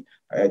be.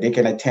 They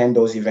can attend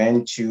those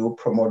events to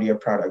promote their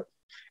product.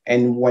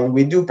 And when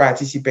we do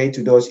participate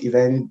to those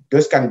events,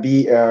 those can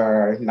be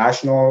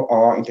national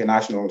or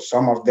international.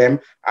 Some of them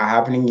are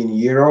happening in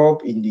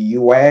Europe, in the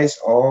US,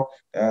 or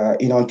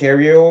in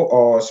Ontario,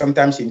 or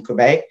sometimes in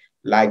Quebec,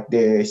 like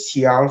the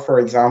CIAL, for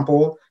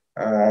example,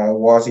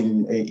 was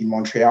in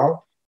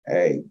Montreal.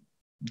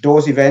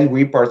 Those events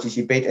we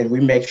participate, and we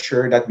make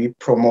sure that we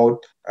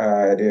promote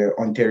the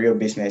Ontario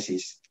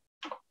businesses.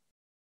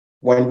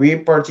 When we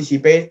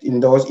participate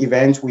in those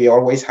events, we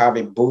always have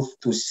a booth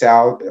to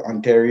sell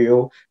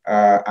Ontario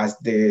as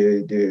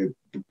the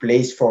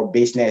place for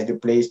business, the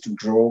place to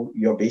grow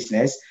your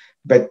business.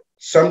 But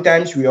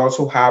sometimes we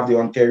also have the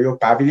Ontario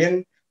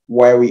Pavilion,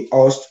 where we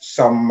host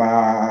some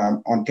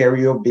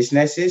Ontario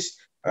businesses,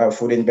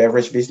 food and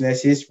beverage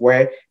businesses,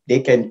 where they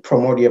can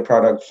promote their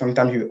product.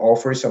 Sometimes we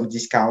offer some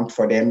discount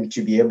for them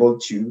to be able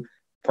to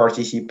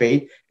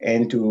participate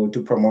and to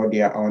promote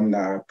their own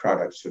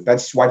products. So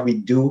that's what we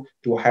do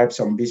to help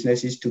some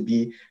businesses to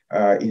be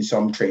in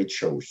some trade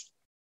shows.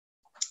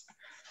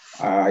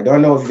 I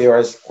don't know if there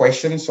are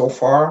questions so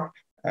far,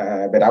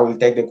 but I will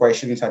take the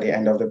questions at the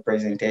end of the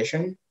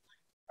presentation.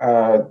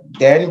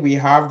 Then we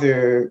have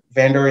the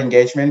vendor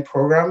engagement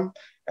program.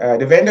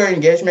 The vendor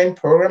engagement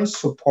program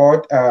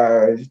support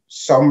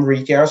some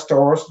retail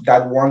stores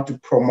that want to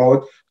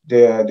promote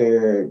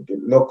the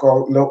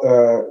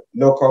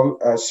local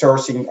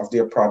sourcing of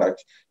their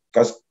product.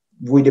 Because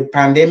with the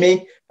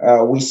pandemic,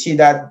 we see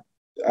that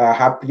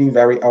happening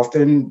very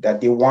often, that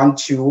they want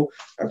to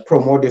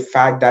promote the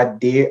fact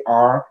that they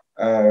are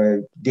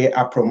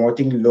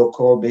promoting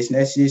local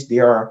businesses. They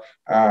are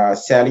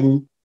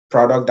selling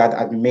product that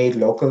are made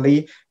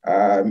locally.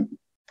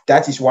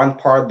 That is one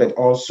part, but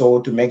also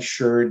to make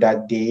sure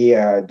that they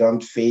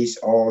don't face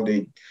all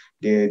the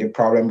the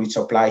problem with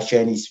supply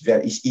chain is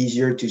it's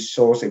easier to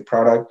source a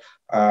product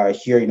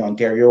here in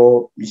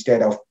Ontario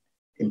instead of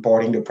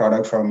importing the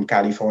product from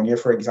California,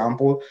 for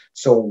example.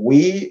 So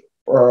we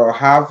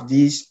have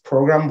this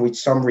program with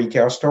some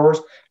retail stores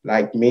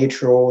like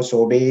Metro,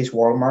 Sobeys,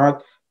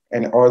 Walmart,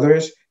 and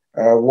others,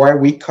 where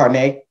we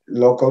connect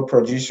local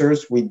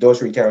producers with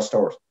those retail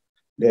stores.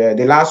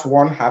 The last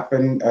one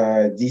happened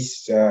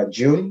this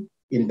June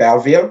in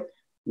Belleville,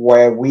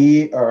 where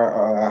we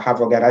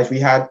have organized. We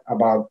had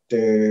about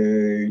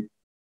 30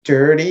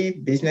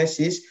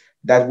 businesses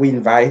that we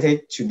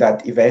invited to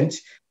that event,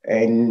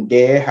 and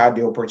they had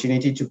the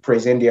opportunity to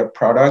present their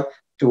product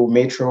to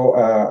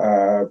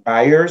Metro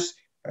buyers.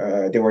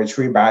 There were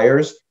 3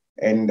 buyers,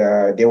 and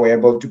they were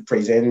able to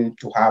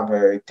have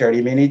a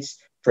 30 minutes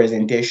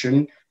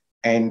presentation.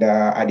 And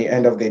at the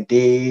end of the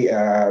day,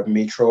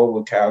 Metro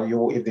will tell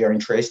you if they're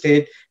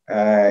interested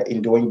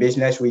in doing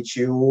business with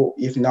you.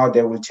 If not,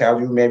 they will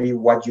tell you maybe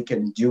what you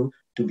can do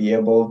to be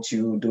able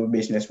to do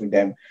business with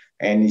them.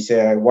 And it's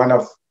one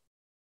of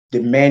the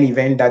main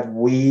events that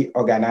we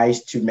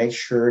organize to make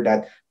sure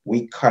that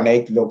we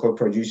connect local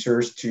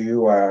producers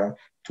to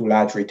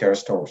large retail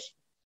stores.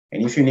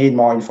 And if you need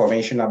more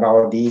information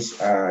about this,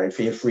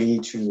 feel free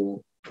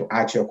to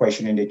ask your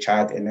question in the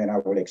chat, and then I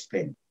will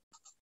explain.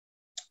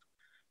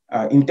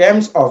 In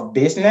terms of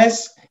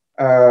business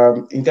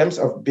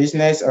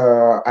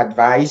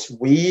advice,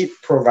 we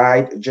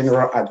provide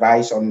general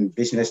advice on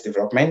business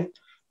development.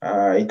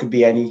 It could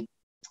be any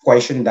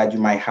question that you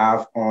might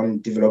have on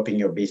developing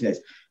your business.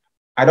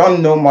 I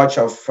don't know much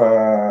of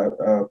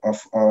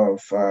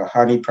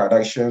honey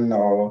production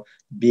or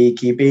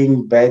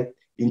beekeeping, but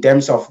in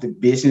terms of the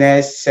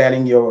business,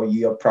 selling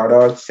your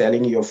product,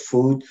 selling your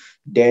food,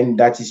 then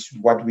that is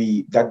what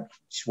we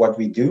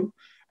do.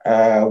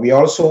 We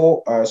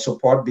also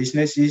support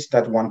businesses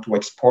that want to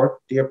export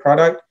their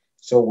product.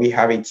 So we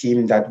have a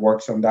team that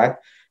works on that.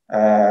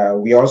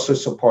 We also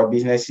support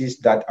businesses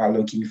that are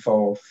looking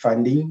for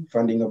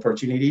funding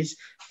opportunities.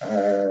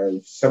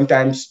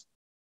 Sometimes,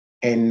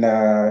 and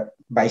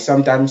by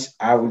sometimes,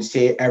 I would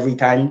say every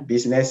time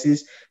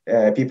businesses,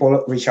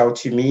 people reach out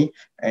to me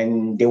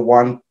and they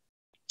want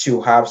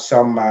to have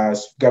some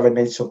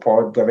government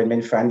support,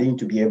 government funding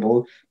to be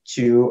able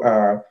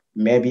to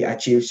maybe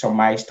achieve some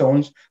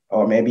milestones,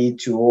 or maybe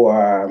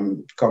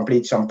to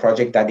complete some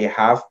project that they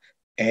have.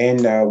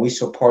 And we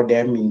support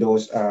them in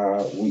those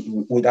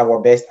with our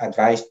best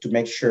advice to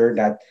make sure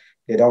that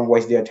they don't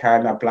waste their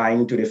time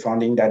applying to the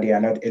funding that they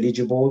are not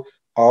eligible,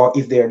 or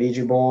if they're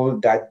eligible,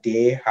 that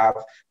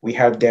we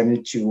help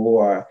them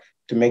to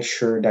make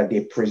sure that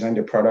they present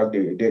their project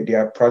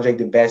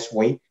the best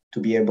way to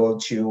be able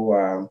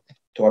to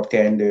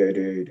obtain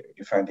the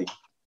funding.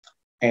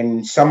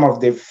 And some of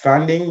the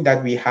funding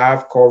that we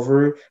have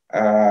cover,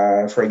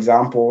 for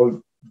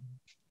example,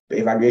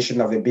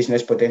 evaluation of the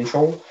business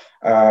potential,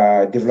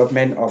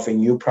 development of a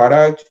new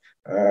product,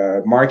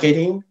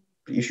 marketing.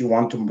 If you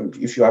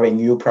have a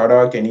new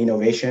product and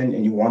innovation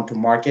and you want to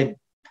market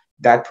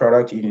that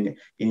product in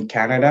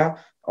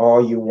Canada,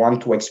 or you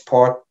want to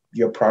export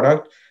your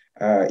product,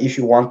 if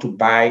you want to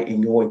buy a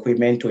new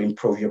equipment to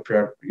improve your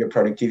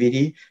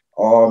productivity,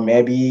 or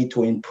maybe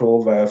to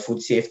improve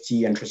food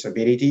safety and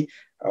traceability,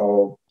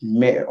 or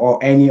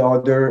any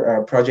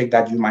other project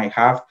that you might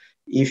have.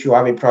 If you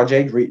have a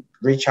project,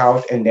 reach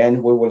out, and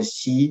then we will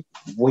see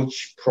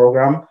which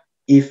program,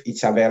 if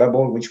it's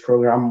available, which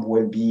program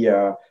will be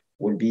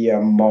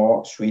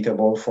more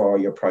suitable for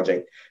your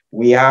project.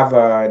 We have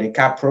the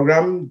CAP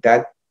program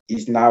that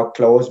is now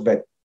closed,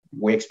 but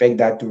we expect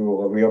that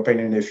to reopen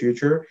in the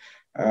future.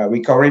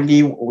 We're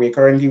currently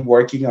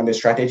working on the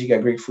Strategic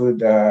Agri-Food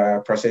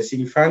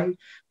Processing Fund.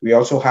 We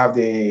also have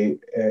the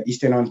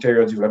Eastern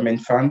Ontario Development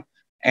Fund,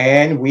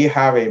 and we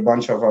have a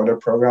bunch of other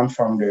programs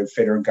from the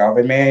federal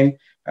government,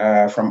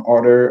 from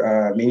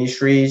other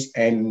ministries,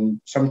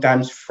 and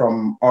sometimes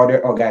from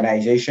other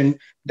organizations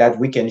that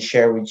we can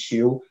share with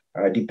you,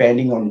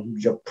 depending on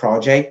your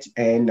project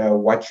and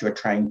what you're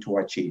trying to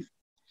achieve.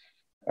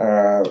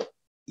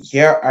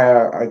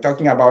 Here,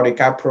 talking about the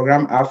CAP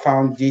program, I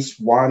found this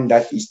one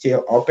that is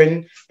still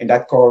open, and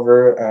that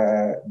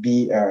cover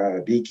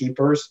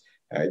beekeepers.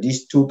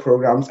 These 2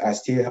 programs are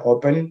still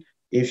open.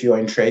 If you're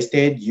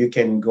interested, you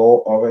can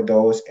go over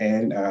those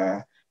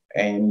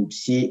and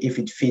see if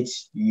it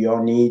fits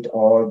your need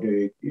or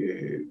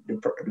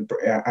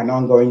an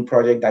ongoing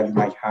project that you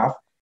might have.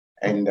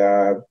 And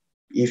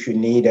if you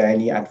need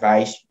any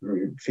advice,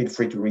 feel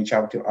free to reach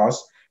out to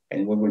us,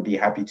 and we will be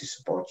happy to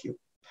support you.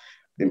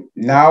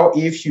 Now,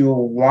 if you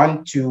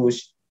want to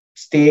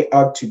stay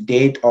up to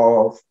date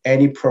of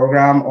any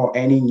program or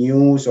any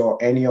news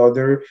or any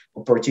other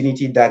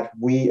opportunity that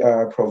we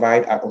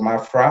provide at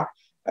OMAFRA,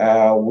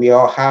 we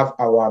all have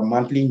our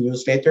monthly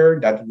newsletter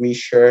that we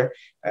share.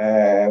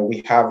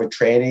 We have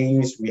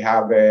trainings, we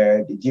have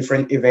the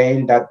different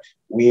events that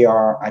we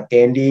are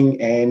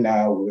attending, and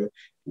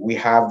we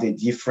have the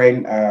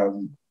different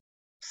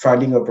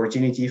funding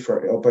opportunities.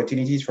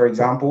 For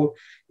example,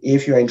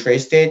 if you're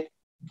interested,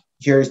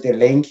 here's the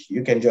link.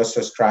 You can just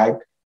subscribe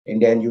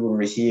and then you will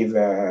receive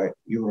a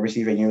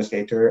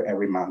newsletter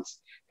every month.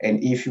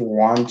 And if you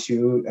want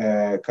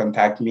to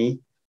contact me,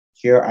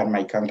 here are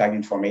my contact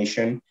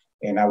information,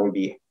 and I will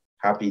be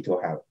happy to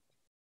help.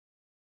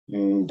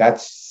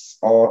 That's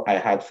all I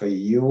had for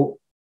you.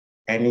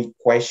 Any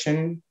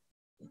question?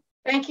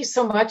 Thank you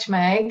so much,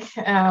 Meg.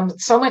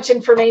 So much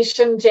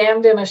information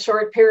jammed in a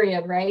short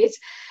period, right?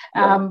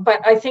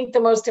 But I think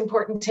the most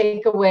important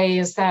takeaway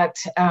is that,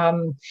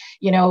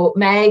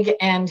 Meg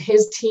and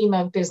his team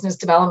of business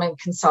development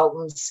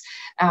consultants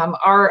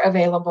are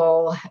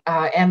available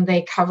and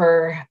they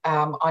cover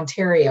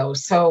Ontario.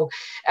 So,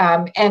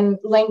 and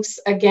links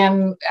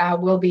again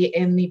will be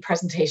in the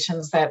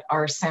presentations that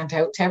are sent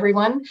out to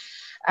everyone.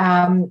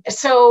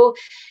 So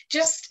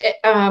just,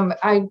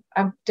 I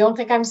don't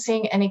think I'm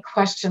seeing any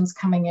questions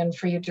coming in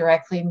for you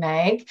directly,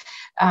 Meg.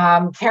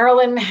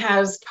 Carolyn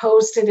has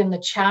posted in the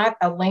chat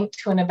a link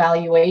to an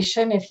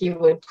evaluation. If you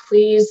would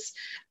please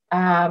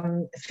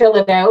fill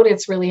it out.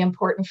 It's really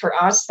important for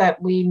us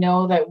that we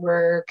know that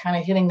we're kind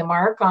of hitting the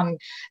mark on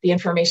the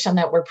information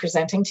that we're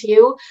presenting to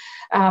you.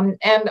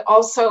 And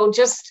also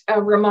just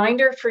a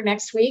reminder for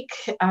next week,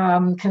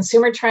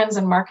 consumer trends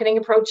and marketing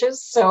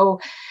approaches. So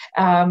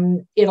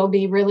it'll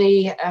be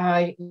really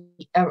a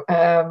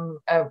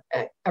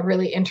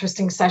really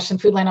interesting session.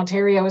 Foodland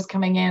Ontario is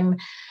coming in,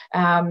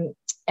 and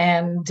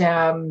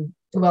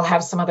we'll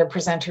have some other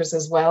presenters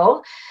as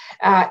well.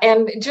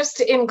 And just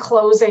in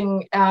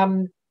closing,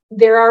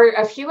 there are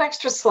a few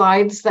extra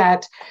slides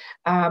that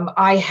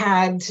I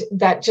had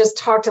that just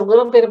talked a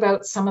little bit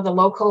about some of the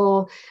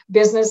local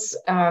business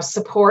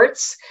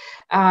supports.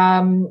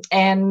 And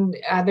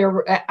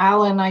there,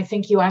 Alan, I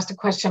think you asked a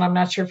question. I'm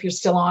not sure if you're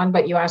still on,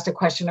 but you asked a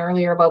question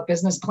earlier about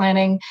business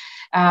planning.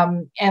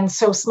 And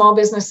so small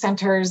business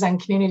centers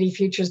and community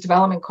futures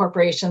development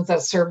corporations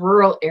that serve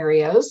rural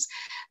areas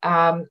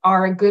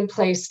are a good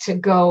place to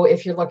go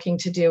if you're looking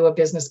to do a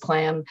business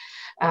plan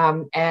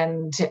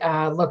and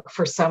look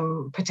for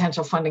some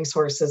potential funding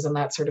sources and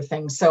that sort of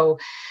thing. So,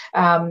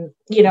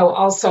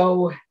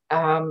 also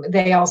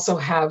they also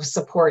have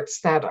supports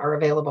that are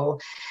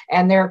available.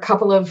 And there are a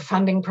couple of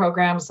funding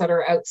programs that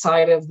are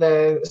outside of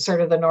the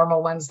sort of the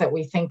normal ones that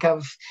we think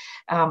of,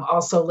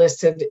 also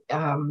listed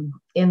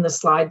in the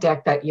slide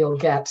deck that you'll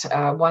get.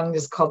 One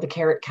is called the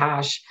Carrot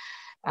Cash.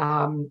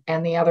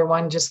 And the other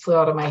one just flew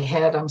out of my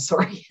head. I'm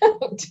sorry.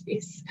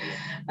 Jeez.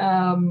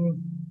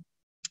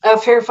 A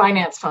Fair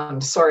Finance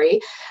Fund, sorry.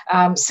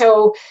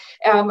 With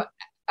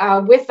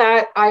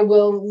that, I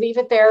will leave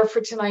it there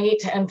for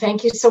tonight. And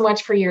thank you so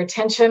much for your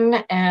attention.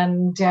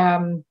 And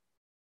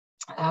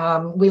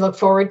we look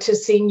forward to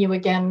seeing you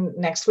again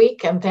next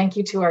week. And thank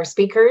you to our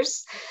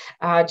speakers,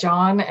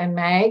 John and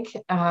Meg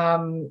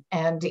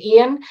and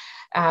Ian.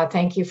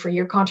 Thank you for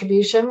your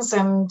contributions.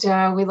 And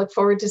we look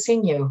forward to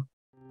seeing you.